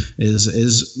here is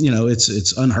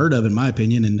it's unheard of in my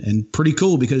opinion and pretty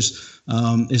cool because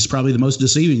it's probably the most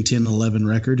deceiving 10-11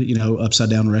 record, upside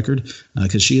down record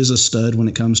because she is a stud when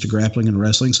it comes to grappling and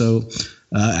wrestling. So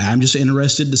I'm just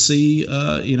interested to see,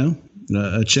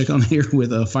 a chick on here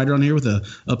with a fighter on here with a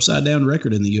upside down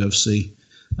record in the UFC.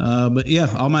 But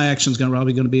yeah, all my action's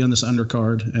probably going to be on this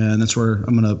undercard, and that's where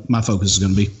my focus is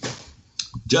going to be.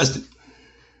 Justin.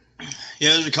 Yeah,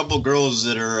 there's a couple of girls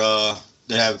that are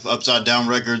that have upside down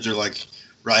records or like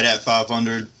right at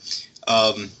 500.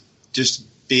 Just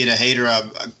being a hater,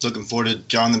 I'm looking forward to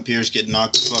Jonathan Pierce getting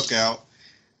knocked the fuck out.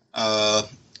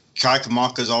 Kai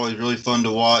Kamaka is always really fun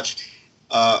to watch.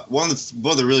 One of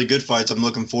the really good fights I'm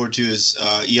looking forward to is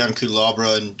Ian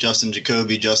Kulabra and Justin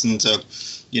Jacoby. Justin's a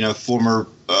former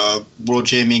world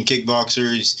champion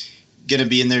kickboxer. He's going to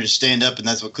be in there to stand up, and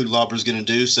that's what Kudlauber's going to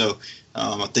do. So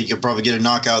I think you'll probably get a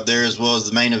knockout there as well as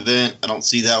the main event. I don't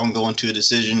see that one going to a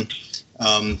decision.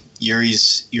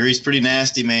 Yuri's pretty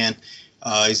nasty, man.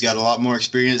 He's got a lot more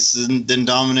experience than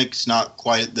Dominic. It's not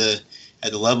quite at the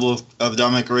level of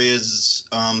Dominic Reyes'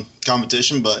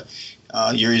 competition, but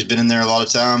Yuri's been in there a lot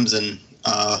of times and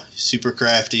super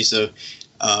crafty. So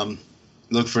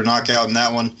look for a knockout in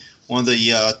that one. One of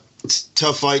the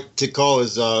tough fight to call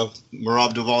is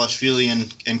Merab Dvalishvili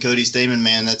and Cody Stamann,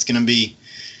 man. That's going to be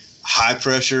high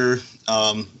pressure.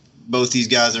 Both these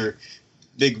guys are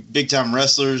big time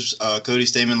wrestlers. Cody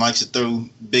Stamann likes to throw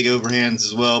big overhands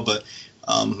as well, but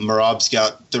Merab's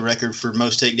got the record for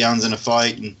most takedowns in a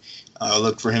fight, and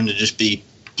look for him to just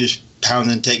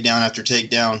pounding takedown after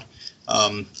takedown,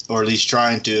 or at least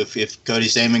trying to. If Cody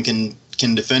Stamann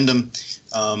can defend him,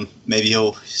 maybe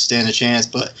he'll stand a chance,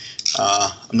 but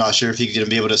I'm not sure if he's going to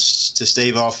be able to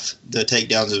stave off the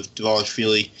takedowns of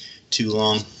Dvalishvili too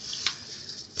long.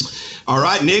 All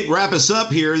right, Nick, wrap us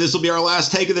up here. This will be our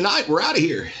last take of the night. We're out of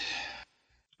here.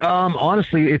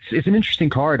 Honestly, it's an interesting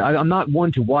card. I'm not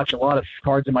one to watch a lot of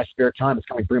cards in my spare time. It's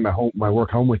kind of like bringing my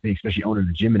work home with me, especially owning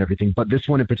the gym and everything. But this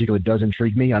one in particular does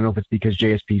intrigue me. I don't know if it's because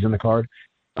JSP's on the card.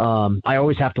 I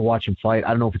always have to watch him fight. I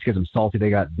don't know if it's because I'm salty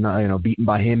they got beaten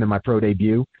by him in my pro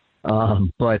debut.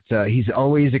 But he's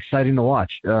always exciting to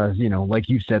watch. Like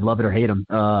you said, love it or hate him,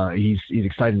 he's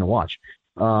exciting to watch.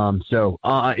 I'm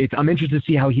interested to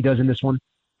see how he does in this one.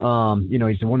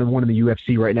 He's one in the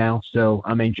UFC right now, so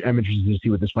I'm interested to see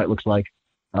what this fight looks like.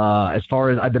 As far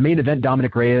as the main event,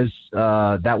 Dominic Reyes,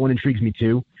 that one intrigues me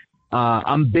too.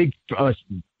 I'm big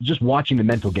just watching the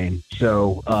mental game.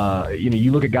 So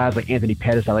you look at guys like Anthony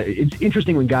Pettis. It's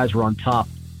interesting when guys are on top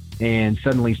and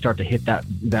suddenly start to hit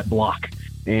that block.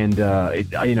 And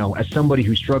as somebody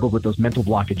who struggled with those mental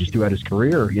blockages throughout his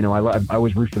career, I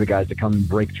always root for the guys to come and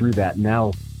break through that.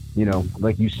 Now,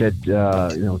 like you said, 2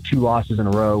 losses in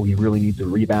a row, he really needs a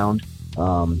rebound,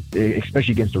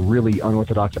 especially against a really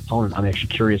unorthodox opponent. I'm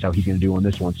actually curious how he's going to do on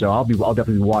this one. So I'll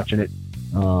definitely be watching it.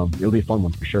 It'll be a fun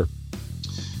one for sure.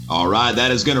 All right,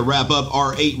 that is going to wrap up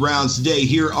our 8 rounds today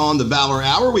here on the Valor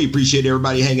Hour. We appreciate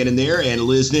everybody hanging in there and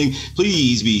listening.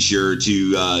 Please be sure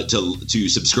to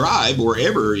subscribe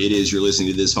wherever it is you're listening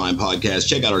to this fine podcast.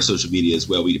 Check out our social media as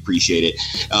well. We'd appreciate it.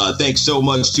 Thanks so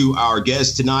much to our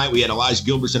guests tonight. We had Elijah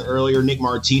Gilbertson earlier, Nick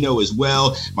Martino as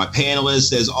well. My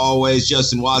panelists, as always,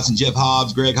 Justin Watson, Jeff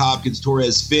Hobbs, Greg Hopkins,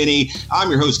 Torres Finney.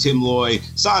 I'm your host, Tim Loy,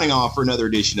 signing off for another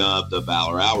edition of the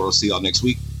Valor Hour. We'll see y'all next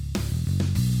week.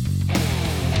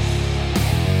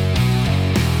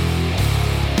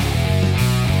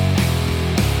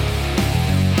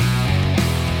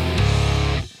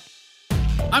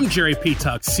 I'm Jerry P.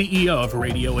 Tuck, CEO of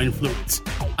Radio Influence.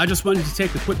 I just wanted to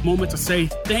take a quick moment to say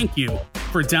thank you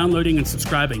for downloading and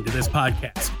subscribing to this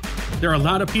podcast. There are a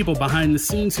lot of people behind the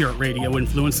scenes here at Radio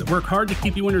Influence that work hard to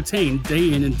keep you entertained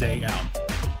day in and day out.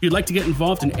 If you'd like to get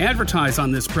involved and advertise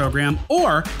on this program,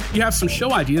 or you have some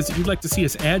show ideas that you'd like to see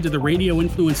us add to the Radio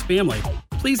Influence family,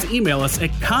 please email us at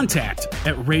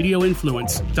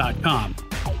contact@radioinfluence.com.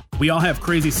 We all have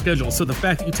crazy schedules, so the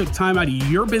fact that you took time out of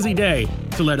your busy day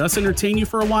to let us entertain you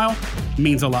for a while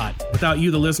means a lot. Without you,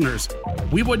 the listeners,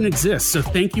 we wouldn't exist, so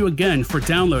thank you again for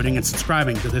downloading and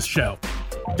subscribing to this show.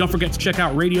 Don't forget to check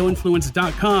out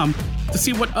radioinfluence.com to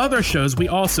see what other shows we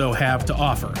also have to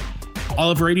offer.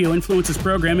 All of Radio Influence's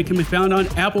programming can be found on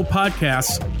Apple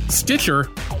Podcasts, Stitcher,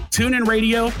 TuneIn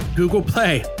Radio, Google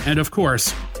Play, and of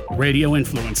course,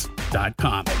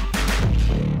 radioinfluence.com.